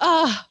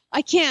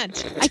 I can't.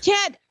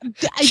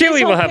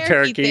 Chewy will have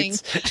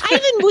parakeets.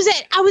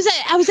 I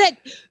was at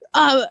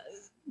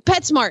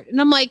PetSmart,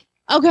 and I'm like,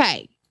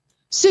 okay,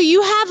 so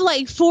you have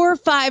like 4 or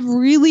 5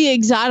 really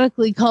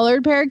exotically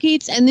colored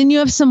parakeets, and then you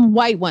have some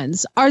white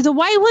ones. Are the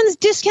white ones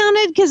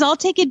discounted? Because I'll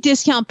take a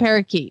discount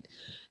parakeet.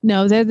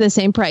 No, they're the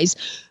same price.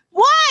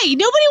 Why?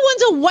 Nobody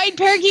wants a white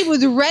parakeet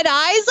with red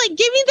eyes. Like,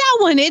 give me that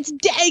one.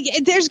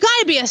 There's got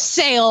to be a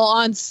sale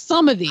on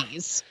some of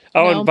these.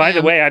 Oh, and by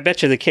the way, I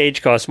bet you the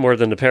cage costs more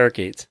than the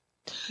parakeets.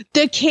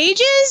 The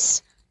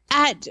cages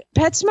at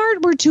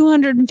PetSmart were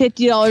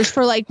 $250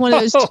 for like one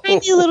of those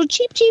tiny little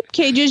cheap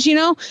cages,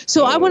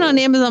 So I went on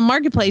Amazon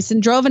Marketplace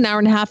and drove an hour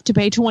and a half to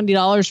pay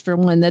 $20 for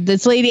one that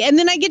this lady. And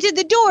then I get to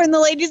the door and the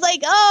lady's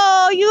like,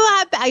 oh,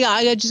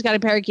 I just got a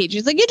parakeet.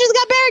 She's like, you just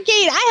got a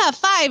parakeet. I have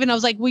 5. And I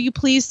was like, will you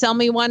please sell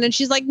me one? And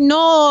she's like, no,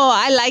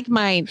 I like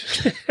mine.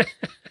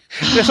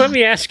 Now, let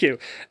me ask you,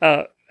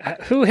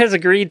 who has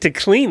agreed to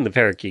clean the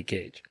parakeet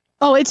cage?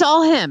 Oh, it's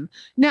all him.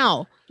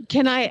 Now,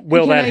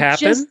 will that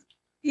happen?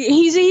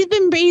 He's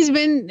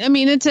been, I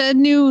mean, it's a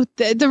new,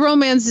 the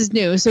romance is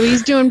new, so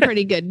he's doing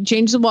pretty good.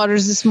 Changed the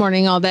waters this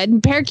morning, all that.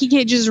 And parakeet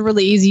cages are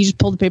really easy. You just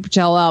pull the paper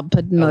towel out,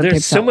 put another paper towel.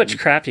 There's so much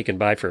crap you can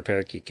buy for a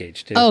parakeet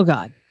cage, too. Oh,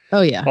 God.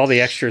 Oh, yeah. All the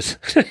extras.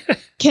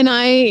 Can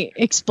I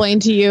explain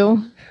to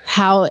you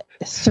how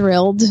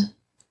thrilled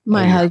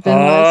my husband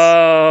was?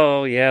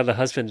 Oh, yeah, the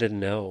husband didn't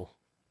know.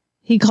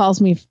 He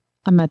calls me,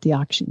 I'm at the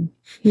auction.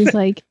 He's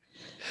like,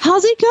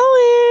 how's it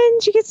going?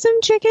 Did you get some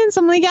chickens?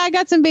 I'm like, yeah, I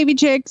got some baby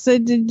chicks. I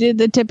did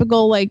the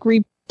typical like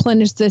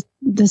replenish the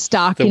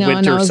stock, The and I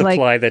winter was supply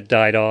like, that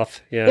died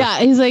off. yeah,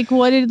 he's like,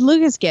 what did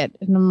Lucas get?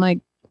 And I'm like,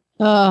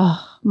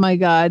 oh my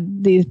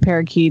God, these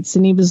parakeets.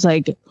 And he was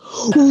like,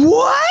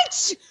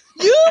 what?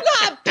 You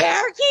got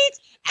parakeets?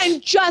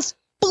 And just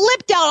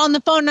flipped out on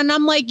the phone. And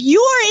I'm like,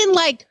 you are in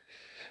like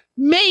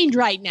Maine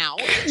right now.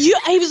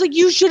 He was like,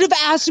 you should have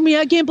asked me.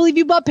 I can't believe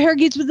you bought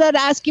parakeets without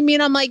asking me.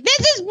 And I'm like, this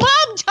is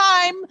mom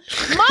time.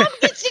 Mom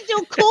gets to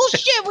do cool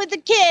shit with the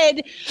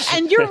kid,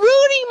 and you're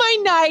ruining my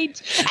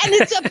night. And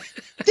it's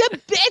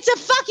a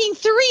fucking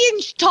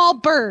 3-inch tall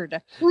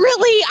bird.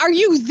 Really? Are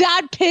you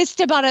that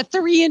pissed about a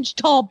 3-inch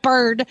tall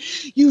bird?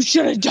 You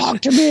should have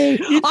talked to me.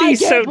 You'd be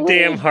so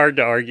damn hard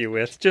to argue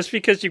with just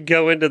because you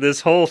go into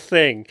this whole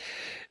thing.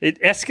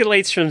 It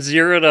escalates from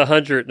 0 to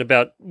 100 in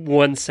about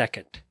 1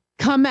 second.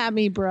 Come at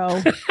me,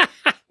 bro.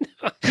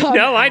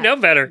 No, I know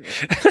better.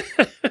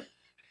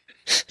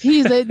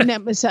 He's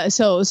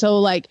so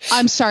like,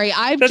 I'm sorry.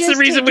 That's the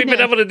reason we've been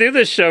able to do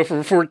this show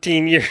for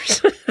 14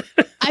 years.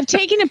 I've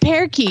taken a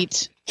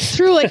parakeet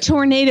through a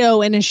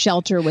tornado in a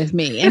shelter with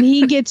me, and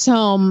he gets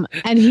home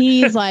and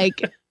he's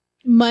like,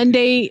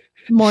 Monday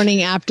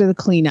morning after the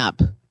cleanup,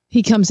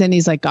 he comes in,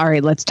 he's like, all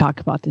right, let's talk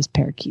about this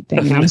parakeet thing.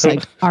 And I was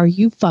like, are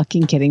you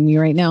fucking kidding me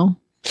right now?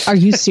 Are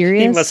you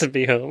serious? He mustn't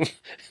be home.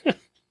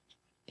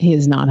 He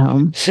is not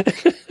home.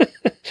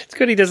 It's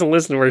good he doesn't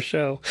listen to our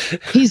show.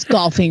 He's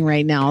golfing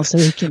right now, so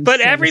he can. But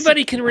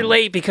everybody can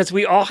relate because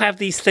we all have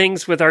these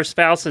things with our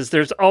spouses.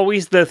 There's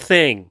always the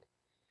thing.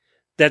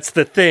 That's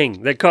the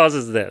thing that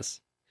causes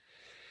this.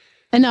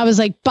 And I was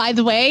like, by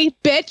the way,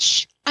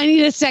 bitch, I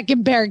need a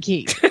second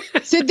parakeet.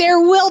 So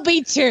there will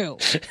be 2.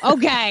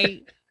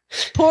 Okay.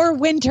 Poor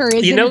Winter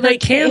is. You know, they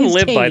can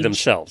live by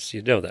themselves.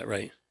 You know that,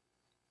 right?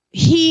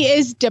 He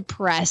is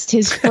depressed.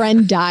 His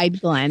friend died,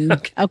 Glenn.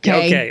 Okay.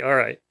 Okay. All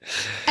right.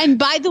 And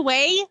by the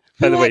way,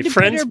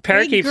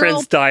 parakeet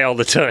friends die all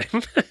the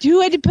time.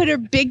 Who had to put her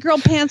big girl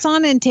pants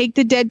on and take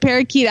the dead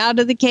parakeet out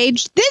of the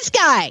cage? This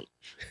guy.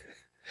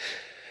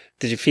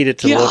 Did you feed it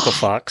to the local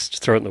fox?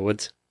 Just throw it in the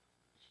woods?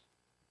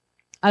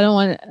 I don't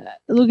want to.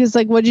 Lucas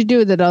like, what'd you do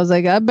with it? I was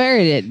like, I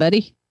buried it,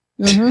 buddy.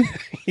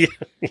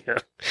 Yeah.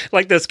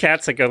 Like those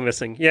cats that go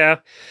missing. Yeah.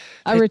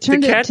 I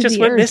returned the cat it to just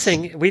the went earth.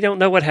 missing. We don't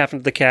know what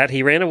happened to the cat.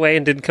 He ran away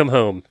and didn't come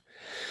home.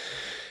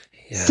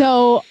 Yeah.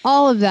 So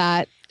all of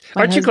that.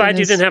 Aren't you glad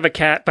you didn't have a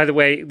cat? By the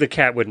way, the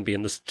cat wouldn't be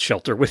in the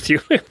shelter with you.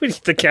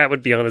 The cat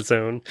would be on its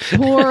own.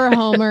 Poor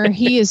Homer.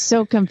 He is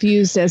so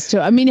confused as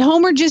to. I mean,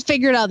 Homer just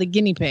figured out the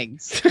guinea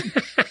pigs.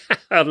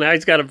 Oh, now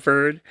he's got a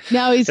bird.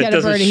 Now he's got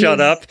a bird. Doesn't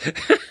shut up.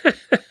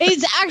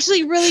 He's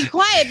actually really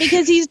quiet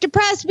because he's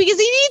depressed because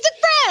he needs a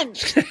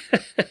friend.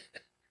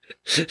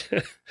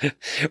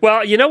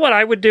 Well, you know what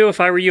I would do if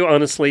I were you,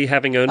 honestly,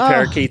 having owned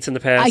parakeets in the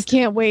past? I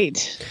can't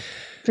wait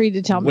for you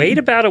to tell me. Wait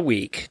about a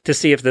week to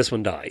see if this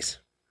one dies.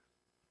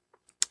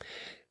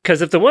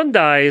 Because if the one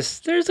dies,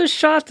 there's a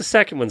shot the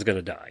second one's going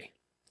to die.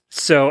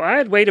 So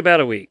I'd wait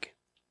about a week.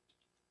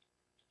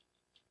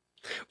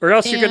 Or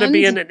else you're going to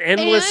be in an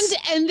endless...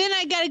 And then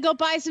I got to go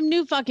buy some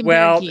new fucking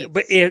parakeets.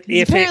 But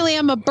apparently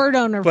I'm a bird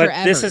owner forever.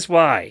 But this is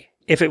why.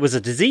 If it was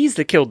a disease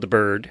that killed the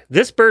bird,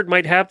 this bird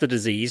might have the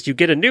disease. You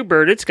get a new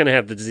bird, it's going to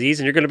have the disease,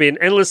 and you're going to be in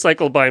an endless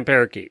cycle of buying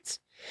parakeets.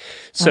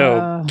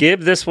 So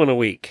give this one a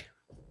week.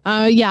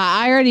 Yeah,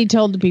 I already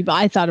told the people.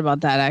 I thought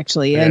about that,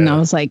 actually. Yeah. And I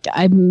was like,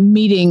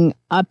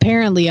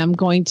 apparently I'm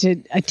going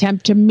to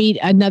attempt to meet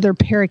another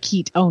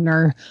parakeet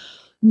owner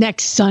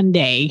next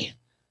Sunday.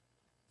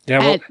 Yeah,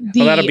 well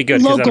that'll be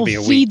good. Local that'll be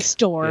a feed week.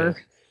 store.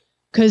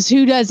 Because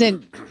who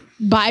doesn't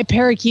buy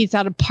parakeets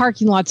out of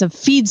parking lots of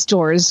feed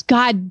stores?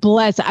 God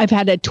bless. I've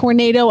had a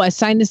tornado, a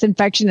sinus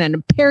infection, and a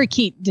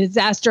parakeet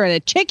disaster at a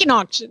chicken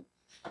auction.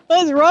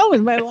 What's wrong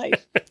with my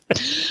life?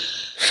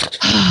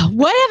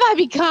 What have I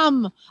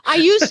become? I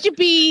used to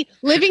be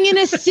living in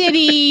a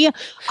city.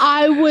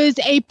 I was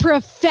a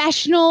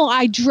professional.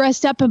 I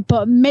dressed up and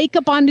put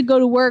makeup on to go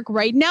to work.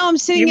 Right now, I'm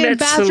sitting in a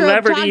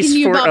bathrobe talking to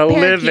you about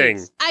parakeets.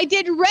 Living. I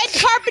did red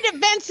carpet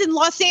events in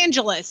Los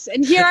Angeles,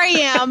 and here I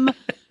am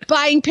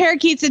buying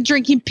parakeets and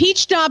drinking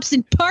peach schnapps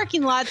in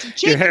parking lots of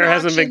chicken Your hair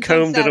hasn't been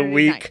combed in a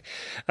week.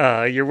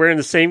 You're wearing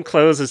the same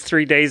clothes as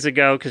 3 days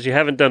ago because you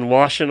haven't done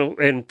washing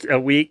in a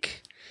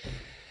week.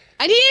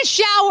 I need a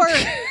shower.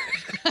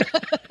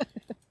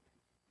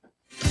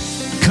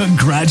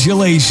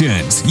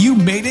 Congratulations. You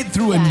made it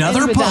through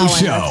another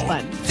post show.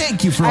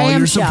 Thank you for all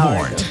your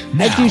support.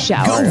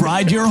 Now, go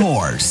ride your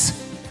horse.